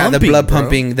blood pumping, the blood bro.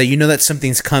 pumping, that that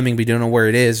something's coming but you don't know where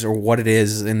it is or what it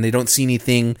is, and they don't see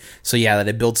anything, so that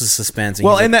it builds a suspense.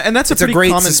 Well, and that's a pretty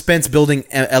great common suspense building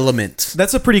element.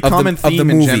 That's a pretty common theme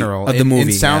in general of the movie, in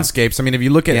soundscapes. I mean, if you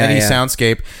look at any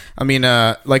soundscape, I mean,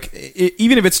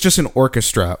 even if it's just an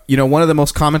orchestra, one of the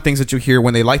most common things that you hear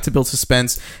when they like to build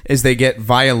suspense is they get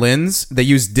violins. They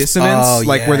use dissonance,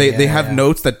 where they have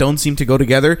notes that don't seem to go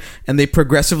together, and they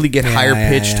progressively get higher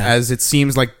pitched as it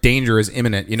seems like danger is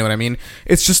imminent. You know what I mean?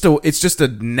 It's just a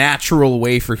natural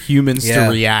way for humans to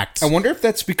react. I wonder if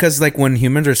that's because like when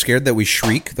humans are scared that we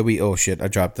shriek, oh shit, I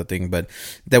dropped the thing, but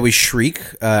that we shriek.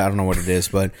 I don't know what it is,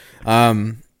 but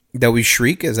that we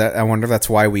shriek, is that? I wonder if that's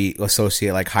why we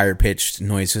associate like higher pitched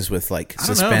noises with like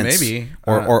suspense, maybe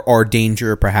or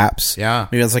danger, perhaps. Yeah,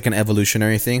 maybe that's like an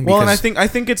evolutionary thing. Well, and I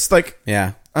think it's like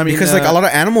I mean, because like a lot of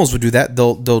animals would do that.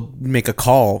 They'll make a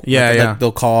call.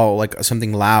 They'll call like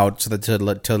something loud so that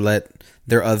to let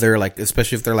their other, like,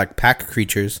 especially if they're like pack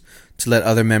creatures, to let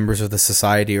other members of the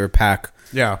society or pack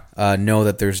know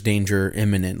that there's danger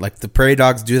imminent. Like the prairie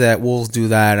dogs do that. Wolves do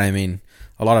that. I mean,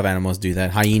 a lot of animals do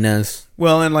that. Hyenas.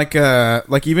 Well, and like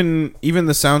even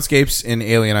the soundscapes in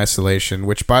Alien Isolation,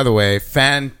 which, by the way,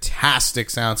 fantastic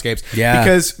soundscapes. Yeah.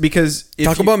 Because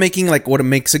talk about making like what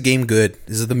makes a game good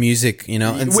is the music,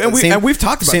 And we've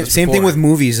talked about this same thing with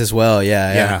movies as well.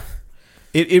 Yeah.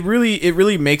 It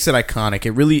really makes it iconic.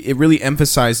 It really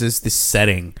emphasizes the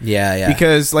setting. Yeah.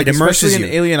 Because like especially in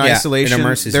Alien Isolation,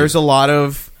 there's a lot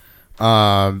of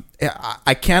I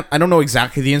don't know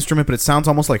exactly the instrument, but it sounds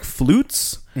almost like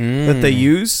flutes that they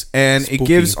use, and Spooky. It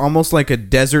gives almost like a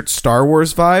desert Star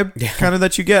Wars vibe kind of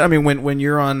that you get. I mean, when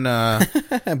you're on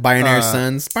Binary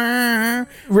Suns,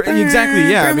 exactly,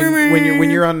 yeah. I mean, when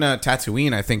you're on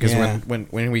Tatooine, I think is when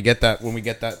we get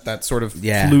that sort of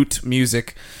flute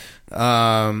music.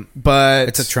 But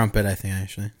it's a trumpet, I think,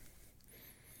 actually.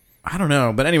 I don't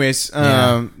know, but anyways,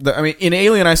 I mean, in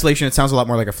Alien Isolation, it sounds a lot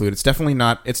more like a flute. It's definitely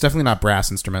not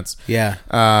brass instruments. Yeah.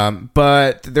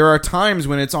 But there are times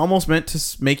when it's almost meant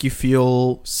to make you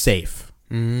feel safe,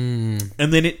 and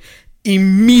then it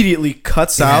immediately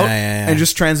cuts out and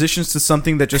just transitions to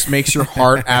something that just makes your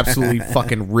heart absolutely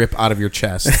fucking rip out of your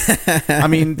chest. I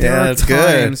mean, there are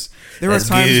times. There are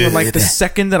times when, like, the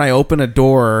second that I open a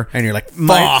door and you're like,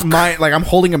 fuck. Like, I'm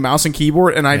holding a mouse and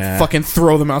keyboard and I fucking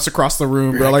throw the mouse across the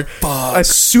room, bro. Like, fuck. As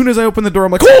soon as I open the door,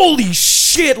 I'm like, holy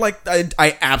shit! Like,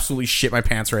 I absolutely shit my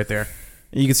pants right there.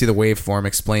 You can see the waveform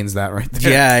explains that right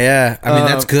there. Yeah. I mean,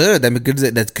 that's good. That's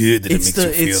good that it makes you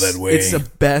feel that way. It's the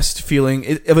best feeling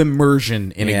of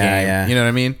immersion in a game. Yeah. You know what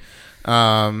I mean?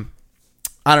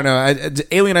 I don't know.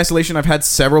 Alien Isolation, I've had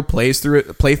several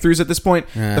playthroughs at this point.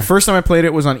 Yeah. The first time I played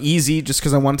it was on easy, just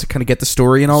because I wanted to kind of get the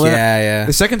story and all that. Yeah.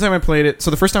 The second time I played it,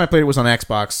 so the first time I played it was on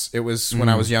Xbox. It was when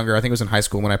I was younger. I think it was in high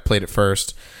school when I played it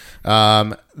first.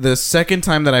 The second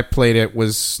time that I played it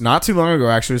was not too long ago,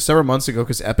 actually. It was several months ago,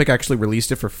 because Epic actually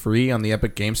released it for free on the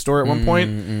Epic Game Store at one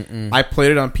point. I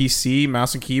played it on PC,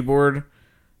 mouse and keyboard.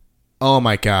 Oh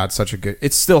my god, such a good...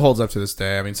 It still holds up to this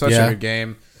day. I mean, such a good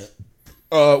game.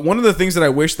 One of the things that I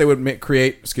wish they would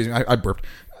create... Excuse me, I burped.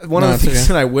 One of the things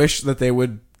that I wish that they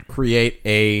would create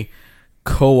a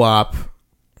co-op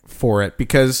for it,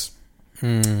 because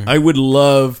I would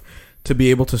love to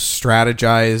be able to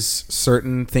strategize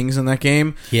certain things in that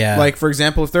game. Yeah. Like, for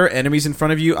example, if there are enemies in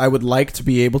front of you, I would like to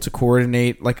be able to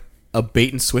coordinate, like, a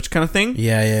bait and switch kind of thing.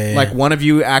 Yeah. Like, one of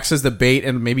you acts as the bait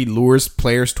and maybe lures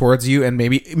players towards you, and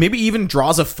maybe even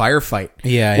draws a firefight.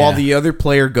 While the other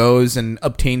player goes and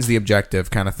obtains the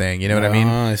objective, kind of thing. You know what I mean?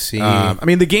 I see. I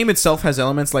mean, the game itself has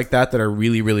elements like that are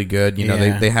really, really good. You know,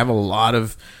 they have a lot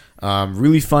of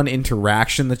really fun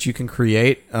interaction that you can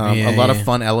create. A lot of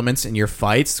fun elements in your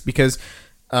fights, because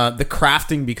the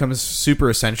crafting becomes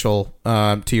super essential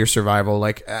to your survival.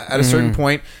 Like, at a certain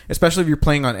point, especially if you're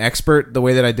playing on expert, the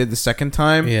way that I did the second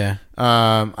time.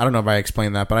 I don't know if I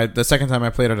explained that, but the second time I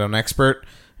played it on expert,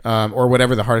 or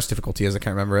whatever the hardest difficulty is, I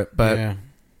can't remember it. But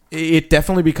it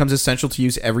definitely becomes essential to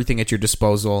use everything at your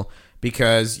disposal,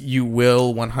 because you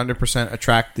will 100%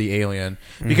 attract the alien.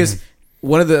 Because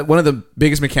one of the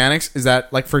biggest mechanics is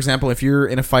that, like, for example, if you're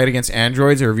in a fight against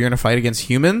androids, or if you're in a fight against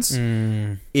humans,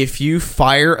 if you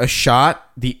fire a shot,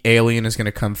 the alien is going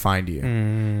to come find you,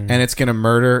 and it's going to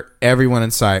murder everyone in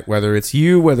sight, whether it's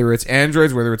you, whether it's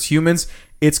androids, whether it's humans.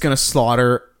 It's going to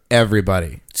slaughter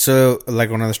everybody. So, like,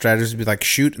 one of the strategies would be like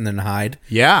shoot and then hide,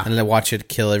 and then watch it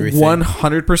kill everything.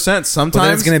 100%.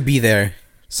 Sometimes it's going to be there.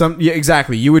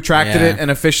 Exactly. You attracted it, and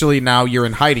officially now you're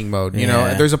in hiding mode. You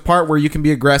know, there's a part where you can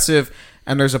be aggressive,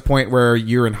 and there's a point where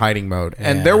you're in hiding mode. Yeah.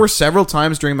 And there were several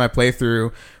times during my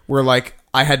playthrough where like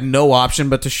I had no option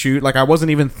but to shoot. Like I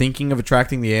wasn't even thinking of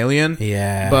attracting the alien.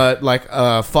 Yeah. But like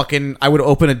I would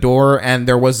open a door and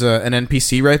there was an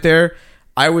NPC right there.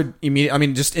 I would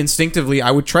just instinctively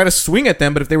I would try to swing at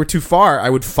them, but if they were too far, I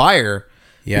would fire.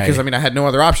 Yeah, because I had no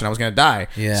other option. I was gonna die.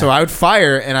 Yeah. So I would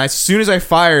fire, and as soon as I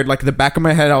fired, like the back of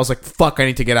my head, I was like, "Fuck! I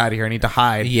need to get out of here. I need to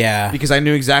hide." Yeah. Because I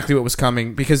knew exactly what was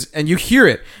coming. And you hear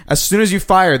it as soon as you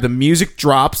fire. The music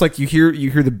drops. Like you hear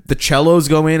the cellos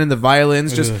go in and the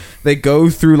violins just they go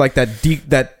through like that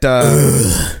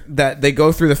they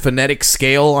go through the phonetic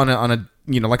scale on a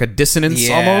like a dissonance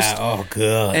almost. Oh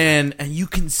god. And you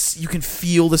can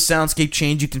feel the soundscape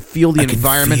change. You can feel the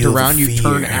environment around you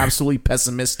turn absolutely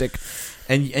pessimistic.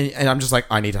 And I'm just like,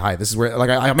 I need to hide. This is where, like,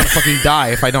 I'm gonna fucking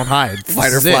die if I don't hide.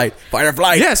 Fight or flight. Fight or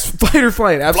flight. Yes, fight or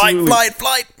flight. Absolutely.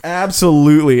 Flight.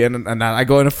 Absolutely. And I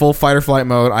go into full fight or flight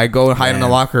mode. I go and hide in a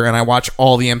locker, and I watch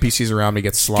all the NPCs around me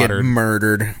get slaughtered. Get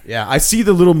murdered. Yeah, I see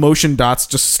the little motion dots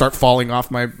just start falling off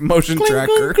my motion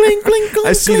tracker.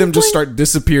 I see them just start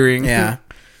disappearing. Yeah.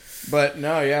 But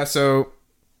no, yeah. So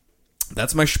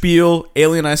that's my spiel.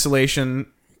 Alien Isolation.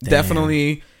 Damn.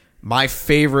 Definitely my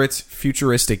favorite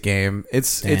futuristic game.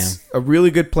 It's a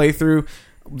really good playthrough.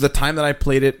 The time that I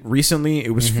played it recently,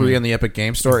 it was free on the Epic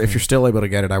Game Store. If you're still able to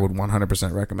get it, I would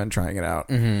 100% recommend trying it out.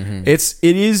 It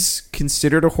is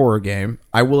considered a horror game.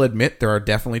 I will admit there are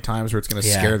definitely times where it's going to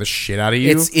scare the shit out of you.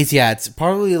 It's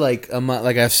probably like I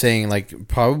was saying, like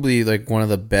probably like one of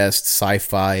the best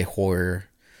sci-fi horror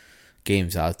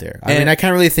games out there. I mean, I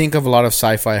can't really think of a lot of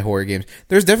sci-fi horror games.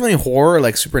 There's definitely horror,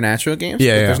 like supernatural games. But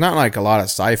there's not like a lot of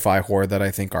sci-fi horror that I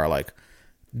think are like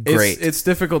great. It's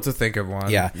difficult to think of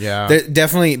one. Yeah. They're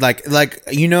definitely like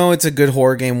it's a good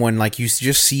horror game when like you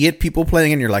just see it people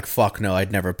playing and you're like, fuck no,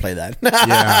 I'd never play that.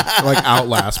 Yeah, like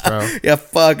Outlast, bro. Yeah,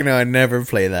 fuck no, I'd never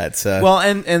play that. So well,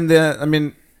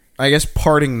 and I guess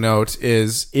parting note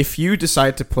is if you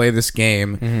decide to play this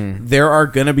game, there are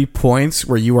going to be points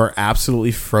where you are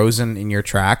absolutely frozen in your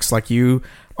tracks. Like you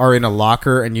are in a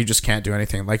locker and you just can't do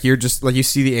anything. Like you're just like you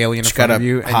see the alien in front of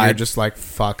you and you're just like,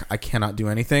 fuck, I cannot do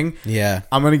anything. Yeah.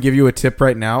 I'm going to give you a tip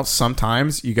right now.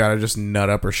 Sometimes you got to just nut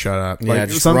up or shut up. Yeah, like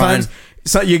just sometimes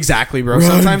exactly, bro. Run.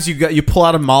 Sometimes you pull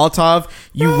out a Molotov,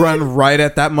 you run right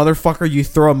at that motherfucker, you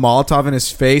throw a Molotov in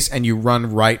his face and you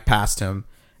run right past him.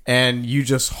 And you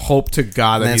just hope to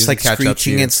God that he's like catch up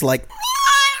to you. It's like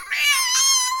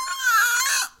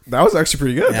that was actually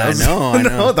pretty good. Yeah, I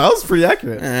know. That was pretty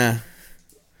accurate.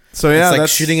 So yeah, it's like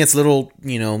shooting its little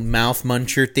mouth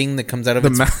muncher thing that comes out of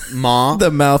its maw.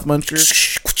 The mouth muncher,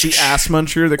 the ass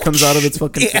muncher that comes out of its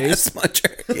fucking face. Ass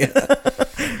muncher. Yeah.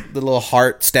 The little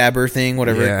heart stabber thing,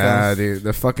 whatever. Yeah, dude,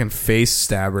 the fucking face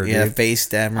stabber. Yeah, dude. face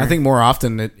stabber. I think more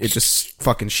often it just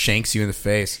fucking shanks you in the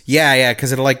face. Yeah,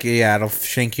 because it'll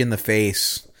shank you in the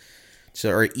face,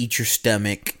 or eat your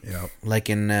stomach. Yeah, like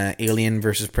in Alien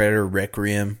versus Predator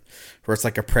Requiem, where it's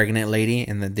like a pregnant lady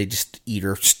and then they just eat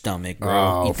her stomach,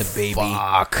 bro. Eat the baby.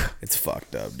 Fuck. It's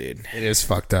fucked up, dude. It is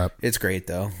fucked up. It's great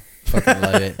though. Fucking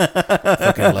love it.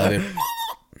 Fucking love it.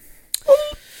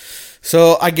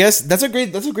 So I guess that's a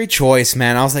great choice,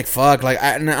 man. I was like, fuck. Like,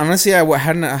 honestly, I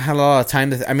hadn't had a lot of time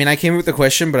to. I came up with the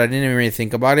question, but I didn't even really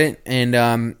think about it. And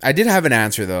I did have an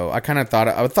answer though. I kind of thought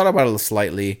about it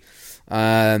slightly.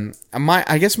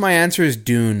 I guess my answer is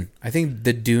Dune. I think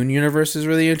the Dune universe is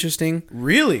really interesting.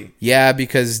 Really? Yeah,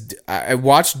 because I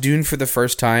watched Dune for the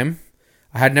first time.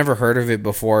 I had never heard of it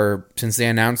before since they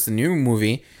announced the new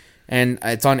movie. And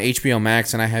it's on HBO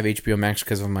Max, and I have HBO Max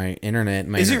because of my internet.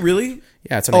 Is it really?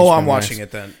 Yeah, it's on HBO I'm Max. watching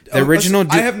it then. The original...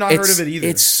 I have not heard of it either.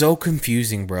 It's so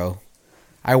confusing, bro.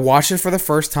 I watched it for the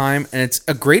first time, and it's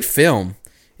a great film.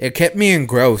 It kept me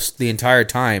engrossed the entire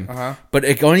time. But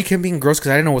it only kept me engrossed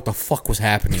because I didn't know what the fuck was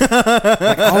happening.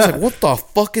 I was like, what the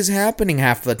fuck is happening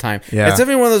half of the time? Yeah. It's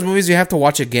definitely one of those movies you have to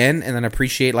watch again and then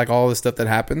appreciate like all the stuff that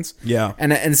happens. Yeah.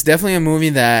 And it's definitely a movie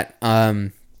that...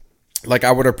 like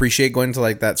I would appreciate going to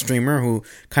like that streamer who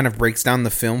kind of breaks down the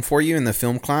film for you in the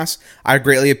film class. I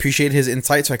greatly appreciate his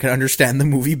insight so I can understand the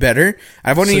movie better.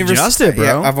 I've only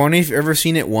ever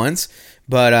seen it once,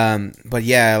 but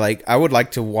yeah, like I would like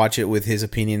to watch it with his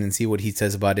opinion and see what he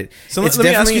says about it. So let me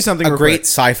ask you something. A great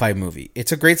sci-fi movie.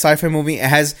 It's a great sci-fi movie.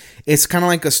 It's kind of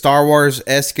like a Star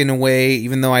Wars-esque in a way,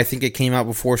 even though I think it came out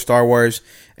before Star Wars.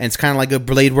 And it's kind of like a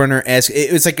Blade Runner-esque.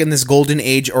 It was like in this golden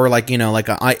age, or like, like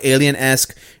a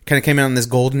Alien-esque, kind of came out in this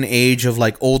golden age of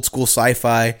like old school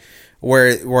sci-fi,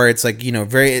 where it's like,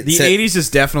 very... The 80s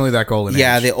is definitely that golden age.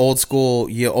 Yeah, the old school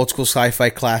sci-fi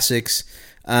classics.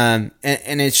 And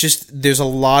it's just, there's a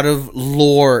lot of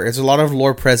lore. There's a lot of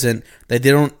lore present that they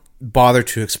don't bother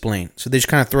to explain. So they just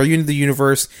kind of throw you into the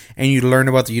universe, and you learn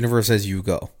about the universe as you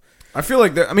go. I feel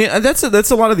like that's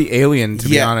a lot of the Alien, to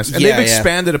be honest, and they've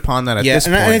expanded upon that at this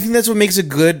point. And I think that's what makes it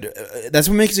good. That's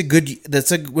what makes it good.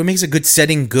 What makes a good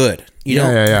setting good. You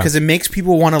know, because it makes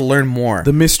people want to learn more.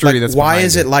 The mystery. Like, why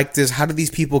is it like this? How do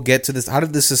these people get to this? How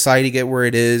did this society get where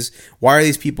it is? Why are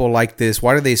these people like this?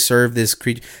 Why do they serve this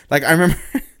creature? Like, I remember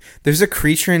there's a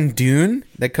creature in Dune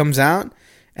that comes out.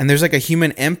 And there's like a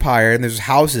human empire, and there's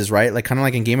houses, right? Like kind of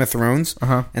like in Game of Thrones.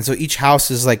 And so each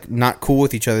house is like not cool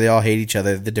with each other. They all hate each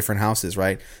other, the different houses,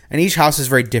 right? And each house is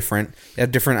very different. They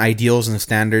have different ideals and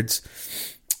standards.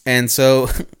 And so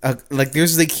like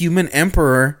there's the human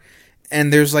emperor,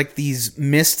 and there's like these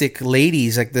mystic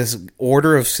ladies, like this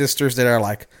order of sisters that are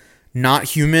like not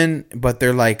human, but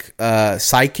they're like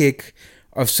psychic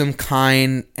of some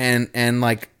kind, and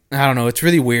like, I don't know, it's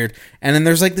really weird. And then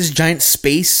there's like this giant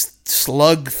space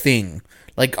slug thing,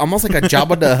 like almost like a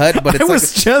Jabba the Hutt, but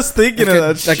it's just thinking of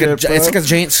that shit, it's like a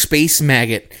giant space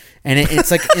maggot, and it's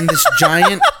like in this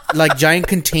giant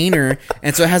container,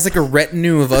 and so it has like a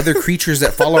retinue of other creatures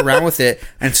that follow around with it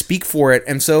and speak for it.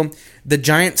 And so the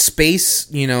giant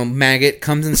space, maggot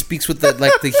comes and speaks with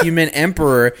the human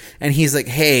emperor, and he's like,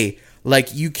 hey,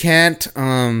 like, you can't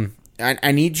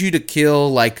I need you to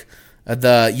kill like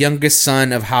the youngest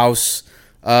son of House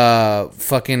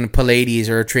fucking Pallades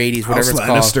or Atreides, whatever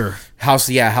House it's called.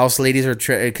 House ladies, or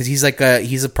because he's a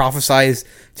prophesized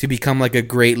to become like a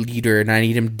great leader, and I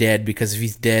need him dead, because if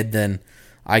he's dead, then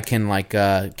I can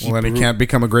then he can't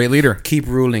become a great leader. Keep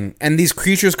ruling. And these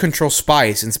creatures control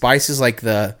spice, and spice is like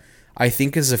I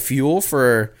think is a fuel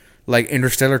for like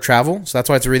interstellar travel, so that's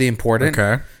why it's really important.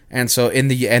 Okay. And so in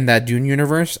that Dune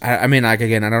universe, I mean, like,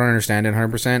 again, I don't understand it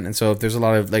 100%. And so if there's a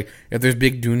lot of if there's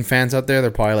big Dune fans out there, they'll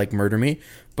probably like murder me.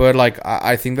 But like,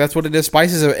 I think that's what it is.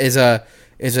 Spice is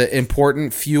a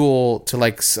important fuel to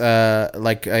like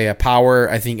a power,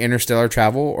 I think, interstellar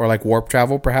travel, or like warp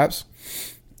travel perhaps.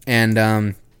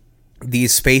 And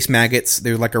these space maggots,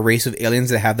 they're like a race of aliens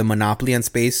that have the monopoly on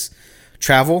space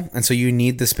travel, and so you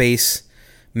need the space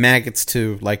maggots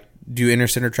to like do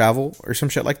interstellar travel or some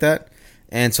shit like that.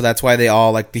 And so that's why they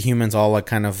all, like, the humans all like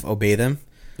kind of obey them.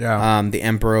 Yeah. The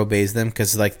Emperor obeys them,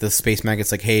 because like the space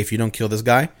maggot's like, hey, if you don't kill this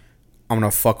guy, I'm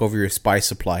gonna fuck over your spice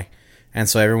supply. And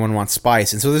so everyone wants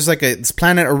spice. And so there's like this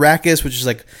planet Arrakis, which is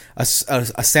like a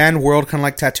sand world, kind of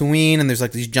like Tatooine, and there's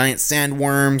like these giant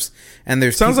sandworms, and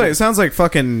there's sounds like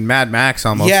fucking Mad Max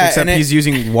almost. Yeah, except he's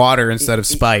using water instead of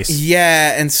spice.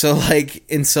 Yeah, and so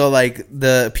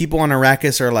the people on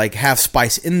Arrakis are like have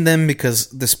spice in them, because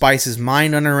the spice is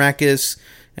mined on Arrakis.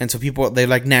 And so they're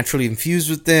like naturally infused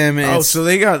with them. And so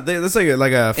that's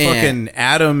like a fucking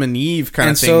Adam and Eve kind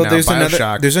of thing. So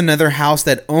now, there's another house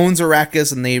that owns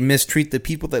Arrakis, and they mistreat the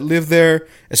people that live there,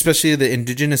 especially the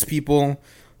indigenous people.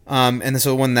 And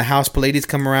so when the House Pallades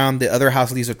come around, the other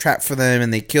house leaves a trap for them,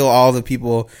 and they kill all the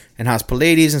people in House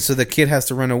Pallades. And so the kid has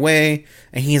to run away,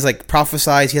 and he's like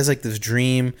prophesized. He has like this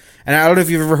dream, and I don't know if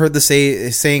you've ever heard the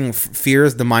saying "fear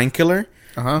is the mind killer,"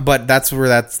 but that's where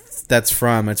that's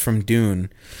from. It's from Dune.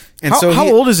 And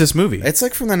how old is this movie? It's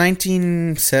like from the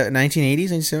 1980s,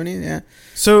 1970s. Yeah.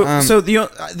 So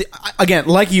again,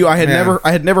 like you, I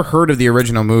had never heard of the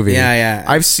original movie. Yeah.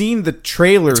 I've seen the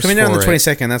trailers. It's coming out on the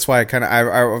 22nd. That's why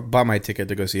I bought my ticket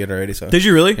to go see it already. So did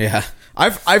you really? Yeah.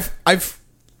 I've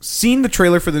seen the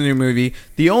trailer for the new movie.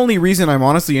 The only reason I'm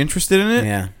honestly interested in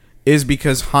it, is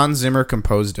because Hans Zimmer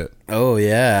composed it. Oh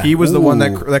yeah, he was the one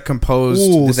that composed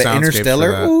the soundscape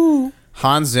Interstellar. For that. Ooh.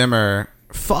 Hans Zimmer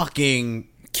fucking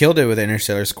killed it with the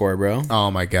Interstellar score, bro. Oh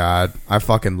my god, I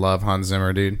fucking love Hans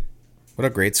Zimmer, dude. What a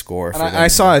great score. I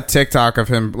saw a TikTok of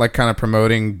him like kind of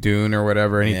promoting Dune or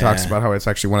whatever, and he talks about how it's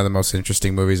actually one of the most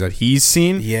interesting movies that he's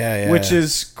seen. Yeah. Which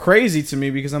is crazy to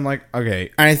me, because I'm like,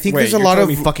 okay. And I think there's a lot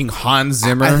of fucking Hans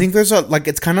Zimmer. I think there's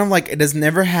it's kind of like it has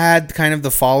never had kind of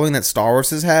the following that Star Wars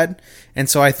has had. And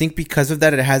so I think because of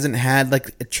that, it hasn't had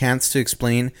like a chance to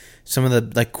explain some of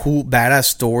the like cool badass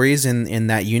stories in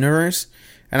that universe.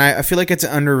 And I feel like it's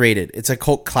underrated. It's a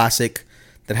cult classic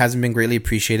that hasn't been greatly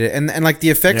appreciated, and like the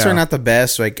effects are not the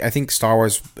best. Like I think Star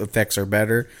Wars effects are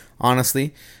better,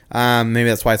 honestly. Maybe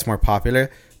that's why it's more popular.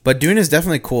 But Dune is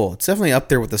definitely cool. It's definitely up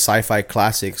there with the sci-fi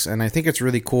classics, and I think it's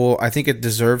really cool. I think it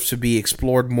deserves to be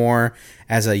explored more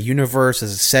as a universe,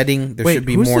 as a setting. There should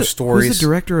be more stories. Who's the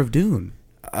director of Dune?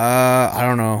 I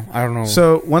don't know.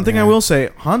 So one thing I will say,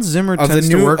 Hans Zimmer tends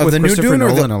to work with Christopher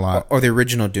Nolan a lot, or the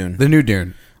original Dune, the new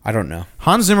Dune. I don't know.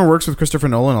 Hans Zimmer works with Christopher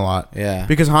Nolan a lot. Yeah.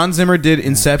 Because Hans Zimmer did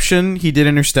Inception, he did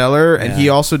Interstellar, and he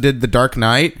also did The Dark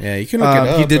Knight. Yeah, you can look it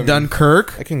up. He did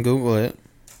Dunkirk. I can Google it.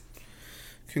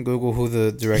 can Google who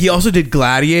the director. He also did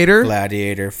Gladiator.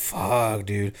 Gladiator. Fuck,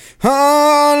 dude.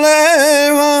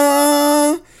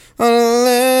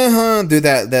 Dude,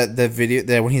 that video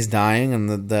that when he's dying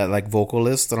and the like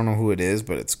vocalist, I don't know who it is,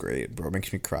 but it's great, bro. It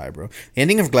makes me cry, bro. The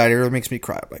ending of Gladiator makes me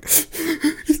cry. I'm like,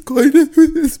 he's going in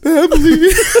with his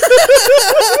family.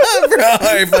 Bro,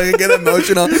 I fucking get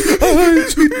emotional.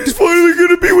 He's finally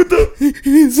gonna be with them.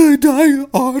 He's dying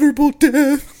honorable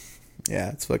death.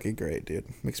 Yeah, it's fucking great, dude.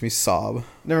 Makes me sob.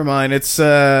 Never mind. It's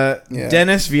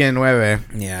Denis Villeneuve.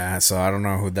 Yeah, so I don't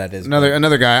know who that is.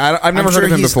 Another guy. I've never heard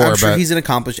of him before. I'm sure but he's an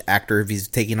accomplished actor if he's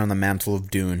taking on the mantle of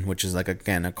Dune, which is like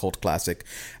again a cult classic.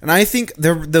 And I think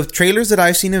the trailers that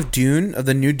I've seen of Dune, of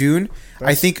the new Dune,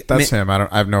 I think that's him. I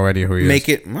have no idea who he is.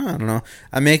 I don't know.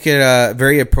 I make it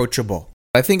very approachable.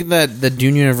 I think that the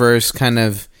Dune universe kind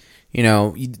of,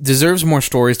 deserves more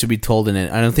stories to be told in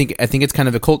it. I think it's kind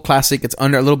of a cult classic. It's a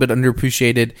little bit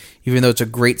underappreciated, even though it's a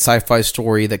great sci-fi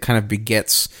story that kind of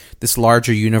begets this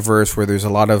larger universe where there's a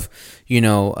lot of,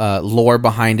 lore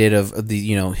behind it of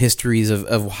the, histories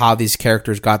of how these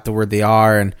characters got to where they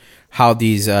are and how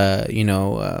these,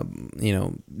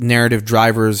 narrative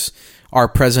drivers are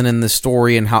present in the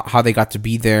story and how they got to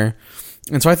be there.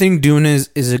 And so I think Dune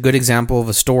is a good example of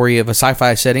a story of a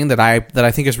sci-fi setting that I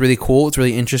think is really cool. It's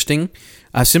really interesting,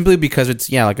 simply because it's,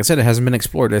 like I said, it hasn't been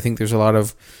explored. I think there's a lot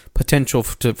of potential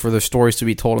for the stories to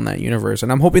be told in that universe.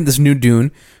 And I'm hoping this new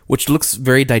Dune, which looks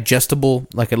very digestible,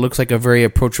 like it looks like a very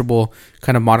approachable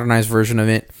kind of modernized version of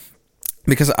it.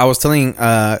 Because I was telling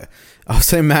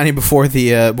Manny before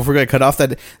we got cut off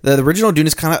that the original Dune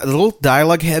is kind of a little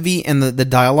dialogue heavy, and the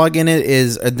dialogue in it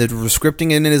is the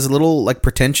scripting in it is a little like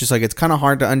pretentious. Like it's kind of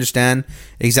hard to understand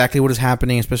exactly what is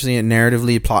happening, especially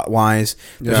narratively, plot wise.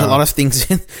 There's a lot of things.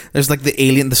 There's like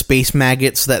the space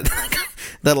maggots that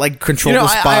like control the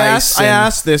spice. I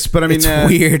asked this, but I mean, it's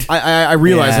weird. I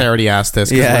realized I already asked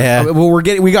this. Well,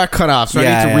 we got cut off, so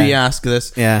I need to re-ask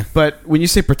this. Yeah. But when you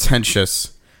say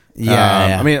pretentious,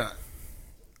 I mean,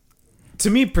 to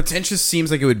me, pretentious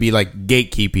seems like it would be like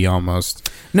gatekeepy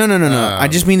almost. No. I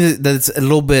just mean that it's a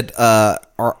little bit, a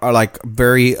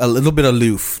little bit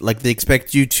aloof. Like they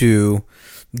expect you to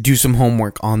do some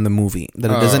homework on the movie. That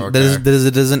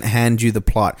it doesn't hand you the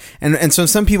plot. And so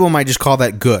some people might just call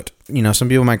that good. Some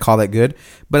people might call that good.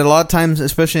 But a lot of times,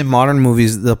 especially in modern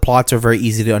movies, the plots are very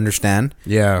easy to understand.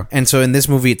 Yeah. And so in this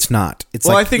movie, it's not. It's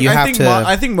I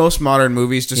think most modern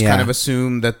movies just kind of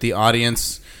assume that the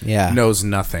audience knows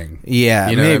nothing.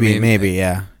 Yeah, maybe,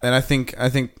 yeah. And I think I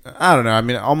don't know. I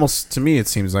mean, almost to me, it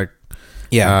seems like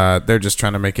they're just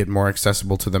trying to make it more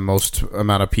accessible to the most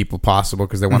amount of people possible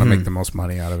because they want to make the most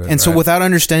money out of it. And so without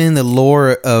understanding the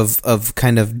lore of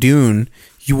kind of Dune,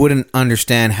 you wouldn't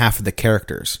understand half of the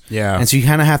characters. Yeah. And so you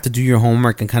kind of have to do your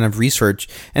homework and kind of research.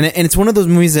 And it's one of those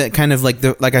movies that kind of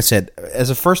like I said, as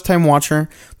a first time watcher,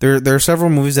 there are several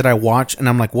movies that I watch and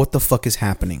I'm like, what the fuck is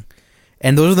happening?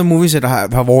 And those are the movies that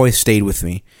have always stayed with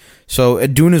me. So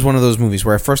Dune is one of those movies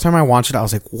where the first time I watched it, I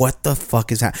was like, what the fuck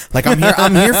is happening? Like,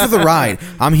 I'm here for the ride.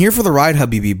 I'm here for the ride,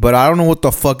 Habibi, but I don't know what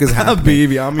the fuck is happening.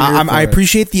 Habibi, I'm here I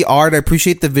appreciate the art. I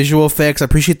appreciate the visual effects. I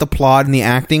appreciate the plot and the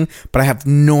acting, but I have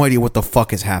no idea what the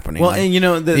fuck is happening. Well, and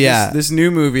this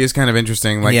new movie is kind of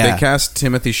interesting. Like, they cast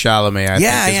Timothée Chalamet, I think,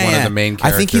 as one of the main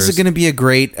characters. I think he's going to be a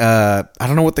great, I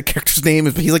don't know what the character's name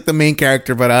is, but he's like the main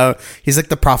character, but he's like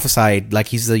the prophesied, like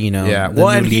he's the, the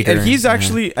new leader. And he's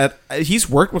actually, he's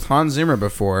worked with Hans Zimmer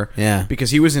before. Yeah.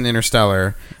 Because he was in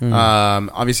Interstellar.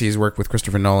 Obviously, he's worked with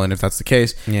Christopher Nolan, if that's the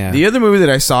case. Yeah. The other movie that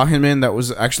I saw him in that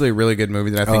was actually a really good movie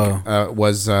that I think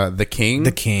was The King.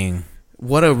 The King.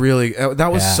 What a really...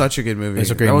 that was such a good movie. It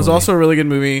was a great movie. That was movie. also a really good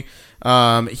movie.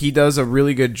 He does a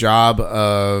really good job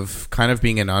of kind of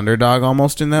being an underdog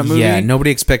almost in that movie. Yeah, nobody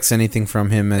expects anything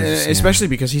from him. Especially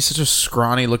because he's such a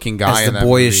scrawny looking guy.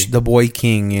 As the boy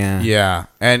king, yeah. Yeah.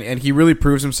 And he really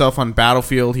proves himself on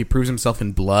Battlefield. He proves himself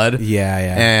in Blood. Yeah.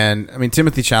 And I mean,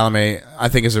 Timothée Chalamet, I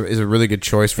think is a really good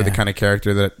choice for the kind of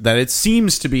character that it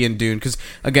seems to be in Dune. Because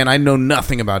again, I know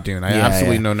nothing about Dune. I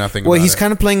absolutely know nothing. Well, about he's it.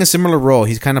 kind of playing a similar role.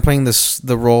 He's kind of playing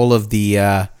the role of the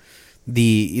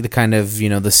kind of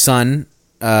the son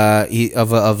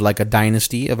of like a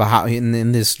dynasty of a house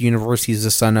in this universe. He's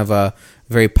the son of a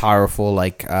very powerful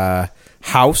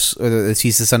house.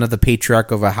 He's the son of the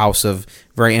patriarch of a house of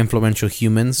very influential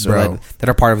humans that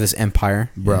are part of this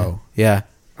empire. Bro, yeah.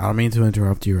 I don't mean to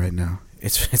interrupt you right now.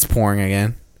 It's pouring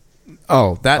again.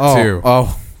 Oh, that too.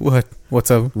 Oh,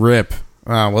 what's up? Rip.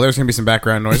 Well, there's gonna be some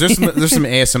background noise. There's some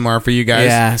ASMR for you guys.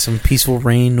 Yeah, some peaceful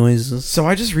rain noises. So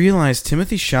I just realized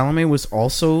Timothée Chalamet was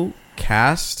also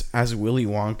cast as Willy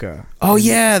Wonka. Oh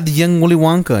yeah, the young Willy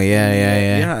Wonka.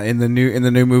 Yeah. In the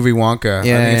new movie Wonka.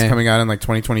 Yeah, I think it's coming out in like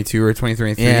 2022 or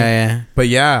 2023. Yeah. But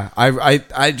yeah, I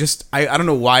don't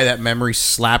know why that memory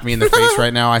slapped me in the face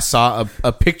right now. I saw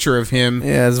a picture of him.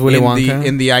 Yeah, it's Willy Wonka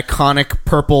in the iconic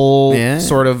purple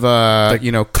sort of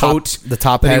coat, the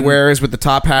top that hat he wears with the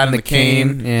top hat and the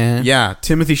cane. Yeah.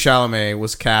 Timothy Chalamet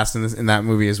was cast in that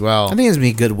movie as well. I think he's gonna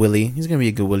be a good Willy. He's gonna be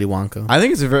a good Willy Wonka. I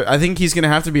think he's gonna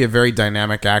have to be a very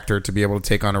dynamic actor to be able to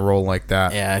take on a role like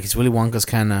that. Yeah, because Willy Wonka's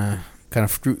kind of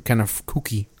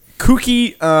kooky.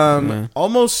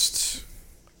 Almost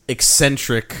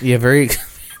eccentric. Yeah, very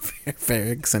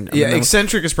eccentric. Yeah,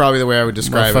 eccentric is probably the way I would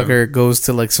describe him. Motherfucker goes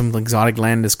to like some exotic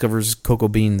land, discovers cocoa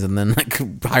beans, and then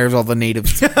like hires all the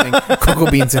natives to make cocoa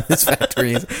beans in his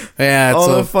factories. Yeah,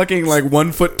 all the fucking like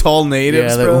 1 foot tall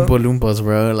natives. Yeah, the Oompa Loompas,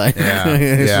 bro. Like,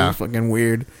 it's just fucking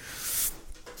weird.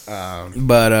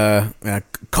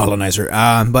 Colonizer.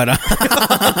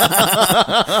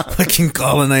 Fucking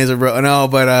colonizer, bro. No,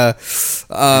 but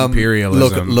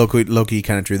imperialism. Loki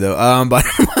kind of true though. But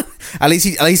at least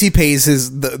he pays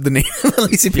the name. At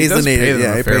least he pays the native.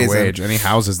 Yeah, he pays wage, and he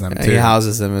houses them too. He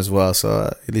houses them as well.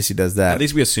 So at least he does that. At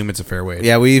least we assume it's a fair wage.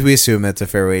 Yeah, we assume it's a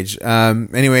fair wage.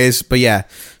 Anyways, but yeah.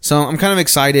 So I'm kind of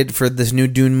excited for this new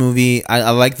Dune movie.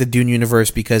 I like the Dune universe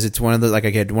because it's one of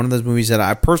those movies that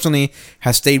I personally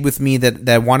has stayed with me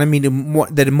that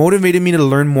motivated me to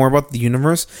learn more about the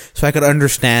universe so I could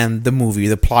understand the movie,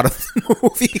 the plot of the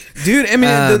movie. Dude, I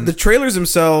mean the trailers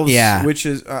themselves, yeah, which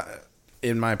is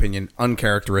in my opinion,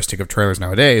 uncharacteristic of trailers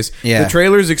nowadays. Yeah. The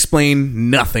trailers explain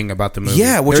nothing about the movie.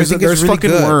 Yeah, which I think is really fucking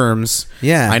good. Worms.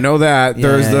 Yeah. I know that.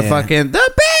 There's the fucking,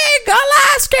 the big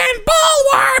Alaskan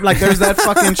bullworm. Like, there's that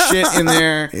fucking shit in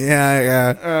there.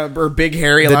 Yeah. Or big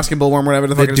hairy Alaskan bullworm, whatever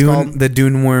the fuck it's called. The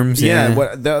Dune worms.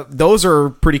 Yeah. Those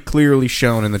are pretty clearly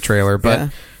shown in the trailer,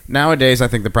 but... Nowadays, I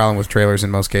think the problem with trailers in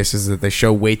most cases is that they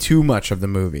show way too much of the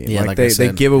movie. Yeah, like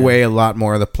they give away a lot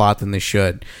more of the plot than they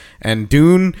should. And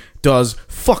Dune does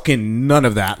fucking none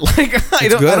of that. Like I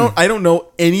don't know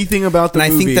anything about the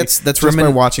movie. I think that's just by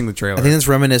watching the trailer. I think that's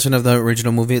reminiscent of the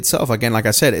original movie itself. Again, like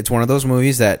I said, it's one of those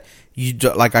movies that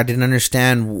I didn't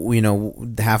understand.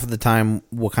 Half of the time,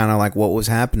 what was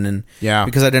happening. Yeah,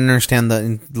 because I didn't understand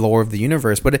the lore of the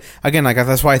universe. But again,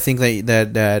 that's why I think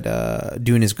that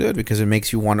Dune is good, because it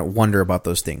makes you want to wonder about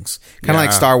those things. Kind of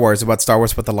like Star Wars, but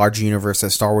the larger universe that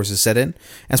Star Wars is set in.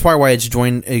 That's probably why it's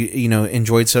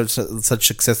enjoyed such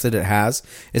success that it has,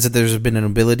 is that there's been an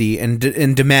ability and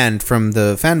demand from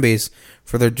the fan base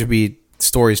for there to be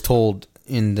stories told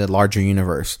in the larger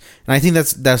universe. And I think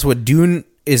that's what Dune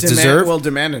is deserved. Well,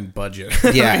 demand and budget.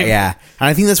 Yeah. And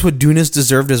I think that's what Dune is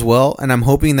deserved as well. And I'm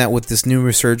hoping that with this new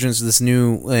resurgence, this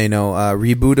new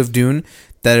reboot of Dune,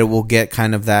 that it will get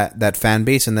kind of that fan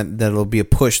base, and that it'll be a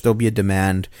push. There'll be a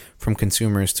demand from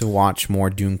consumers to watch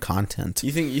more Dune content.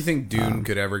 You think Dune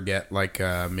could ever get like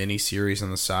a mini series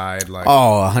on the side? Like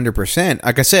 100%.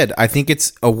 Like I said, I think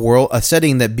it's a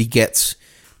setting that begets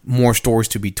more stories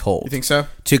to be told. You think so?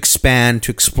 To expand,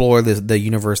 to explore the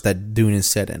universe that Dune is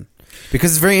set in.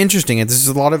 Because it's very interesting. There's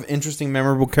a lot of interesting,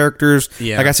 memorable characters.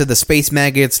 Yeah. Like I said, the space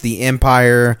maggots, the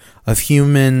empire of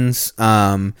humans.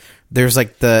 There's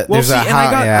like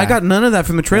I got none of that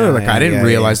from the trailer. I didn't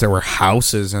realize there were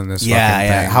houses in this. fucking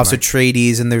thing. House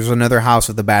Atreides, and there's another house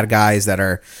of the bad guys that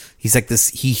are. He's like this.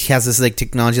 He has this like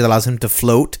technology that allows him to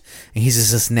float, and he's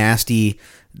just this nasty,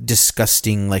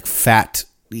 disgusting, like fat.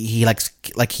 He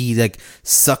he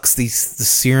sucks the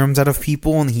serums out of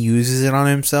people, and he uses it on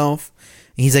himself.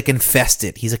 He's like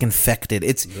infested. He's like infected.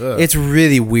 It's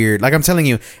really weird. Like I'm telling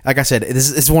you, like I said,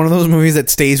 it's one of those movies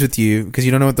that stays with you because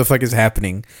you don't know what the fuck is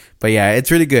happening. But yeah, it's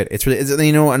really good. It's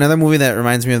another movie that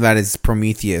reminds me of that is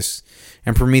Prometheus.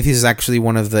 And Prometheus is actually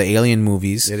one of the Alien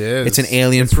movies. It is. It's an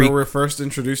Alien prequel. Where we're first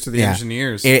introduced to the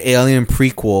engineers. Alien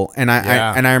prequel, and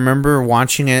I remember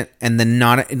watching it and then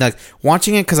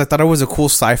watching it because I thought it was a cool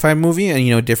sci-fi movie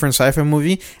and different sci-fi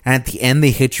movie. And at the end, they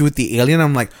hit you with the alien.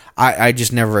 I'm like, I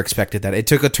just never expected that. It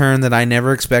took a turn that I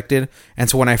never expected, and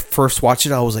so when I first watched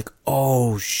it, I was like,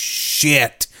 oh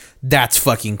shit, that's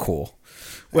fucking cool.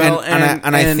 Well,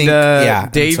 I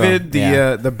think David,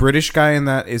 the British guy in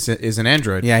that is an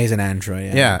android. Yeah, he's an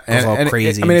android. Yeah, and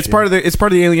crazy. It's part of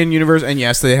the Alien universe, and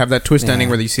yes, they have that twist ending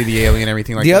where you see the alien and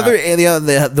everything like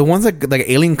that. The ones that like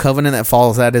Alien Covenant that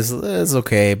follows that is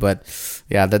okay, but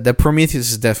yeah, the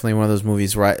Prometheus is definitely one of those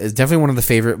movies where it's definitely one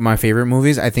of my favorite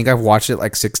movies. I think I've watched it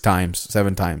like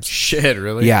 7 times. Shit,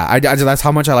 really? Yeah, that's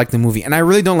how much I like the movie, and I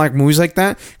really don't like movies like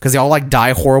that because they all like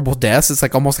die horrible deaths. It's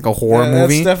like almost like a horror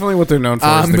movie. That's definitely what they're known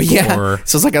for. was the but yeah, core.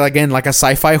 so it's like again like a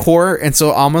sci-fi horror, and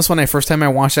so almost when I first time I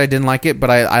watched it, I didn't like it, but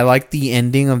I liked the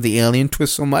ending of the alien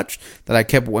twist so much that I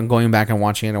kept going back and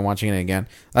watching it again.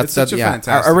 It's such a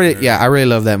fantastic I really movie. I really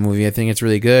love that movie. I think it's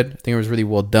really good. I think it was really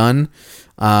well done.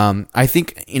 I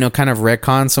think, kind of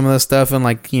retcon some of the stuff in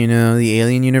like, the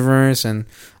Alien universe, and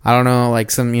I don't know,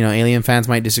 like some, Alien fans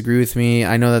might disagree with me.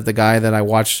 I know that the guy that I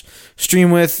watched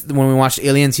stream with when we watched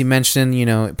Aliens, he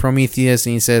mentioned, Prometheus,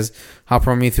 and he says how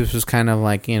Prometheus was kind of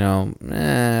like,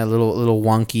 a little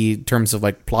wonky in terms of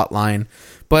like plot line.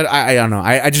 But I don't know.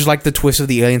 I just like the twist of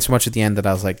the alien so much at the end that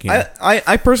I was like,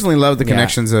 I personally love the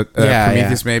connections that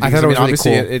Prometheus made. Because, I thought it was really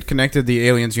obviously cool. it connected the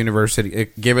Aliens universe.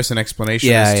 It gave us an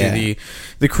explanation as to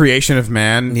the creation of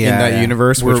man in that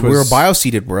universe. We were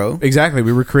bioseeded, bro. Exactly.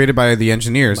 We were created by the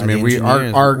engineers. Our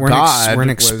we're God we're an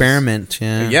was- experiment.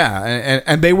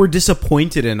 and they were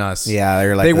disappointed in us. Yeah, they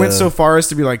were like they went so far as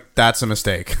to be like, that's a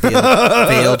mistake.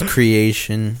 failed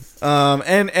creation.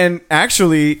 And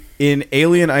actually, in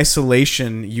Alien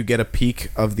Isolation, you get a peek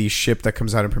of the ship that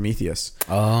comes out in Prometheus.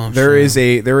 Oh, there is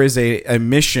a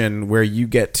mission where you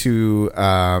get to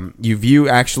you view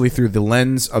actually through the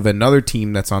lens of another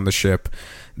team that's on the ship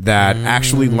that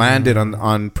actually landed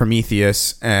on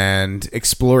Prometheus and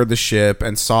explored the ship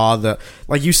and saw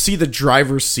you see the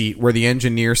driver's seat where the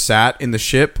engineer sat in the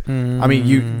ship. I mean,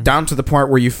 you down to the part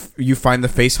where you find the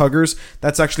face huggers.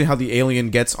 That's actually how the alien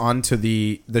gets onto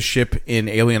the ship in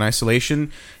Alien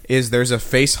Isolation. Is there's a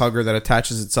face hugger that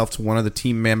attaches itself to one of the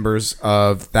team members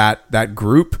of that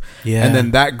group, and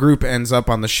then that group ends up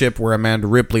on the ship where Amanda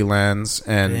Ripley lands,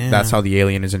 and that's how the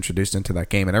alien is introduced into that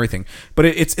game and everything. But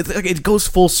it's like it goes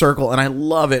full circle, and I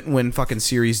love it when fucking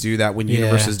series do that, when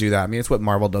universes do that. I mean, it's what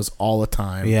Marvel does all the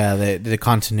time. Yeah, the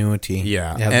continuity.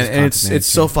 Yeah, and it's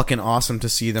so fucking awesome to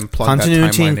see them plug continuity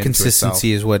that timeline and into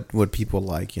consistency itself. is what people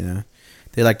like.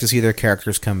 They like to see their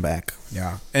characters come back.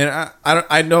 Yeah, and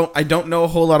I don't know a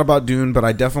whole lot about Dune, but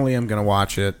I definitely am gonna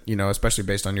watch it. Especially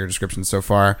based on your description so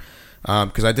far,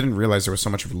 because I didn't realize there was so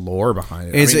much lore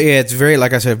behind it. It's very,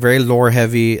 like I said, very lore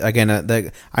heavy. Again,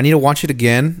 I need to watch it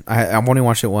again. I've only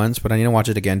watched it once, but I need to watch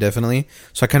it again definitely,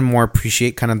 so I can more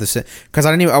appreciate kind of the, because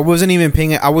I wasn't even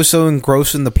paying. I was so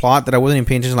engrossed in the plot that I wasn't even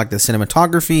paying attention to, like, the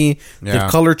cinematography, the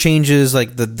color changes,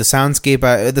 like the soundscape.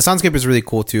 The soundscape is really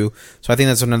cool too. So I think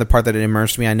that's another part that it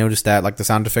immersed me. I noticed that, like, the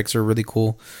sound effects are really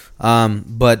cool.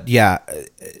 But yeah,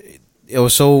 it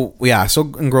was so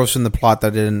engrossed in the plot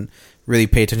that I didn't really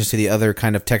pay attention to the other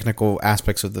kind of technical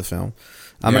aspects of the film.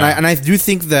 And I do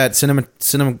think that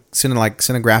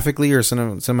cinegraphically or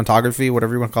cinematography,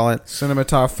 whatever you want to call it,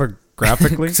 cinematographically,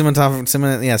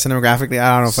 cinematographically.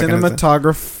 I don't know if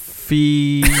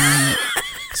cinematography.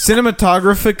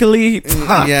 Cinematographically,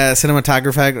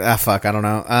 cinematographic. Fuck, I don't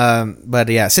know. But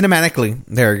yeah, cinematically.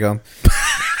 There you go.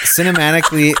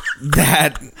 Cinematically,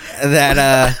 that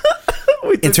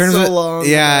in terms of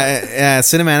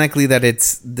cinematically, that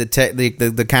it's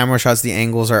the camera shots, the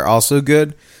angles are also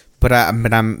good. But I'm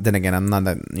not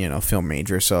that film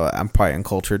major, so I'm probably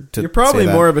uncultured to. You're probably say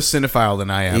that. more of a cinephile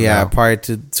than I am. Yeah, though.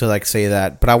 probably to like say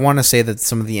that. But I want to say that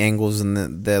some of the angles and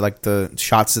the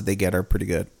shots that they get are pretty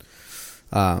good.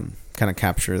 Kind of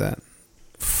capture that.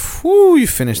 Whew, you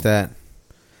finished that.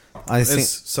 I think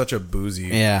such a boozy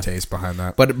taste behind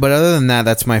that. But other than that,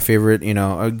 that's my favorite.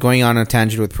 Going on a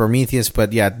tangent with Prometheus,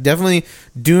 but yeah, definitely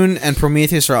Dune and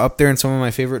Prometheus are up there in some of my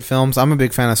favorite films. I'm a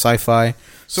big fan of sci-fi.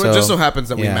 So it just so happens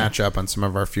that we match up on some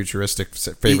of our futuristic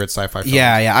favorite sci-fi films.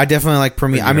 Yeah, I definitely like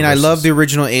Prometheus. I mean, I love the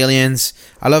original Aliens.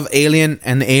 I love Alien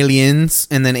and Aliens,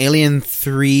 and then Alien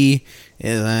 3.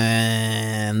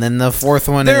 And then the fourth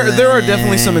one. There are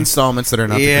definitely some installments that are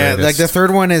not the greatest. Like the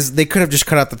third one is, they could have just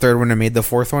cut out the third one and made the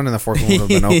fourth one, and the fourth one would have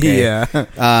been okay.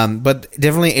 But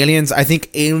definitely Aliens. I think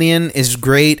Alien is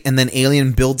great, and then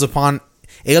Aliens builds upon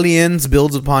Alien,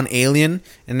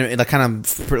 and it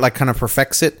kind of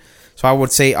perfects it. So I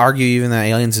would argue even that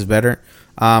Aliens is better.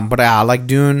 But I like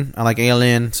Dune. I like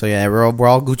Alien. So yeah, we're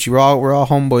all Gucci. We're all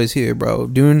homeboys here, bro.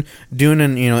 Dune,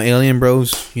 and Alien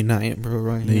bros unite, bro.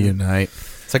 Right? They unite.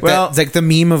 It's like it's like the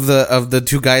meme of the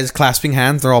two guys clasping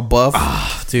hands. They're all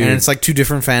buff, dude. And it's like two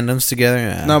different fandoms together.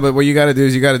 Yeah. No, but what you got to do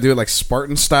is you got to do it like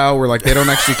Spartan style, where like they don't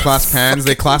actually clasp hands.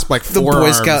 They clasp like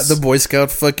forearms. The Boy Scout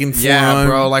fucking forearm. Yeah,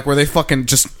 bro. Like where they fucking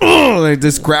they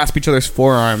just grasp each other's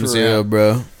forearms. For real,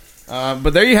 bro. But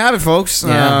there you have it, folks.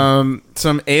 Yeah.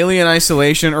 Some Alien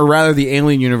Isolation, or rather the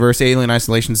Alien universe. Alien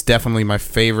Isolation is definitely my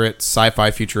favorite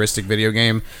sci-fi futuristic video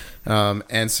game.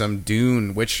 And some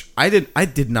Dune, which I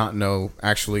did not know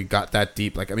actually got that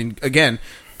deep. Like, I mean, again,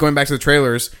 going back to the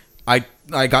trailers, I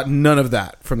got none of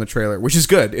that from the trailer, which is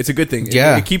good. It's a good thing.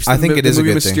 Yeah, it keeps I think it is a movie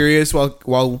good mysterious thing.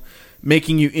 while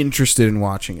making you interested in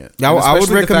watching it. I would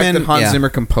recommend the fact that Hans Zimmer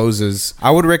composes.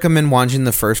 I would recommend watching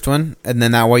the first one, and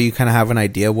then that way you kind of have an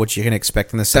idea of what you can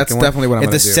expect in the second one. That's definitely what I'm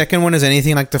going to do. If the second one is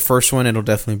anything like the first one, it'll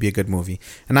definitely be a good movie.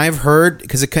 And I've heard,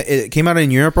 because it came out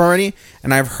in Europe already,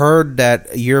 and I've heard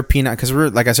that European, because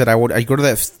like I said, I go to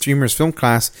that streamers film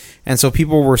class, and so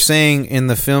people were saying in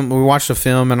the film, we watched a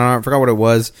film, and I forgot what it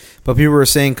was, but people were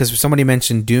saying, because somebody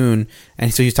mentioned Dune,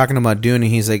 and so he's talking about Dune,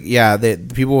 and he's like, yeah, the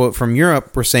people from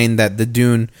Europe were saying that the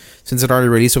Dune, since it already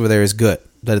released over there, is good.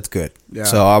 That it's good. Yeah.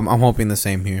 So I'm hoping the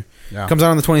same here. Yeah. Comes out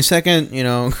on the 22nd. You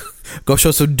know, go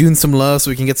show Dune some love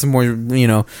so we can get some more. You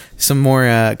know, some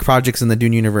more projects in the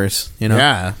Dune universe. You know.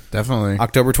 Yeah, definitely.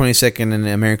 October 22nd in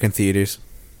the American theaters.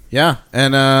 Yeah,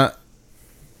 and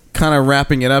kind of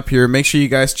wrapping it up here, make sure you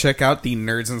guys check out the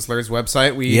Nerds and Slurs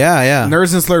website.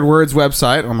 Nerds and Slurred Words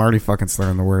website. I'm already fucking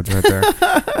slurring the words right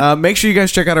there. Make sure you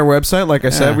guys check out our website. Like I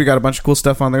said, we got a bunch of cool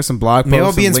stuff on there, some blog posts. Maybe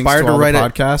I'll be inspired to write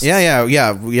podcasts.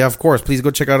 Yeah, of course. Please go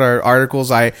check out our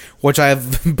articles, which I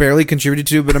have barely contributed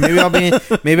to, but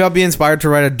maybe I'll be inspired to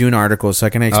write a Dune article so I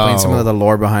can explain some of the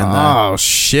lore behind that. Oh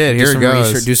shit! Here it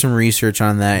goes. Do some research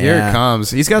on that. Here it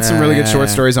comes. He's got some really good short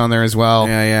stories on there as well.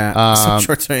 Some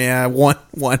short story.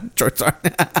 One short story.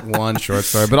 One short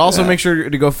story. But also make sure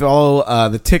to go follow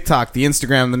the TikTok, the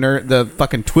Instagram, the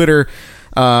fucking Twitter.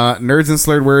 Nerds and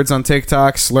Slurred Words on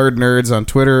TikTok, Slurred Nerds on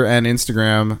Twitter and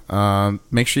Instagram.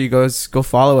 Make sure you guys go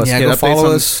follow us. Go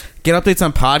follow us. Get updates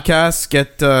on podcasts.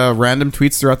 Get random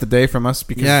tweets throughout the day from us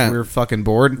because we're fucking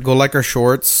bored. Go like our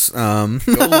shorts. Go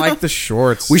like the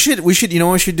shorts. We should. You know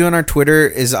what we should do on our Twitter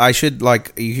is I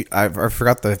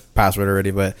forgot the password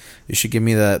already, but you should give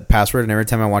me the password, and every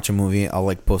time I watch a movie, I'll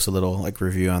like post a little like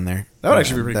review on there. That would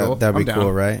actually be pretty cool. That'd be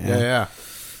cool, right? Yeah.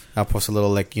 I'll post a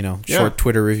little short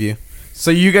Twitter review. So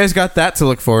you guys got that to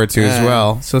look forward to as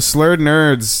well. So Slurred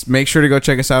Nerds, make sure to go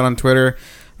check us out on Twitter.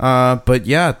 But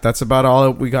yeah, that's about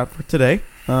all we got for today.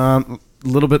 A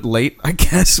little bit late, I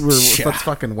guess. It's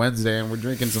fucking Wednesday, and we're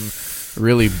drinking some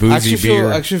really boozy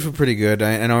beer. I actually feel pretty good.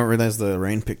 I don't realize the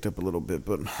rain picked up a little bit,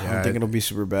 but I don't think it'll be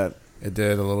super bad. It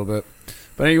did a little bit.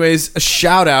 But anyways, a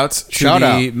shout out to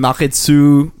the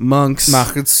Maketsu monks.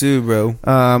 Maketsu, bro.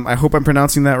 I hope I'm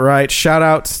pronouncing that right. Shout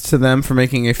out to them for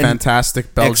making a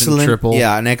fantastic Belgian triple.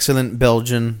 Yeah, an excellent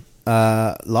Belgian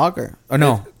lager. Oh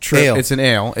no, ale. It's an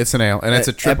ale. And it's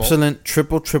a triple. Excellent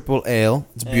triple ale.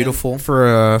 It's beautiful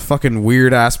for a fucking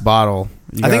weird ass bottle.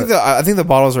 I think the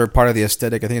bottles are part of the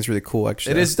aesthetic. I think it's really cool.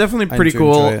 Actually, it is definitely pretty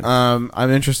cool. I'm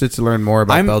interested to learn more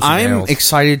about Belgian ales. I'm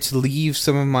excited to leave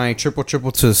some of my triple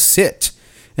to sit.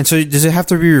 And so, does it have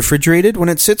to be refrigerated when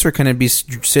it sits, or can it be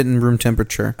sitting room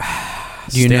temperature?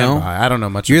 Do you know? I don't know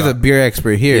much. You're the beer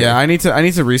expert here. Yeah, I need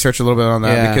to research a little bit on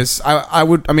that because I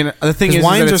would. I mean, the thing is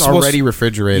that it's already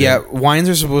refrigerated. Yeah, wines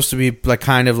are supposed to be like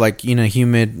kind of like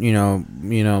humid,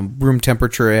 room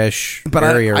temperature ish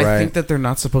area. I think that they're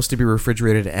not supposed to be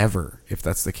refrigerated ever. If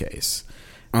that's the case.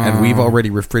 And we've already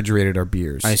refrigerated our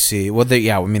beers. I see. Well, they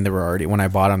were already, when I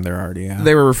bought them, they were already,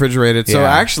 They were refrigerated. So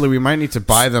actually, we might need to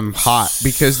buy them hot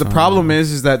because the problem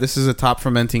is that this is a top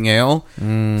fermenting ale.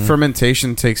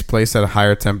 Fermentation takes place at a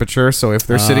higher temperature. So if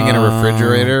they're sitting in a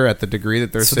refrigerator at the degree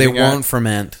that they're sitting they won't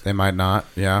ferment. They might not.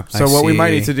 Yeah. So what we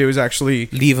might need to do is actually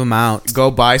leave them out.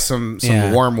 Go buy some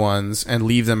warm ones and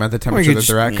leave them at the temperature that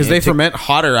they're at because they ferment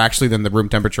hotter actually than the room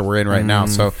temperature we're in right now.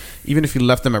 So even if you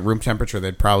left them at room temperature,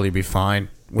 they'd probably be fine.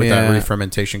 With that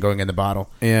re-fermentation going in the bottle.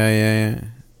 Yeah.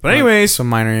 But anyways. Some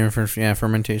minor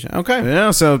fermentation. Okay.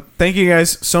 Yeah, so thank you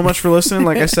guys so much for listening.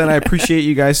 Like I said, I appreciate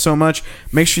you guys so much.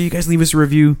 Make sure you guys leave us a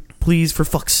review. Please, for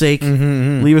fuck's sake,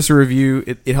 leave us a review.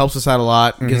 It helps us out a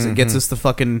lot because it gets us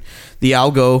the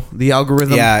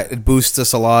algorithm. Yeah, it boosts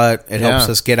us a lot. It helps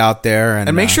us get out there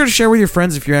and make sure to share with your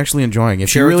friends if you're actually enjoying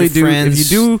it. If you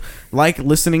do like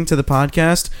listening to the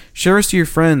podcast, share us to your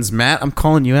friends. Matt, I'm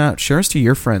calling you out. Share us to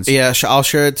your friends. Yeah, I'll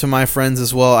share it to my friends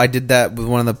as well. I did that with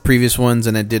one of the previous ones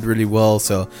and it did really well,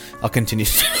 so I'll continue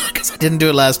because I didn't do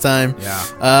it last time.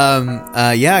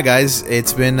 Yeah. Yeah, guys,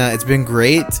 it's been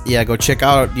great. Yeah, go check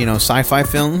out sci-fi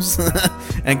films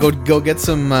and go get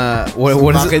some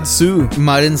what is it?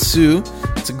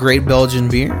 Maketsu. It's a great Belgian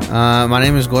beer. My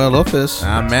name is Goya Lopez.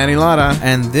 I'm Manny Lara,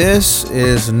 and this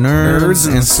is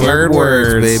Nerds and Slurred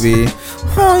Words, baby.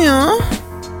 Oh yeah,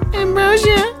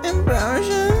 ambrosia.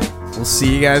 We'll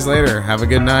see you guys later. Have a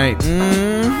good night.